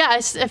 Yeah,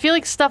 I feel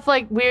like stuff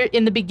like we're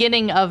in the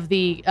beginning of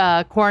the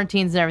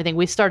quarantines and everything,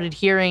 we started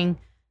hearing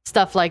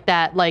stuff like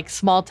that, like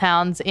small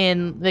towns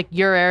in like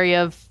your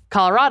area of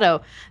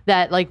Colorado,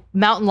 that like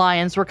mountain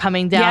lions were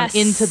coming down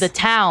into the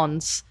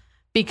towns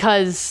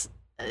because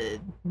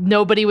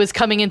nobody was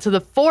coming into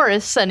the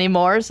forests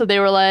anymore. So they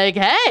were like,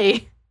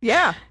 hey,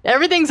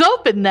 everything's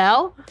open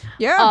now.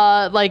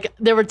 Yeah. Like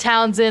there were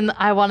towns in,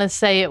 I want to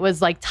say it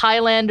was like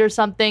Thailand or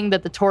something,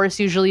 that the tourists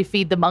usually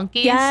feed the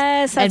monkeys.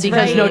 Yes, that's and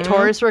because no right.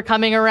 tourists were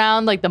coming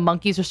around, like the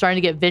monkeys were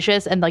starting to get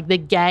vicious, and like the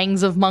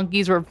gangs of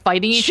monkeys were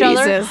fighting each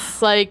other.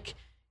 Like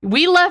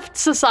we left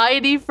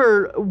society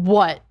for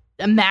what?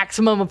 A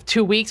maximum of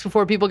 2 weeks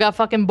before people got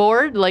fucking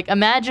bored. Like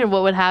imagine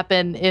what would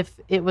happen if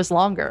it was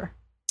longer.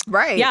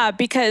 Right. Yeah,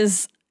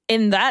 because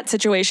in that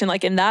situation,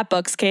 like in that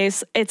book's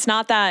case, it's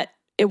not that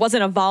it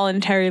wasn't a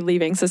voluntary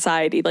leaving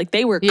society. Like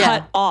they were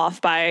cut off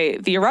by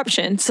the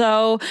eruption.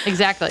 So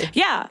exactly.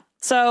 Yeah.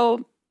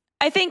 So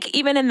I think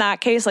even in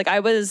that case, like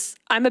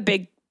I'm a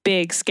big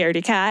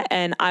scaredy cat,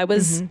 and I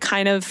was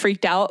kind of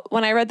freaked out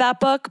when I read that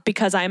book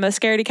because I'm a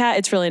scaredy cat.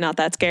 It's really not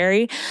that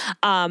scary.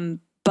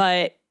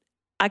 But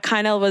I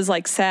kind of was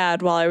like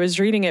sad while I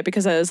was reading it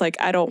because I was like,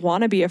 I don't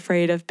want to be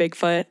afraid of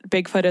Bigfoot.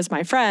 Bigfoot is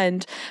my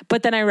friend.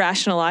 But then I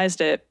rationalized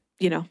it.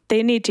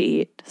 They need to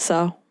eat.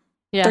 So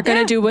Yeah. They're going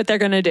to do what they're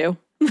going to do.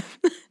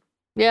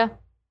 Yeah.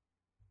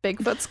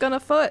 Bigfoot's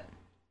gonna foot.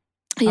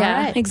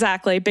 Yeah, right.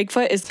 exactly.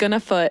 Bigfoot is going to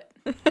foot.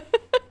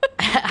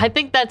 I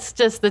think that's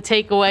just the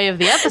takeaway of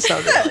the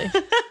episode, really.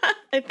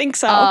 I think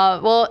so.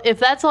 Well, if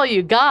that's all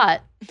you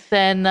got,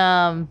 then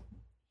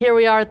here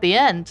we are at the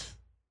end.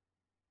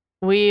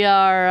 We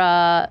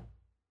are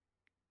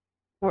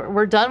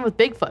we're done with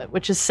Bigfoot,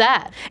 which is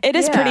sad. It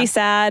is pretty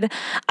sad.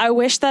 I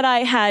wish that I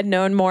had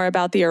known more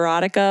about the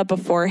erotica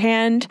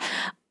beforehand.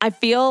 I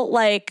feel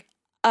like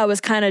I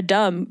was kind of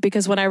dumb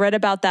because when I read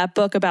about that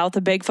book about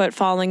the Bigfoot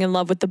falling in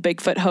love with the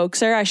Bigfoot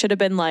hoaxer, I should have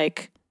been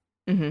like,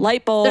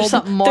 light bulb. There's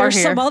something more There's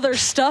here. some other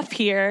stuff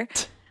here.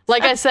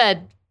 Like I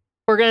said,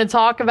 we're going to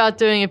talk about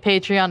doing a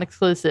Patreon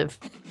exclusive.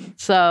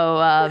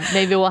 So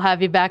maybe we'll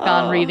have you back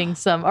on reading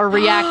some or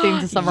reacting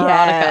to some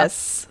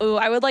erotica. Ooh,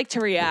 I would like to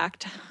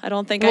react. I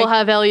don't think We'll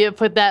have Elliot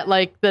put that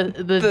like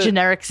the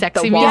generic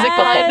sexy music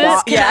behind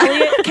this.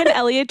 Can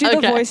Elliot do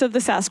the voice of the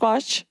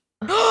Sasquatch?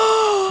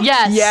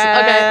 Yes.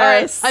 Okay. All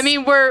right. I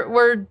mean,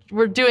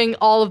 we're doing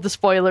all of the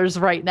spoilers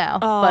right now,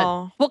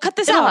 but we'll cut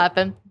this it'll out.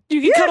 happen.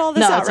 You can cut all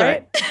this out,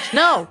 right?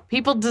 No,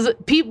 we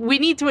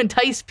need to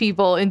entice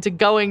people into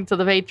going to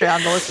the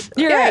Patreon to listen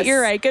to it.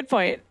 You're right. Good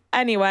point.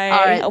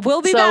 Anyway,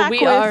 we'll be back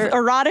with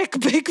erotic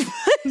Bigfoot.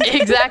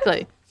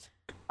 Exactly.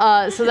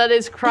 So that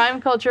is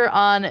Crime Culture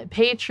on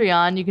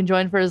Patreon. You can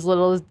join for as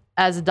little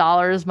as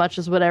 $1, as much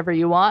as whatever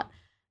you want.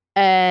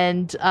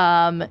 And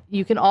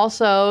you can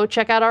also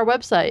check out our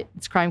website.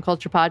 It's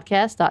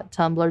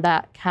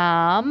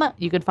crimeculturepodcast.tumblr.com.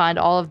 You can find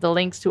all of the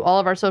links to all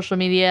of our social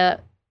media.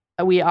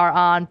 We are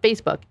on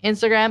Facebook,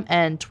 Instagram,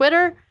 and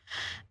Twitter.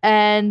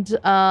 And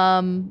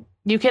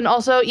you can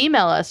also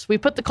email us. We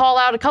put the call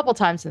out a couple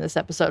times in this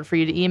episode for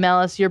you to email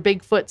us your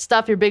Bigfoot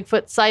stuff, your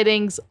Bigfoot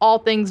sightings, all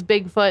things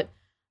Bigfoot.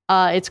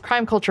 It's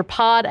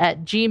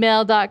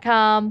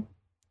crimeculturepod@gmail.com.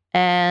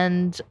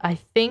 And I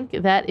think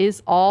that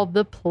is all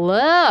the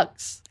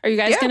plugs. Are you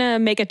guys going to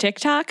make a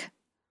TikTok?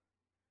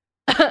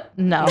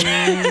 No.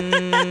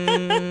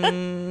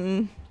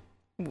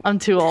 I'm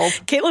too old.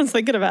 Caitlin's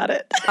thinking about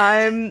it.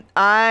 I'm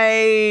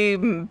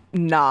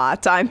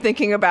not. I'm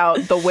thinking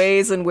about the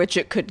ways in which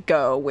it could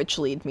go, which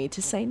lead me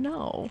to say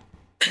no.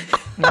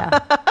 Yeah.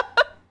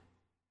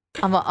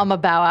 I'm a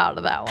bow out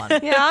of that one.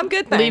 Yeah, I'm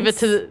good. Thanks. Leave it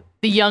to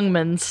the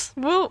youngmans.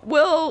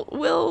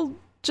 We'll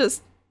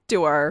just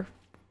do our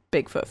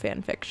Bigfoot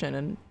fan fiction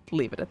and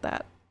leave it at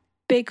that.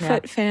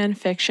 Bigfoot fan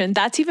fiction.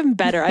 That's even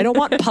better. I don't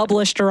want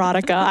published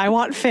erotica. I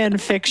want fan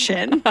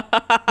fiction.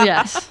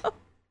 Yes.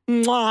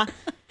 Mwah.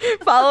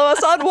 Follow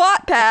us on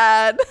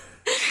Wattpad.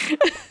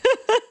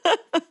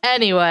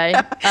 Anyway,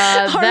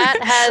 that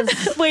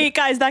has... Wait,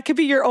 guys, that could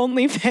be your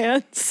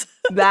OnlyFans.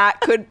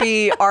 That could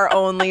be our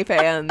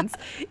OnlyFans,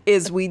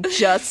 is we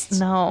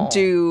just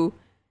do...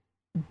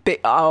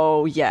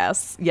 Oh,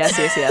 yes.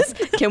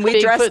 Can we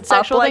dress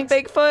up like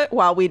Bigfoot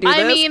while we do this?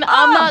 I mean,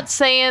 I'm not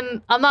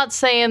saying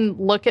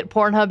look at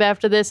Pornhub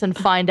after this and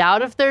find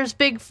out if there's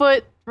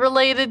Bigfoot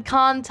related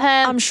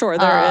content. I'm sure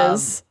there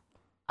is.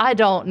 I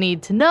don't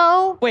need to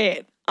know.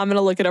 Wait, I'm going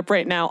to look it up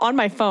right now on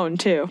my phone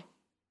too.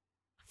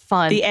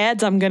 Fun. The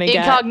ads I'm going to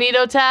get.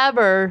 Incognito tab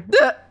or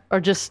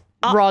just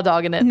raw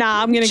dogging it?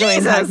 Nah, I'm going to go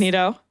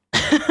incognito.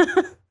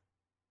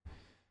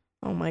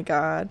 Oh my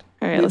God.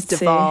 All right, let's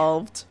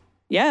devolved. See.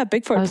 Yeah,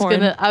 Bigfoot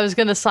porn. I was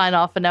gonna sign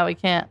off, and now we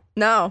can't.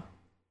 No,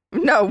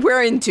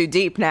 we're in too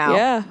deep now.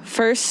 Yeah,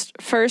 first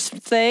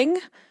thing.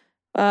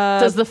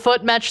 Does the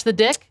foot match the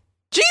dick?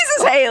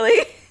 Jesus,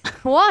 Haley.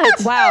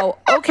 What? Wow.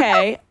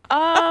 Okay.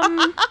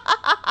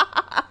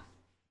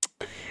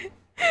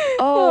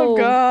 Oh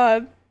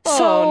God.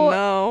 So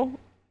no.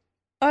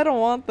 I don't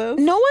want this.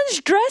 No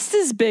one's dressed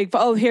as Bigfoot.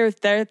 Oh,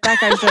 that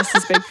guy's dressed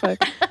as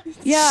Bigfoot.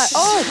 Yeah.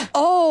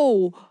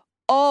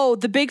 Oh,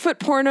 the Bigfoot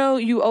porno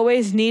you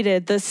always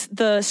needed.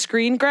 The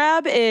screen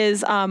grab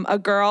is a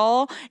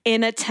girl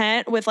in a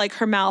tent with like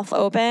her mouth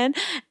open,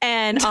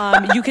 and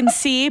you can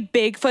see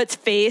Bigfoot's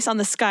face on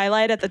the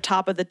skylight at the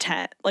top of the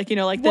tent, like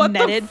the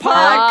netted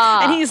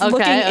part, and he's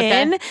looking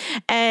in.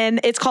 And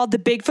it's called The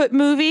Bigfoot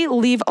Movie: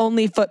 Leave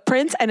Only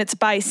Footprints, and it's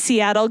by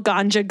Seattle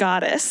Ganja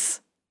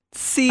Goddess.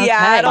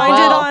 Seattle. Find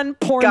it on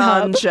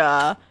Pornhub.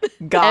 Ganja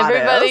Goddess.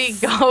 Everybody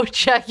go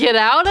check it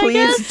out.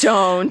 Please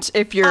don't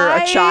if you're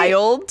a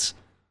child.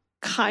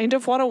 Kind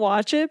of want to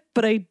watch it,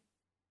 but I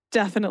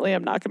definitely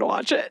am not going to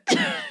watch it.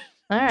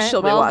 All right,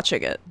 she'll be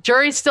watching it.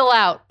 Jury's still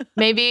out.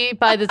 Maybe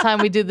by the time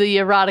we do the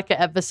erotica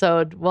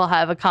episode, we'll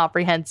have a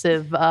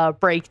comprehensive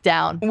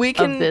breakdown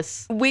of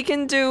this. We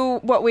can do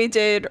what we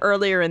did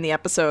earlier in the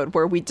episode,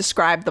 where we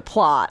describe the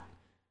plot,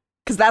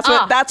 because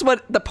that's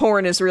what the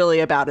porn is really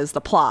about, is the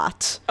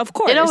plot. Of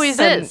course, it always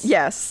is.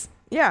 Yes,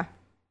 yeah,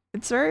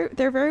 they're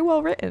very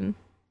well written.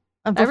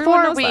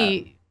 Before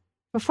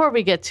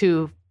we get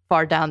too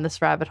far down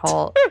this rabbit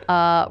hole,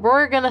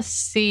 we're gonna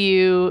see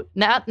you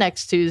not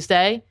next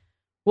Tuesday.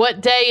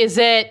 What day is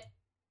it?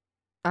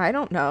 I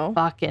don't know.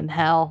 Fucking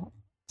hell.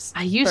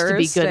 I used to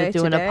be good at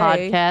doing a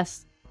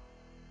podcast.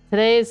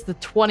 Today is the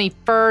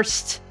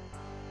 21st.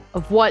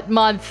 of what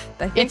month.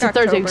 It's a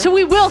October. Thursday. So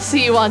we will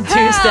see you on Tuesday.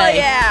 Hell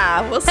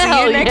yeah. We'll see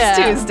you next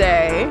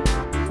Tuesday.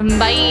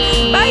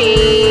 Bye. Bye.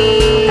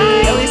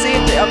 Bye.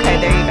 Elisa,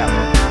 okay, there you go.